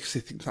was gay because he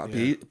thinks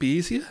that'd be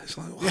easier. It's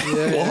like, what?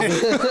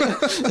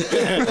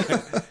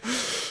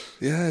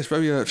 Yeah, it's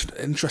very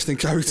interesting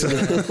character.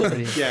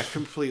 Yeah,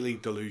 completely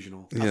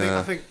delusional.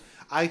 Yeah.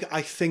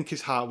 I think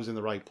his heart was in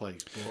the right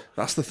place, but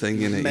that's the thing,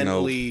 innit?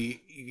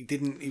 Mentally, he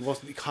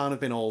can't have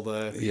been all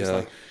there.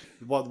 Yeah.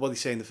 What they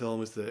say in the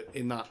film is that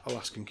in that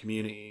Alaskan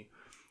community,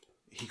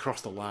 he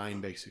crossed the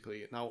line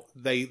basically. Now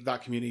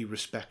that community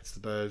respects the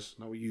bears.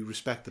 Now you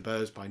respect the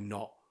bears by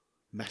not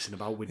messing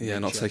about with nature.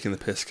 Not taking the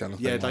piss kind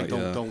of thing.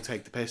 Don't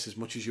take the piss. As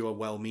much as you are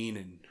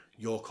well-meaning,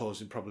 you're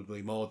causing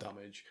probably more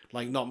damage.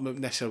 Like not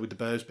necessarily with the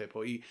bears bit,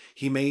 but he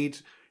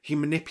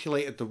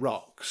manipulated the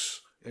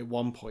rocks at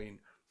one point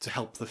to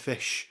help the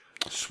fish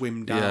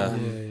swim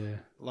down,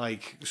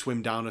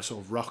 swim down a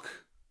sort of rock.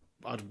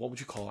 What would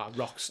you call that?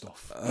 Rock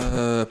stuff.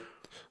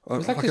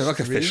 Like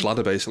a fish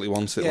ladder, basically.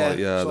 Once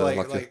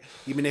it,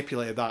 he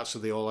manipulated that so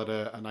they all had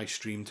a nice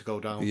stream to go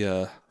down.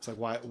 Yeah, it's like,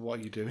 what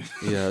are you doing?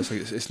 Yeah, it's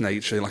like it's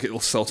nature. Like it'll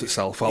sort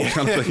itself out,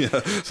 kind of thing.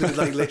 Yeah. So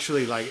like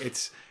literally, like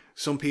it's.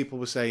 Some people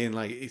were saying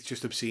like it's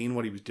just obscene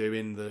what he was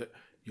doing. That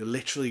you're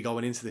literally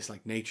going into this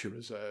like nature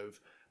reserve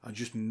and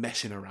just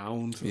messing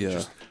around. And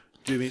just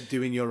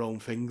doing your own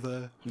thing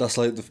there. That's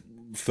like the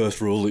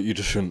first rule that you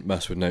just shouldn't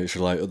mess with nature.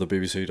 Like other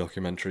BBC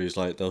documentaries,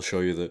 like they'll show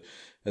you that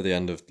at the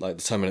end of like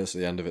the 10 minutes at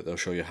the end of it, they'll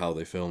show you how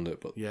they filmed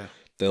it. But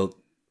they'll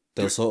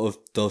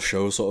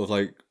show sort of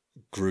like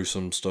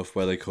gruesome stuff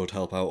where they could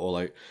help out, or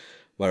like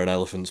where an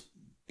elephant's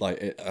like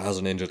it has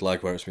an injured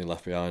leg where it's been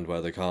left behind,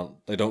 where they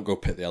don't go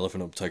pick the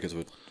elephant up, take it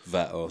to a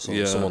vet or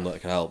someone that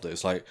can help.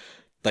 It's like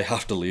they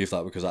have to leave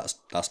that because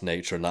that's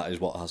nature and that is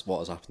what has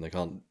happened. They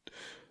can't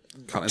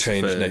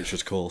change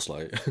nature's course.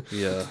 Like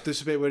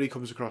there's a bit where he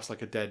comes across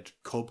like a dead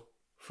cub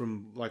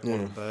from like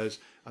one of the bears,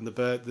 and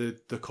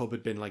the cub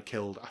had been like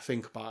killed, I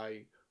think,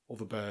 by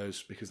other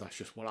bears because that's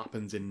just what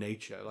happens in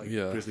nature. Like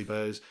grizzly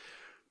bears,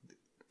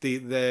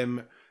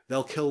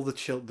 they'll kill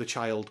the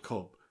child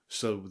cub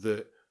so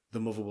that the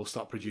mother will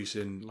stop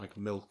producing like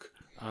milk,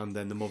 and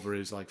then the mother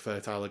is like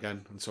fertile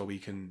again, and so he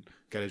can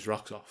get his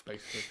rocks off.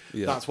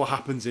 Basically, that's what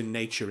happens in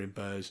nature in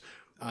bears.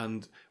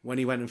 And when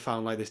he went and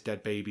found like this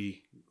dead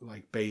baby,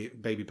 like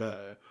baby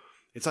bear,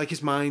 It's like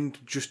his mind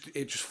just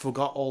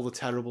forgot all the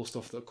terrible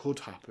stuff that could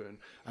happen,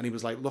 and he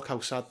was like, "Look how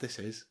sad this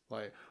is!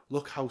 Like,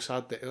 look how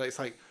sad it's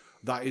like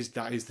that is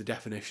the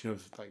definition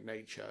of like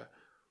nature."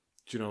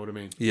 Do you know what I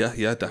mean?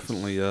 Yeah,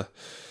 definitely. Yeah,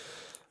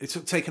 It's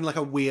taken like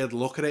a weird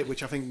look at it,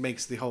 which I think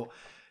makes the whole.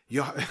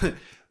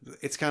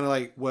 It's kind of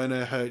like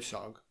Werner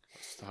Herzog.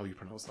 That's how you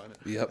pronounce that.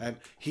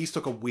 Yep. He's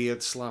took a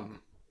weird slant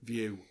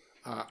view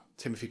at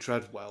Timothy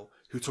Treadwell,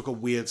 who took a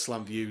weird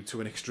slant view to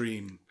an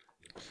extreme.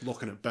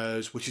 Looking at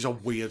bears, which is a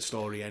weird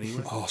story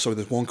anyway. Oh, sorry,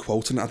 there's one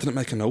quote, and I didn't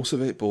make a note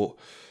of it, but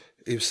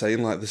he was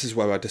saying, like, this is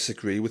where I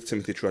disagree with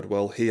Timothy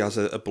Treadwell. He has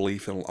a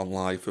belief on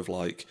life of,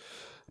 like,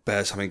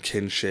 bears having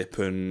kinship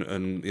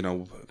and you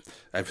know,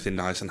 everything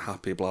nice and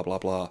happy, blah, blah,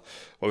 blah.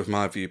 But with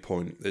my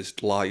viewpoint,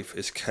 is life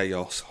is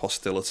chaos,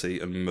 hostility,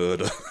 and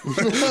murder. And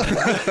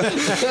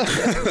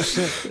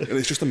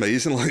it's just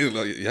amazing.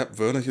 Like yep,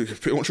 Werner, you're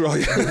pretty much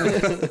right.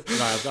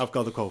 Right, I've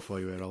got the quote for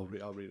you here. I'll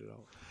read it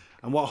out.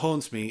 And what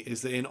haunts me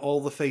is that in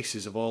all the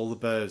faces of all the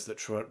bears that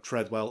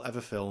Treadwell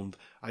ever filmed,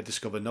 I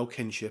discover no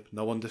kinship,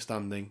 no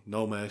understanding,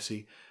 no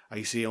mercy.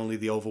 I see only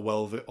the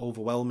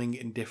overwhelming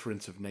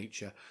indifference of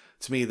nature.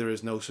 To me, there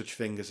is no such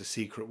thing as a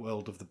secret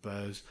world of the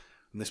bears.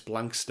 And this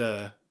blank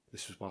stare,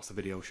 this was whilst the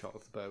video shot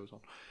of the bear was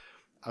on,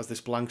 this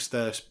blank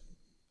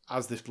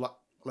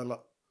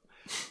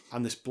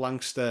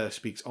stare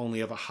speaks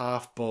only of a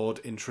half-bored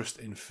interest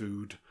in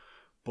food.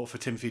 But for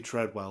Timothy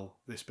Treadwell,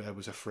 this bear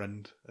was a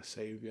friend, a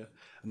saviour.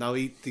 And now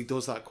he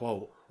does that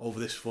quote over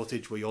this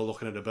footage where you're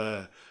looking at a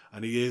bear,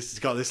 and he's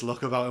got this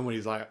look about him where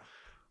he's like,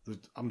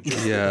 I'm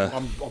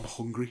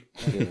hungry.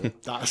 Yeah.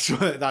 That's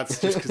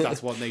just because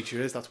that's what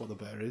nature is. That's what the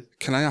bear is.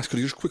 Can I ask, could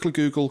you just quickly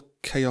Google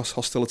chaos,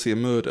 hostility,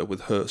 and murder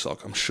with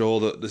Herzog? I'm sure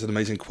that there's an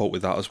amazing quote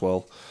with that as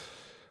well.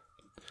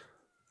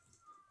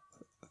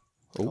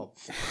 Oh.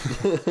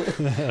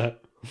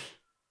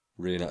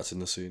 Reenacting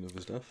the scene of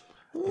his death.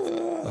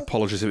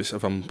 Apologies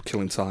if I'm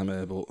killing time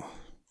here, but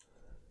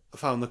I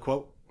found the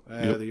quote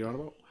that you're on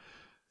about.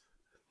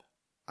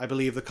 I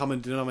believe the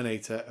common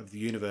denominator of the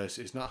universe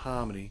is not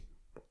harmony,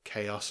 but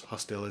chaos,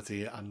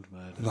 hostility, and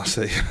murder. That's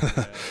it.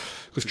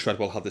 Because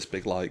Treadwell had this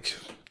big like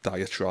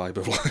diatribe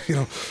of like, you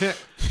know.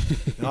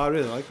 No, I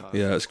really like that.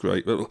 Yeah, it's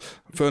great. But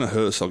Werner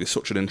Herzog is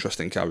such an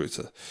interesting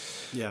character.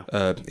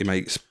 Yeah. He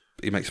makes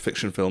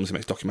fiction films. He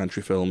makes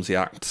documentary films. He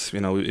acts. You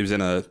know, he was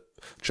in a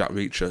Jack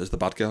Reacher as the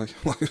bad guy.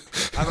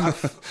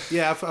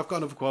 I've got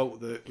another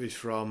quote that is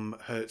from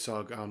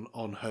Herzog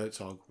on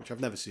Herzog, which I've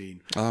never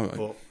seen. Oh, right.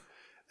 But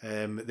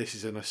this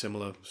is in a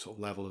similar sort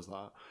of level as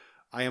that.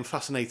 I am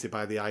fascinated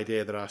by the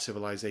idea that our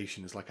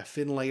civilization is like a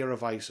thin layer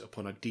of ice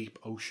upon a deep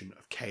ocean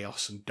of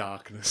chaos and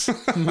darkness.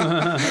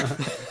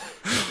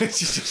 It's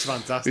just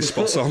fantastic. He's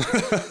spot on.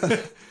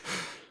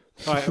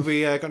 All right, have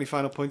we got any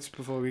final points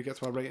before we get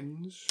to our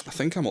ratings? I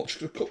think I'm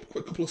watching a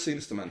couple of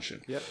scenes to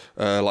mention. Yep.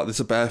 Like there's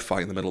a bear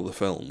fight in the middle of the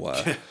film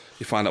where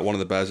you find out one of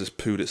the bears has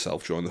pooed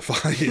itself during the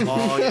fight.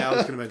 Oh yeah, I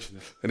was going to mention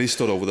this. And he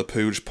stood over the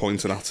poo just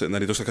pointing at it, and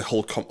then he does like a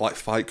whole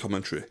fight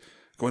commentary,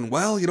 going,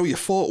 "Well, you know, you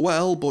fought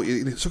well, but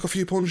you took a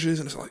few punches,"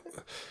 and it's like,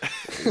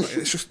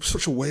 it's just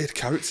such a weird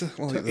character.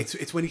 Like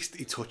it's when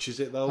he touches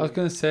it though. I was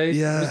going to say,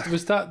 Yeah.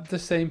 was that the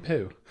same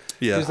poo?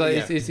 Yeah. It's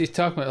like he's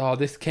talking about,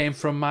 this came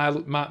from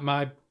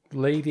my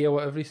lady or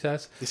whatever he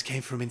says. This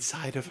came from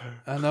inside of her.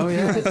 I know,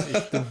 yeah.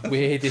 It's the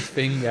weirdest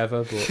thing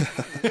ever,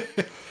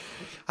 but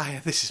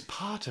this is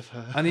part of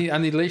her. and he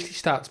literally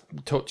starts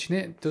touching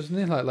it, doesn't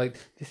he? Like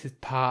this is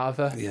part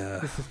of her. Yeah.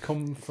 This has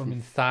come from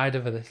inside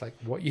of her. It's like,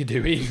 what are you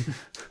doing?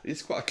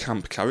 He's quite a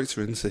camp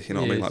character, isn't he? You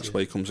know what I mean? That's the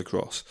way he comes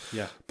across.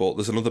 Yeah. But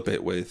there's another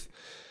bit where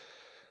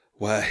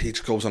he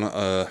just goes on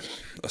a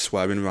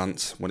swearing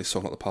rant when he's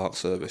talking about the park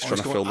service, trying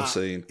to film the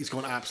scene. He's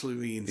going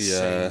absolutely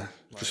insane. Yeah,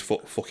 just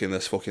fucking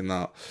this, fucking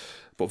that.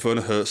 But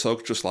Werner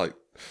Herzog just like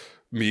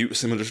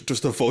mutes him and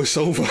just a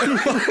voiceover.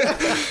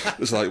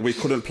 It's like, we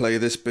couldn't play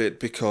this bit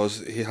because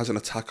he has an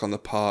attack on the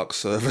park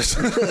service.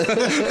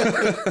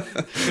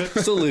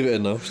 Still leave it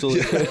in though. Still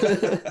leave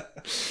it in.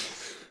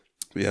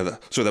 Yeah,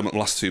 so then the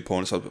last 2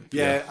 points. I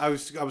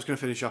was going to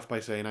finish off by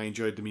saying I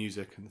enjoyed the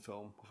music in the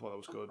film. I thought that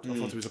was good. I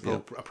thought it was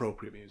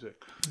appropriate music.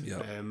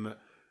 Yeah. And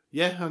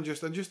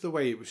just the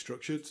way it was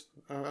structured,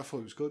 I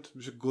thought it was good. It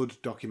was a good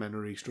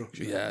documentary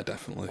structure. Yeah,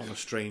 definitely. On a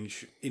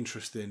strange,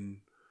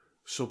 interesting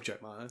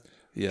subject matter.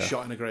 Yeah.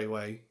 Shot in a great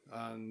way.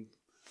 And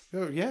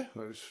it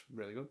was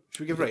really good.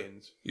 Should we give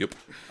ratings? Yep.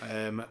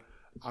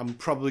 I'm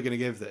probably going to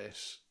give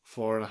this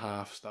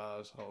 4.5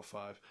 stars out of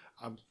 5.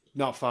 I'm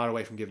not far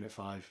away from giving it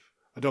 5.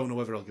 I don't know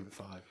whether I'll give it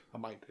 5. I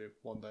might do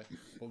one day.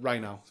 But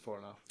right now, it's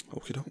 4.5.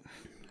 Okay, don't.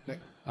 Nick?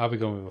 I'll be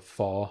going with a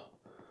 4.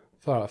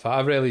 4 out of 5.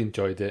 I really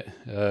enjoyed it.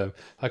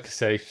 Like I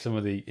say, some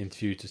of the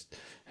interviews just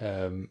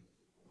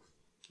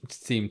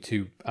seemed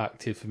too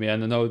active for me.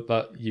 And I know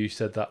that you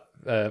said that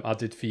I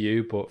did for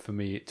you, but for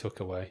me, it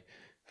took away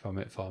from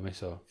it for me.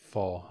 So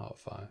 4 out of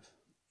 5.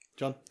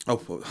 John?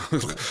 Oh,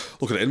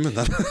 look at Inman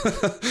then.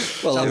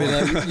 Well, I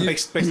mean,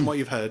 based on what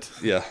you've heard.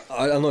 Yeah.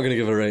 I'm not going to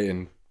give a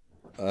rating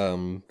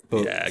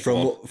But Yeah,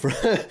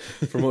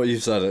 from what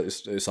you've said,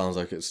 it sounds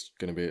like it's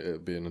going to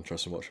be an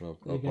interesting watch, and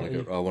I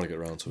want to get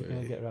around to You're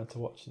gonna it. get around to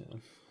watching it.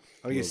 Then.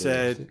 I think it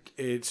said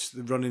it's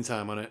the running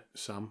time on it,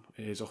 Sam,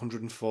 is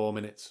 104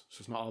 minutes, so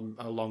it's not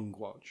a long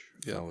watch.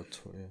 Yeah.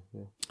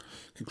 Yeah.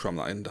 Can cram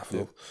that in,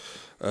 definitely.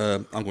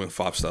 I'm going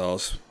 5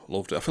 stars.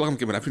 Loved it. I feel like I'm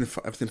giving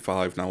everything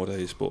 5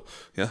 nowadays, but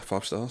yeah,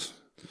 5 stars.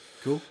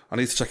 Cool. I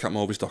need to check out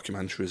more of his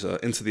documentaries.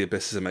 Into the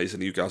Abyss is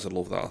amazing. You guys would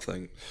love that, I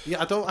think.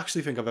 Yeah, I don't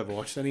actually think I've ever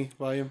watched any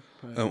by him.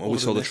 We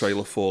saw the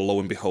trailer for Lo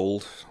and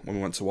Behold when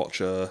we went to watch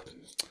the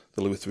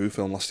Louis Theroux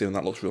film last year, and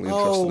that looks really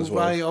interesting as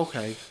well. Right,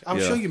 okay.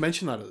 I'm sure you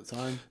mentioned that at the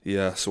time.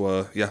 Yeah,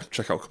 so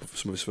check out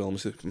some of his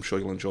films. I'm sure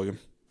you'll enjoy them.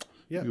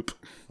 Yeah. Yep.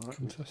 All right.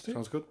 Fantastic.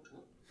 Sounds good.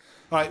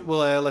 All right,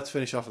 well, let's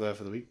finish off there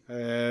for the week.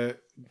 Who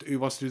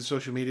wants to do the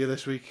social media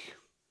this week?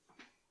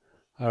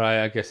 All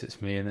right, I guess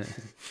it's me,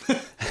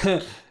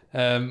 innit?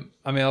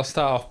 I mean, I'll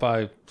start off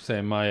by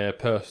saying my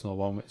personal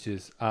one, which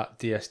is at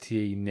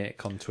DSTE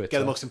Nick on Twitter. Get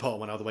the most important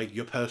one out of the way,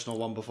 your personal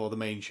one before the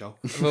main show.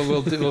 Well,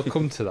 we'll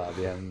come to that at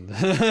the end.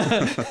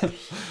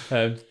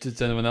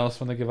 Does anyone else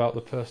want to give out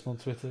the personal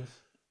Twitters?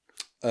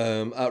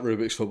 At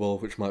Rubik's Football,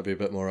 which might be a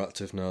bit more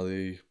active now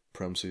the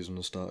Prem season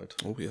has started.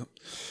 Oh, yeah.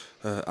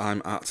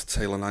 I'm at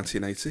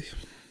Taylor1980.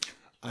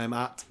 I'm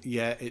at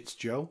It's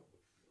Joe.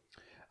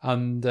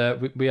 And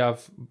we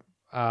have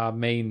our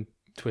main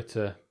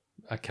Twitter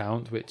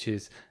account, which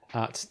is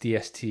at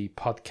DST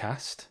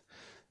Podcast.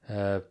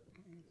 Go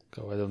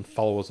ahead and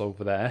follow us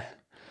over there.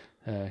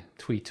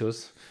 Tweet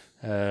us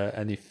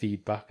any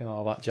feedback and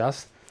all that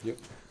jazz. Yep.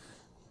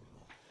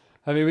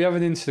 I mean, we have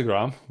an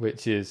Instagram,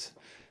 which is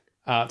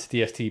at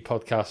DST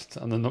Podcast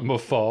and the number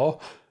 4,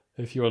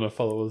 if you want to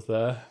follow us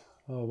there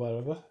or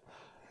wherever.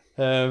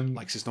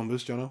 Likes his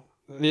numbers, Jono.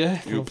 Yeah,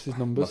 loves his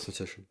numbers.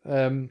 Mathematician.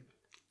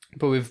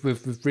 But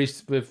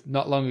we've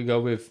not long ago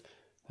we've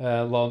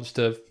launched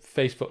a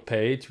Facebook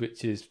page,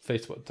 which is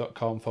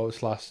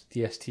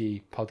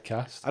facebook.com/DST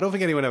podcast. I don't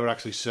think anyone ever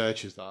actually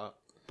searches that,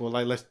 but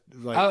I was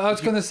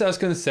gonna say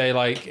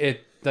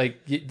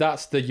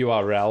that's the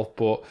URL,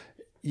 but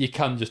you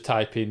can just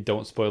type in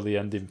 "Don't Spoil the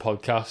Ending"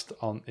 podcast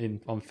on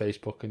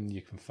Facebook, and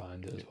you can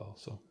find it as well.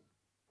 So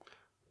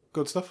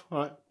good stuff. All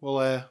right.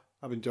 Well,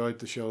 I've enjoyed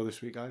the show this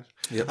week, guys.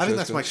 Yep, I think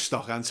that's my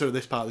stock answer to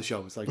this part of the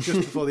show. It's like just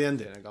before the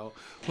ending, I go,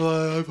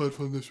 "Well, I've had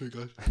fun this week,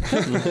 guys."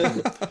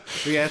 But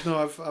yeah, no,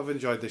 I've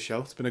enjoyed this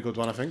show. It's been a good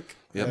one, I think.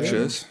 Yeah,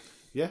 cheers.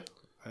 Yeah,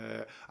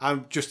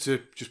 I'm just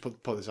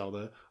put this out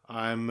there.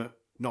 I'm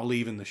not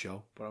leaving the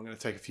show, but I'm going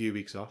to take a few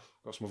weeks off.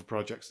 Got some other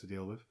projects to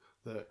deal with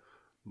that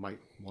might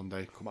one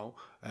day come out.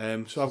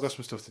 So I've got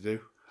some stuff to do.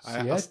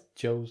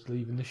 Joe's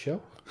leaving the show.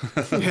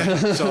 Yeah,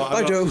 so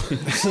Hi, Joe.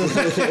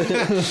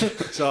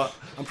 So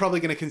I'm probably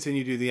going to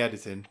continue to do the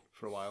editing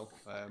for a while,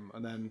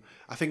 and then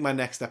I think my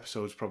next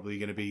episode is probably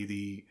going to be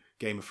the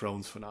Game of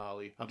Thrones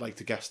finale. I'd like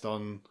to guest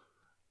on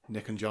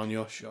Nick and John,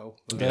 your show.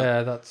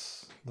 Yeah,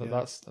 that's.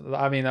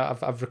 I mean,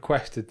 I've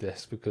requested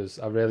this because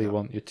I really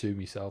want you to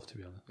myself, to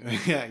be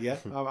honest. yeah.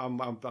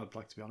 I'd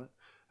like to be on it.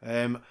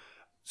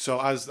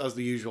 So as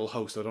the usual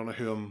host, I don't know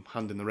who I'm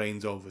handing the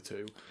reins over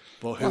to,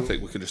 but I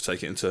think we can just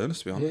take it in turns,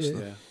 to be honest.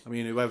 Yeah. I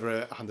mean,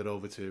 whoever I hand it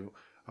over to,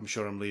 I'm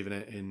sure I'm leaving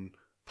it in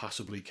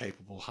passably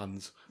capable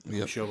hands.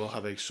 I'm sure we'll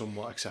have a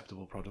somewhat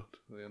acceptable product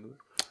at the end of it.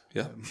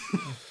 Yeah.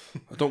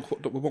 We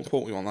won't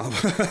quote you on that.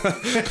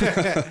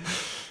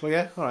 Well,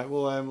 yeah. All right.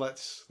 Well,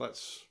 let's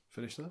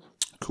finish that.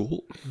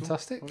 Cool.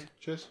 Fantastic. Right,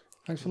 cheers.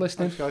 Thanks for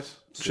listening. Thanks, guys.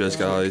 Cheers,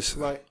 guys.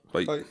 Bye.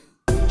 Bye.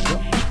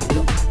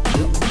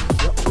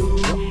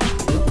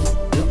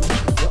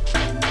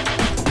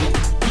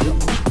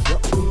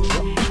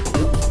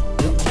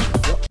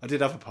 I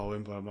did have a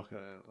poem, but I'm not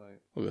gonna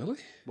Oh, really?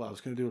 Well, I was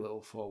gonna do a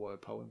little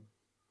 4-word poem.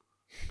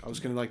 I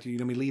was gonna my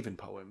leaving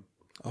poem.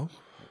 Oh.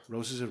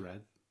 Roses are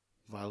red,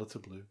 violets are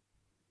blue.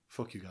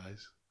 Fuck you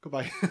guys.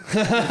 Goodbye.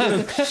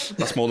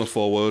 That's more than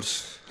 4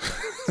 words.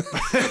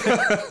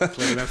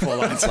 Clearly meant 4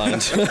 lines. When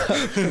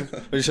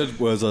you said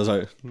words, I was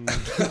like,